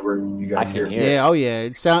going over. You guys I hear? can hear. Yeah, oh yeah.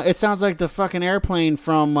 It sounds like the fucking airplane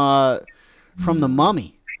from The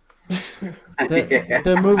Mummy.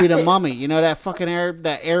 The movie The Mummy. You know that fucking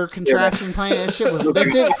air contraction plane? That shit was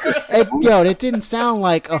it didn't sound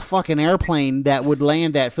like a fucking airplane that would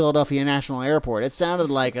land at Philadelphia International Airport. It sounded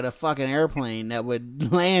like a fucking airplane that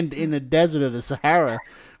would land in the desert of the Sahara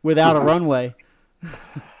without a runway.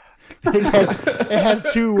 It has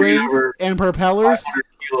two wings and propellers. 500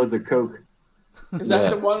 kilos of coke. Is that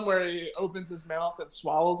the one where he opens his mouth and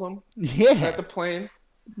swallows them? Is Yeah. that the plane?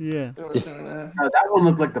 Yeah. No, that one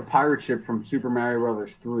looked like the pirate ship from Super Mario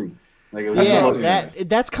Brothers 3. Like it was Yeah,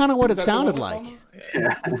 that's kind of what it Is that the one sounded we're like. talking about?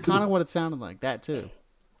 Yeah. It's kind of what it sounded like. That too.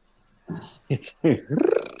 It's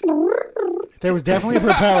There was definitely a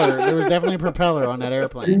propeller. There was definitely a propeller on that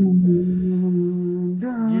airplane.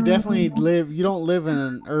 You definitely live. You don't live in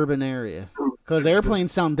an urban area because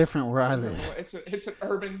airplanes sound different where I live. It's an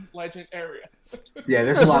urban legend area. Yeah,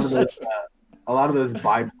 there's a lot of those. A lot of those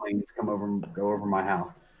biplanes go over my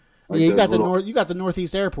house. Like Yeah, you those got the little- You got the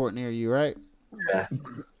Northeast Airport near you, right? Yeah.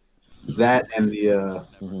 That and the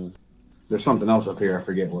there's something else up here. I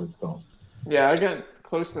forget what it's called. Yeah, I got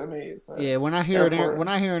close to me. It's Yeah. When I hear Airport. when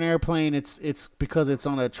I hear an airplane, it's because it's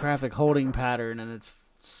on a traffic holding pattern and it's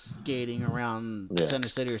skating around Yeah. Center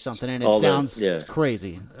City or something, and it All the- sounds yeah.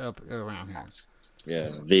 crazy up around here. Yeah,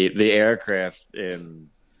 the aircraft in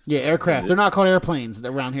Yeah, aircraft. They're not called airplanes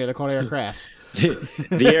around here. They're called aircrafts.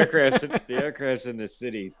 the aircrafts in the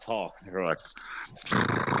city talk. They're like,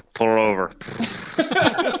 pull over.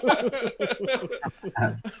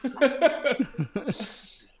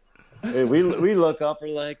 Hey, we look up. We're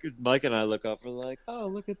like, Mike and I look up. We're like, oh,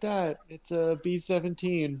 look at that! It's a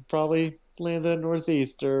B-17, probably landed in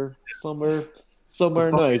Northeast or somewhere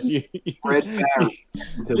nice. Red Barrel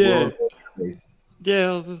to Yeah. Willow Base.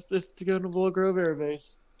 Yeah, it's to go to Willow Grove Air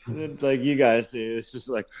Base. And then, like you guys see, it's just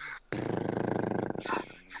like,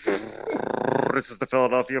 this is the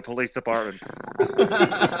Philadelphia Police Department.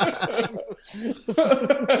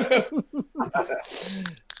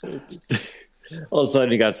 All of a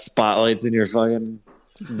sudden, you got spotlights in your fucking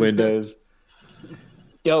windows.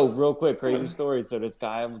 Yo, real quick, crazy story. So this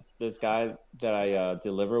guy that I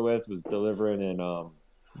deliver with was delivering in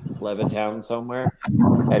Levittown somewhere,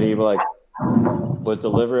 and he was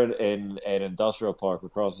delivering in an industrial park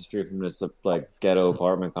across the street from this ghetto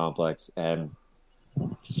apartment complex, and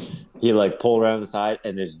he pulled around the side,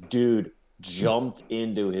 and this dude jumped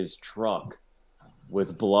into his truck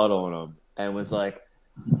with blood on him, and was like,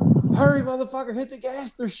 "Hurry, motherfucker! Hit the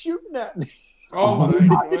gas! They're shooting at me!" Oh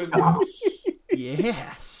my goodness.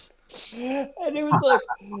 Yes. And it was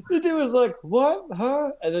the dude was like, "What?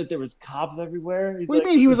 Huh?" And then there was cops everywhere. He's What do you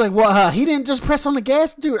mean? He was like, "What? He didn't just press on the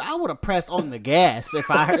gas, dude. I would have pressed on the gas if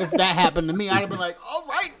that happened to me. I'd have been like, all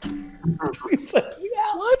right." He's like,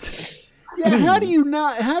 "Yeah." What? Yeah. How do you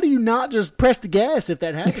not just press the gas if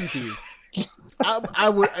that happens to you? I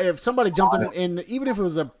would, if somebody jumped in, even if it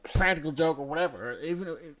was a practical joke or whatever,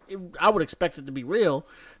 I would expect it to be real.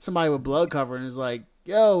 Somebody with blood cover and is like,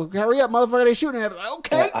 "Yo, hurry up, motherfucker! They shooting at me." Like,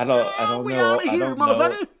 okay, I don't we know. out of here,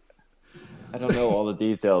 motherfucker. I don't know all the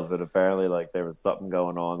details, but apparently, there was something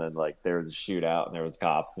going on, and there was a shootout, and there was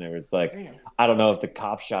cops, and there was I don't know if the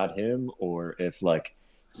cop shot him or if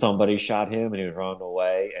somebody shot him, and he was running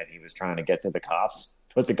away, and he was trying to get to the cops.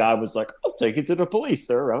 But the guy was like, "I'll take you to the police.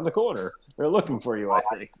 They're around the corner. They're looking for you, I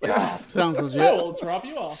think." Sounds I legit. will drop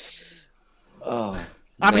you off. Oh,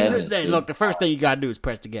 I mean, madness, dude. look, the first thing you gotta do is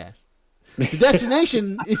press the gas. The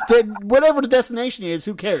destination is that whatever the destination is,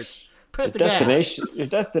 who cares? Press the gas. Your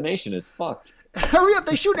destination is fucked. Hurry up!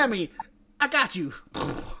 They shooting at me. I got you. Get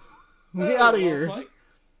out of We lost here. Mike?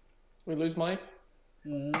 We lose Mike?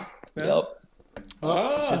 Yep.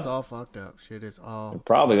 Oh, shit's all fucked up. Shit is all.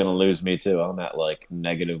 Probably gonna lose me too. I'm at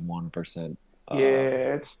 -1%. Yeah,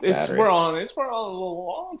 it's battery. we're on a little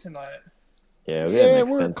long tonight. Yeah,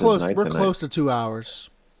 We're close. We're close to 2 hours.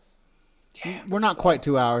 We're not quite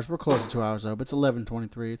 2 hours. We're close to 2 hours though. But it's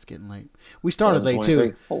 11:23. It's getting late. We started late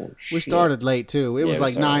too. We started late too. It was we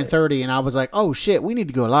like started 9:30, and I was like, "Oh shit, we need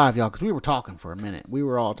to go live, y'all," because we were talking for a minute. We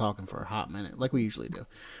were all talking for a hot minute, like we usually do.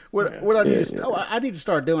 What I need I need to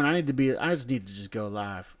start doing. I just need to just go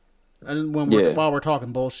live. While we're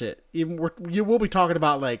talking bullshit. We'll be talking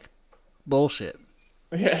about bullshit.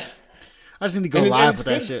 Yeah. I just need to go And live it's with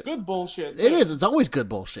that good, shit. Good bullshit. It too. is. It's always good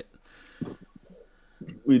bullshit.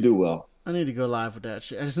 We do well. I need to go live with that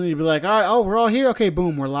shit. I just need to be like, all right, we're all here. Okay,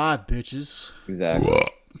 boom, we're live, bitches. Exactly.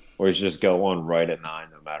 Or it's just go on right at 9,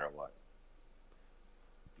 no matter what.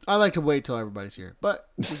 I like to wait till everybody's here, but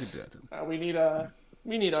we can do that too.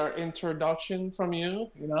 We need our introduction from you.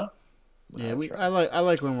 You know. Yeah, I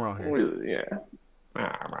like when we're all here. Yeah.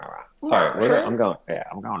 All right, Sure. I'm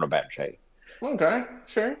going to bed, Shay. Okay.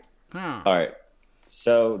 Sure. Huh. All right.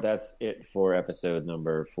 So that's it for episode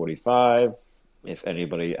number 45. If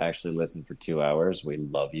anybody actually listened for 2 hours, we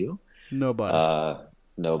love you. Nobody.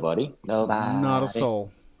 Nobody. Not a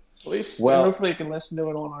soul. At least Well, hopefully you can listen to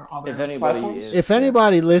it on our other if anybody platforms. is- If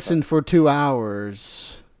anybody listened for 2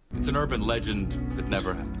 hours, It's an urban legend that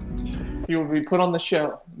never happened. You will be put on the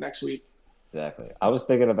show next week. Exactly. I was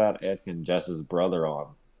thinking about asking Jess's brother on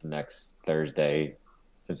next Thursday,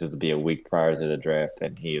 since it'll be a week prior to the draft,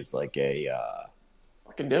 and he is I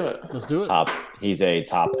can do it. let's do it. he's a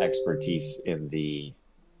top expertise in the.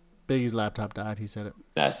 Biggie's laptop died. He said it.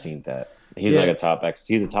 I've seen that. He's Yeah.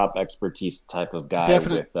 he's a top expertise type of guy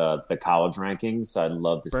Definite. with the college rankings. I'd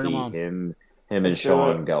love to Bring him see on. him and Let's do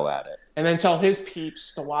Sean it. go at it. And then tell his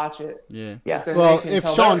peeps to watch it. Yeah. Yes. Then Well, they can if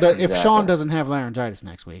tell Sean their if Exactly. Sean doesn't have laryngitis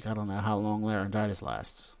next week, I don't know how long laryngitis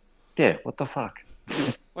lasts. Yeah. What the fuck?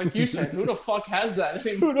 Like you said, who the fuck has that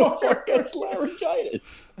Who the anymore? fuck gets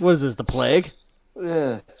laryngitis? What is this? The plague?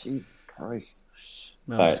 Ugh, Jesus Christ.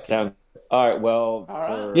 No, All I'm right. just kidding. All right. Well. All right.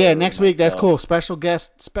 for Yeah, next week. That's myself, cool.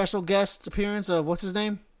 Special guest appearance of what's his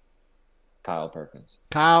name? Kyle Perkins.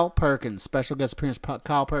 Kyle Perkins. Special guest appearance.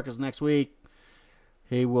 Kyle Perkins next week.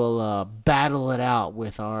 He will battle it out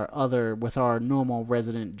with our normal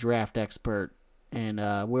resident draft expert, and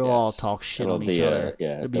we'll all Yes. talk shit It'll on be each other.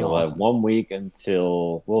 Yeah, It'll be we'll awesome. have 1 week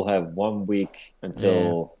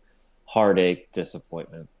until heartache,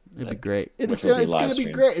 disappointment. It'd be great. which It's will be gonna live be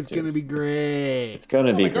streamed, great. It's too. gonna be great. It's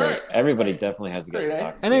gonna be Oh my great. God. Everybody definitely has to get Great, eh?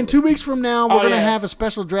 intoxicated. And then 2 weeks from now, we're Oh, gonna yeah. have a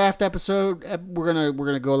special draft episode. We're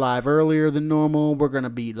gonna go live earlier than normal. We're gonna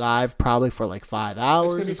be live probably for like 5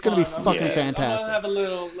 hours. It's gonna be fun. fucking Yeah. fantastic. I'm gonna have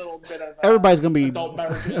a little bit of Everybody's gonna be. adult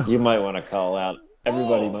beverages. You might want to call out.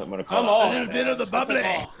 Everybody might want to call I'm out. off. A little bit of the It's bubbly.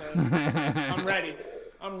 off, so I'm ready.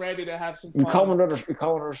 I'm ready to have some You fun.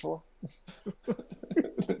 calling her for?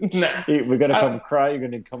 Nah. We're gonna come cry. You're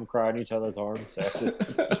gonna come cry in each other's arms after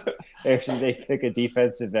they pick a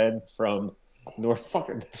defensive end from North.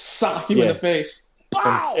 Fucking sock you in the face.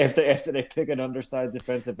 After they pick an undersized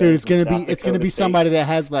defensive Dude, end it's from gonna South be Dakota State. somebody that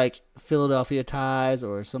has like Philadelphia ties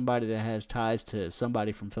or somebody that has ties to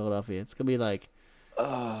somebody from Philadelphia. It's gonna be like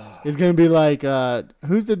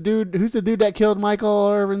who's the dude that killed Michael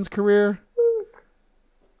Irvin's career?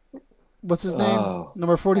 What's his name?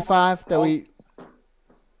 Number 45 that we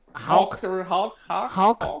Hulk.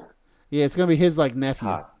 Yeah, it's gonna be his like nephew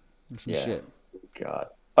Hawk. or some Yeah. shit. God.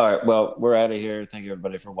 All right, well, we're out of here. Thank you,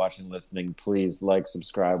 everybody, for watching and listening. Please like,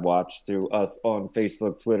 subscribe, watch through us on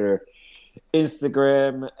Facebook, Twitter,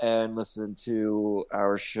 Instagram, and listen to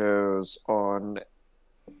our shows on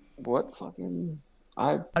what fucking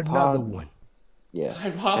iPod? Another one. Yeah,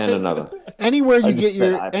 iPod. and another. Anywhere you I get just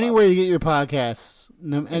said your iPod. anywhere you get your podcasts,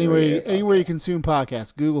 you anywhere you consume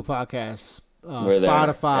podcasts, Google Podcasts, We're there.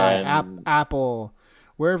 Spotify, And- Apple,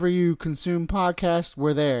 wherever you consume podcasts,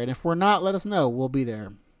 we're there. And if we're not, let us know. We'll be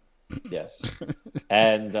there. Yes,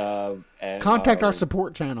 and Contact our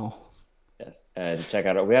support channel. Yes, and check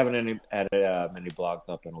out. We haven't added many blogs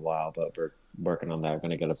up in a while, but we're working on that. We're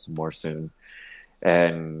going to get up some more soon.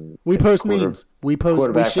 And We it's post memes. We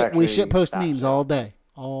Quarterback shit post Factory memes all day,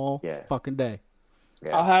 fucking day.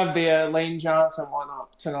 Yeah. I'll have the Lane Johnson one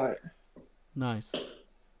up tonight. Nice.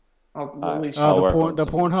 I'll release I'll Oh, work on the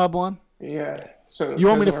some. Pornhub one. Yeah. So You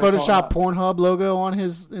want me to because we're Photoshop talking Pornhub logo on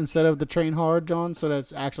his instead of the Train Hard, John, so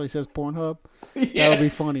that actually says Pornhub? about- That would be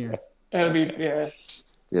funnier. That'll be Do that.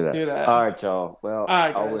 Do that. All right, y'all. Well,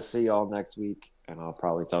 right, I will guys. see y'all next week, and I'll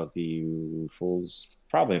probably talk to you fools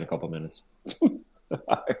probably in a couple minutes. All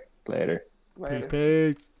right, later. later.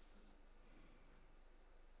 Peace.